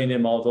progressive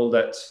training model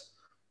that's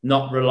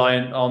not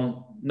reliant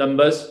on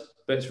numbers,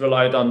 but it's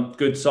relied on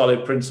good,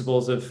 solid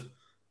principles of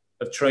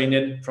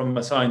training from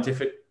a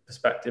scientific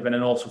perspective, and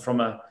then also from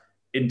a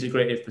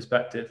integrative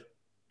perspective.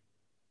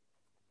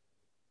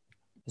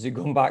 Has it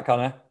gone back,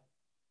 Conor?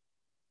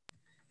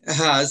 It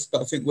has,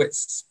 but I think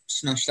Wits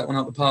smashed that one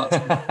out the park.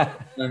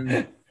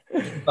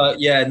 But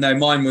yeah, no,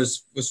 mine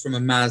was from a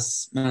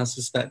MAS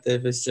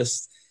perspective. It's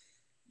just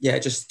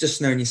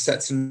knowing your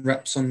sets and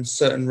reps on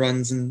certain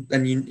runs, and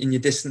then in your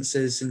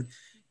distances, and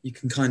you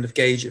can kind of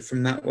gauge it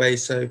from that way.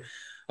 So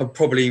I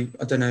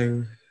don't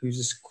know who's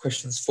this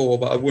question's for,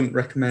 but I wouldn't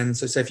recommend.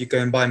 So say if you're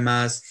going by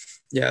MAS,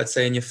 yeah, I'd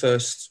say in your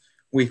first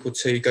week or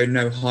two, go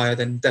no higher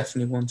than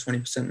definitely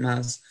 120%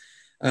 MAS.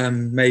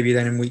 Maybe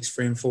then in weeks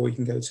 3 and 4, you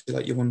can go to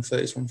like your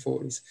 130s,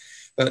 140s.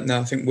 But no,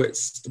 I think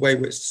the way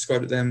Wits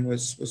described it then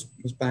was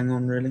bang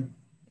on, really.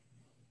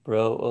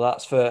 Bro, well,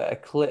 that's for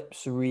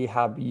Eclipse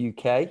Rehab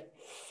UK.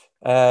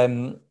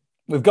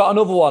 We've got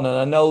another one, and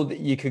I know that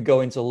you could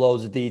go into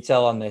loads of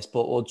detail on this,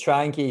 but we'll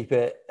try and keep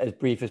it as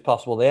brief as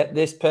possible.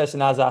 This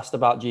person has asked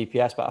about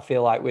GPS, but I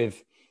feel like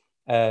we've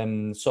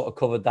sort of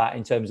covered that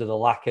in terms of the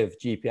lack of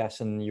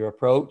GPS and your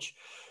approach.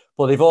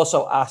 But they've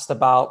also asked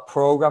about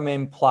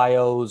programming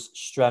plyos,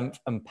 strength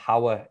and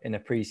power in a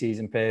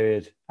pre-season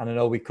period. And I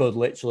know we could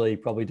literally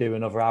probably do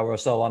another hour or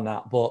so on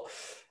that, but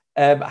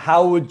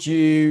how would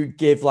you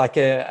give like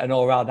an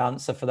all-round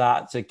answer for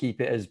that to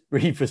keep it as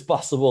brief as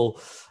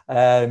possible?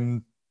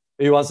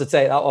 Who wants to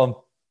take that one?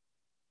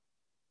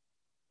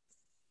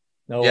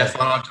 No. Yeah,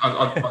 fine.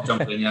 I'll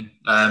jump in.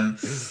 Yeah.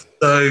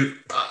 So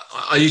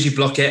I usually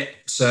block it.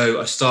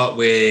 So I start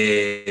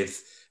with,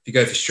 if you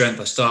go for strength,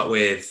 I start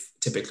with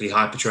typically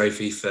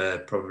hypertrophy for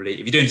probably, if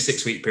you're doing a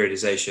 6-week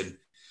periodization,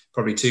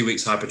 probably 2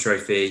 weeks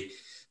hypertrophy,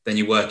 then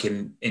you're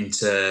working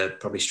into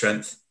probably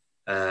strength.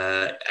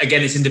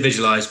 Again, it's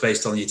individualized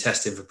based on your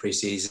testing for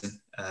pre-season,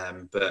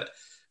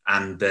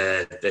 and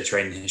their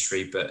training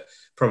history, but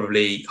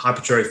probably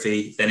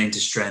hypertrophy, then into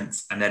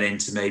strength, and then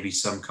into maybe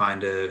some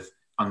kind of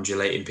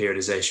undulating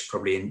periodization,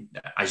 probably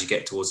as you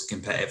get towards the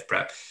competitive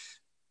prep.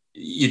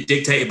 You're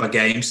dictated by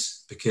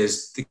games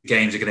because the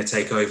games are going to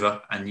take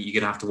over and you're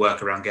going to have to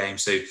work around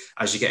games. So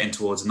as you get in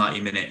towards 90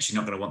 minutes, you're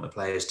not going to want the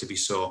players to be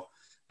sore.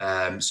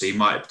 So you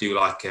might do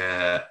like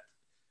a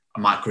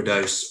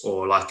microdose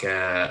or like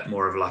a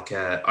more of like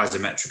a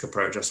isometric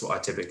approach. That's what I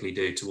typically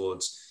do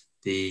towards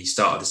the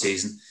start of the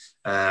season.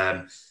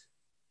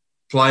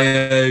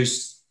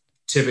 Plyos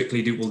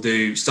typically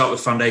will start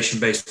with foundation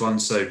based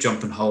ones, so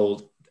jump and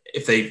hold.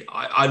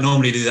 I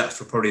normally do that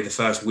for probably the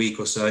first week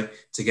or so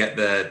to get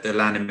the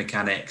landing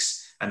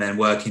mechanics, and then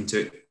work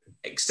into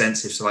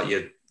extensive, so like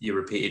your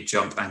repeated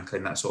jump,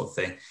 ankling, that sort of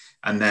thing,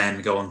 and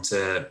then go on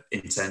to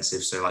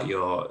intensive, so like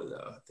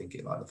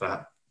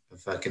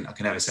I can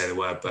never say the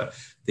word, but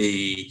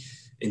the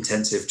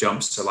intensive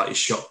jumps, so like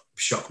your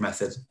shock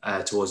method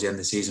towards the end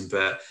of the season.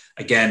 But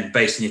again,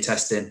 based on your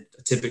testing,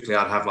 typically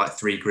I'd have like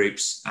 3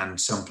 groups, and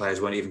some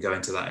players won't even go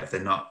into that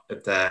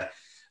if their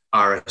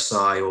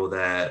RSI or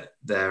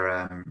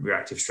their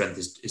reactive strength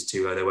is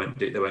too low. They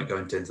won't go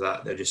into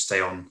that. They'll just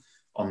stay on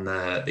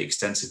the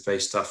extensive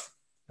based stuff.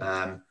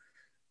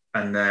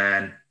 And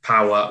then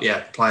power,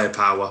 plyo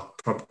power,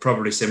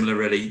 probably similar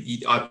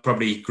really. I'd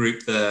probably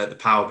group the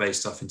power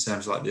based stuff in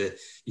terms of like your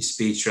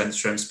speed,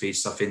 strength speed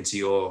stuff into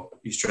your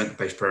strength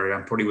based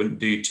program. Probably wouldn't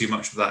do too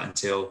much of that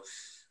until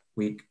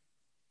week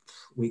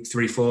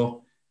 3,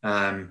 4.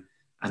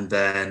 And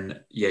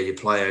then your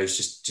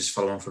plyos just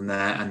follow on from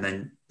there, and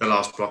then the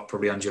last block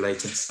probably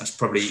undulating. That's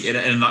probably in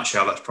a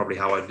nutshell. That's probably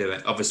how I do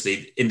it.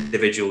 Obviously,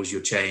 individuals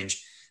you'll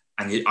change,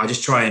 and I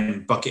just try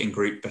and bucket and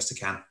group best I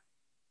can.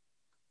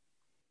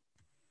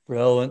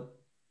 Brilliant.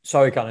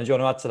 Sorry, Connor, do you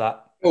want to add to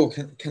that? Oh,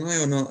 can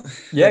I or not?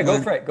 Yeah,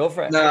 go for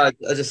it. No,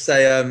 I just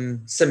say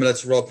similar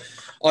to Rob.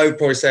 I would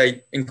probably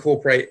say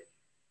incorporate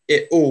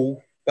it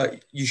all,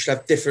 but you should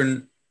have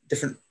different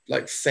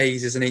like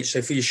phases in each.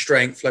 So for your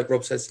strength, like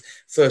Rob says,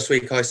 first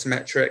week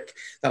isometric,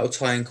 that will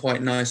tie in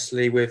quite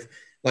nicely with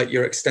like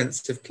your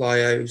extensive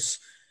plyos.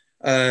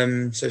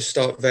 So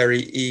start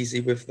very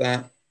easy with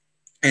that.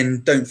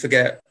 And don't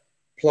forget,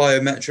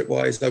 plyometric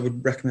wise, I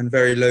would recommend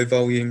very low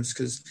volumes,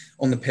 because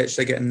on the pitch,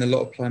 they're getting a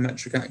lot of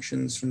plyometric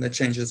actions from their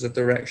changes of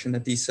direction,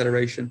 their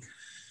deceleration.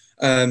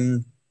 I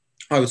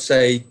would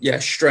say,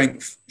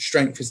 strength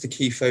is the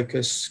key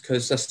focus,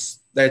 because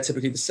they're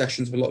typically the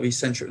sessions with a lot of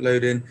eccentric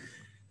loading.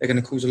 They're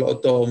going to cause a lot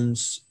of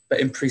DOMs, but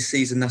in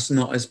pre-season, that's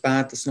not as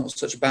bad. That's not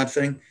such a bad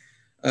thing.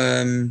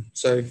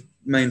 So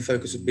main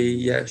focus would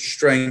be,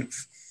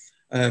 strength.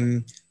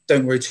 Don't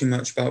worry too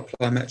much about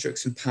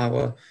plyometrics and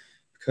power,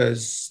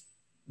 because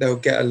they'll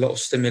get a lot of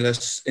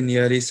stimulus in the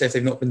early. So if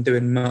they've not been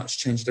doing much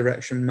change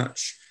direction,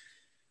 much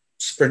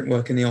sprint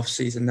work in the off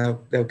season,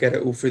 they'll get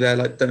it all through there.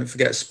 Like, don't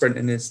forget,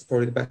 sprinting is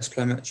probably the best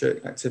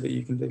plyometric activity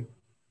you can do.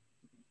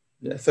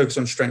 Yeah, focus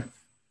on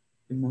strength,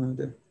 in my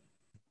idea.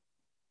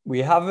 We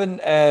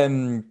haven't,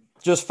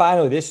 just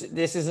finally, this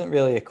isn't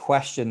really a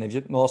question. They've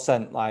just more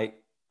sent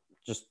like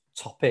just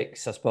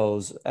topics, I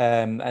suppose.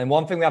 And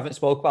one thing we haven't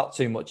spoke about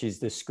too much is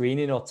the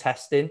screening or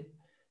testing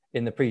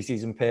in the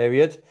preseason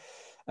period.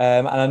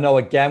 And I know,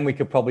 again, we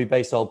could probably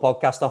base the whole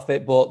podcast off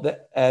it,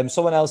 but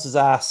someone else has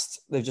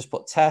asked, they've just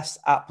put test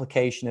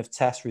application of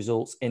test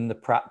results in the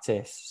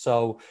practice.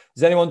 So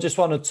does anyone just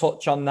want to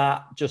touch on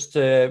that just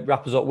to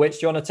wrap us up? Which,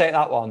 do you want to take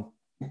that one?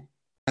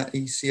 At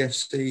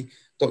ecfc.co.uk.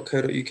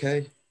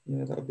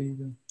 Yeah, that'll be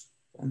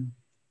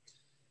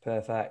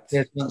perfect.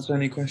 Yeah, that's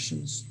any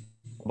questions.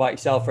 What about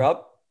yourself,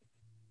 Rob?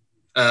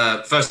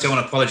 Firstly, I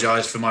want to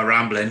apologise for my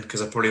rambling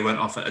because I probably went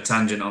off at a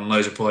tangent on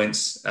loads of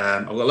points.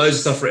 I've got loads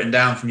of stuff written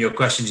down from your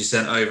questions you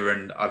sent over,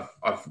 and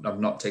I've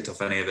not ticked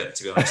off any of it,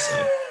 to be honest.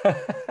 So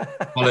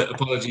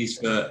apologies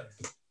for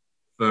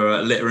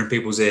littering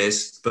people's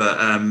ears. But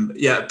I'm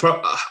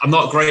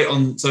not great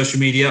on social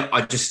media.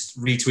 I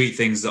just retweet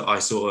things that I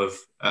sort of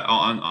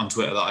on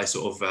Twitter that I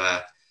sort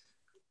of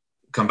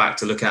come back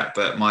to look at.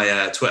 But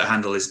my Twitter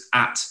handle is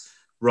at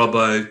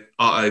Robbo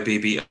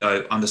ROBBO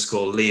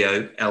 _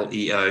 Leo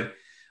LEO.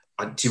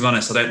 To be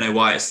honest, I don't know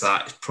why it's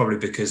that. It's probably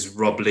because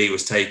Rob Lee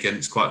was taken.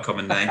 It's quite a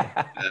common name.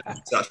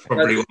 So that's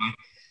probably why.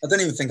 I don't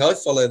even think I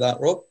follow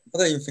that, Rob. I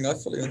don't even think I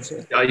follow you on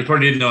Twitter. You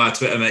probably didn't know our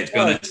Twitter, mate, to be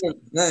honest.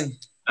 No.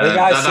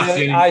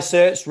 I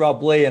searched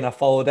Rob Lee and I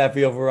followed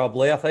every other Rob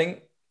Lee, I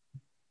think.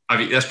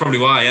 That's probably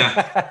why,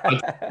 yeah.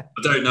 I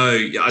don't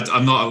know.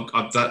 I'm not.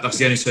 That's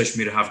the only social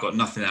media I've got.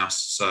 Nothing else.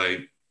 So,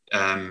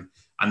 and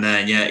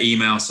then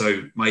email.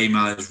 So my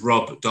email is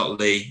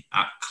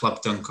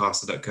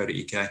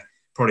rob.lee@clubdoncaster.co.uk.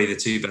 Probably the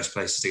two best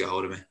places to get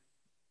hold of me.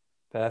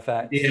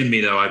 Perfect. DM me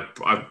though,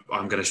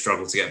 I'm going to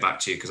struggle to get back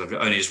to you because I've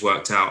only just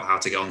worked out how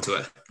to get onto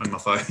it on my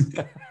phone.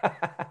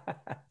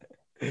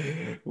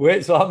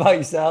 Which what about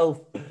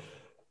yourself?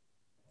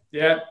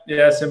 Yeah,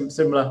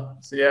 similar.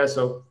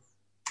 So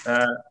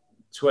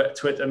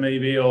Twitter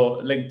maybe,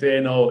 or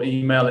LinkedIn, or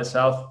email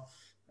itself.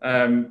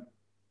 I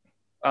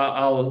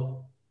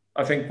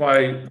think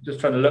by just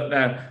trying to look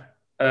now,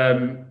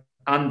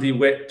 Andy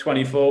Witt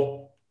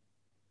 24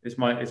 is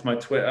my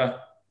Twitter.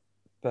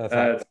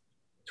 Perfect.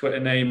 Twitter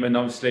name, and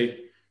obviously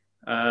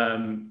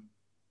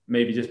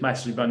maybe just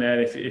message me on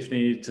there if you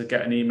need to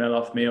get an email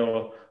off me,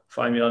 or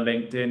find me on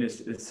LinkedIn.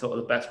 It's sort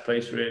of the best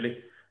place,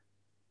 really.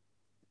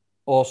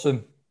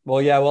 Awesome.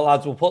 Well,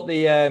 lads, we'll put the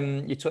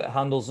your Twitter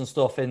handles and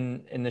stuff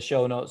in the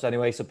show notes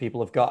anyway, so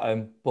people have got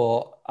them.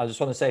 But I just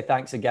want to say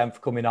thanks again for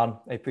coming on.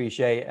 I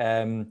appreciate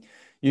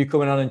you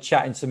coming on and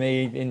chatting to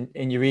me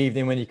in your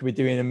evening when you could be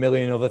doing a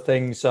million other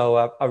things. So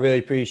I really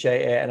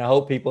appreciate it, and I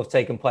hope people have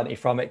taken plenty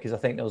from it, because I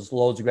think there was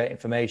loads of great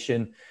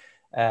information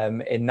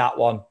in that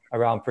one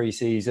around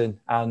pre-season.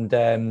 And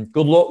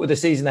good luck with the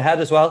season ahead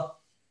as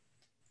well.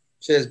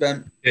 Cheers,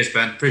 Ben. Cheers,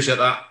 Ben. Appreciate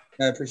that.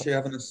 I appreciate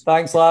having us.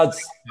 Thanks,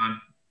 lads.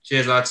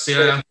 Cheers, lads. See you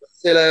later.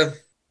 See you later.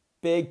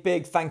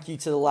 Big thank you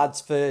to the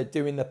lads for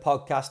doing the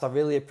podcast. I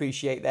really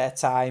appreciate their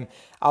time.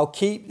 I'll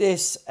keep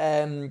this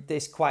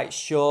quite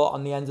short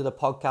on the end of the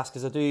podcast,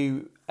 because I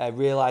do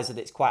realise that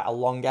it's quite a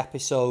long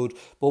episode.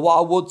 But what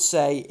I would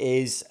say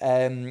is,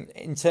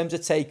 in terms of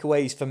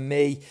takeaways for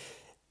me,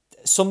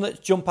 some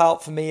that jump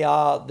out for me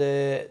are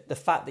the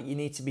fact that you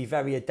need to be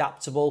very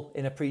adaptable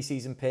in a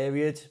pre-season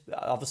period.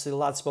 Obviously, the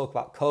lads spoke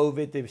about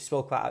COVID. They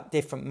spoke about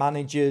different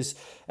managers.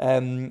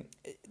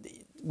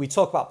 We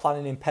talk about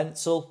planning in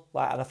pencil,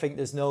 and I think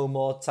there's no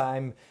more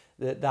time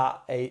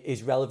that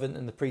is relevant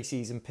in the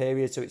pre-season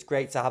period. So it's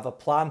great to have a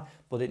plan,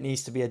 but it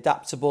needs to be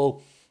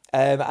adaptable.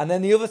 And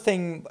then the other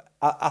thing,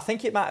 I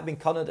think it might have been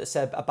Connor that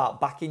said about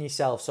backing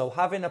yourself. So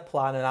having a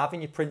plan and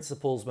having your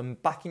principles, when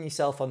backing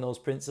yourself on those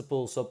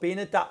principles. So being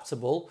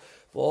adaptable,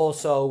 but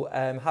also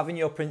having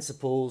your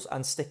principles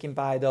and sticking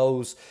by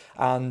those,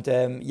 and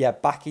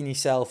backing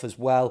yourself as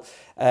well.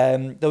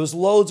 There was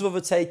loads of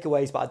other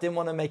takeaways, but I didn't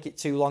want to make it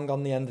too long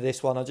on the end of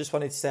this one. I just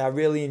wanted to say I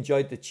really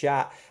enjoyed the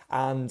chat,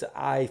 and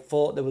I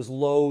thought there was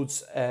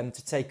loads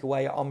to take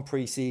away on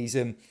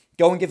pre-season.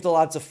 Go and give the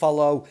lads a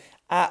follow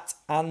at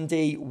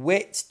Andy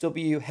Witt,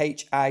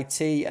 WHIT,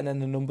 and then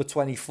the number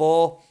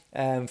 24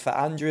 for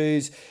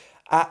Andrews.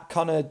 At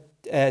Connor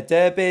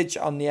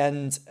Durbridge on the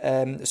end.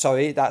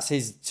 That's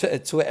his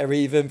Twitter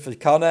even for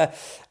Connor.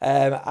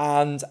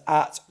 And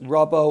at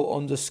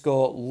Robbo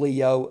 _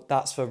 Leo,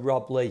 that's for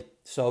Rob Lee.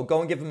 So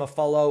go and give them a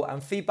follow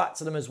and feedback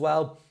to them as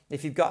well.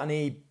 If you've got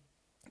any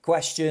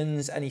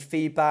questions, any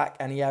feedback,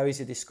 any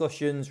areas of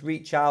discussions,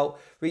 reach out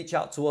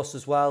to us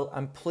as well.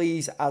 And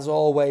please, as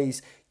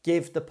always,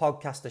 give the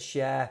podcast a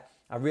share.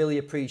 I really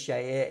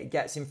appreciate it. It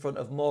gets in front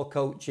of more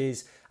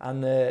coaches,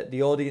 and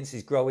the audience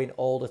is growing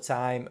all the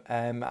time.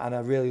 And I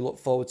really look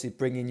forward to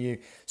bringing you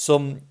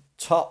some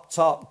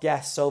top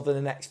guests over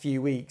the next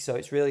few weeks. So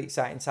it's really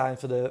exciting time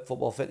for the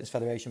Football Fitness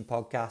Federation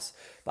podcast.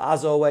 But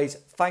as always,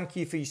 thank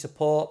you for your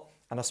support,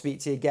 and I'll speak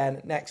to you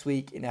again next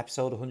week in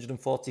episode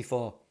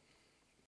 144.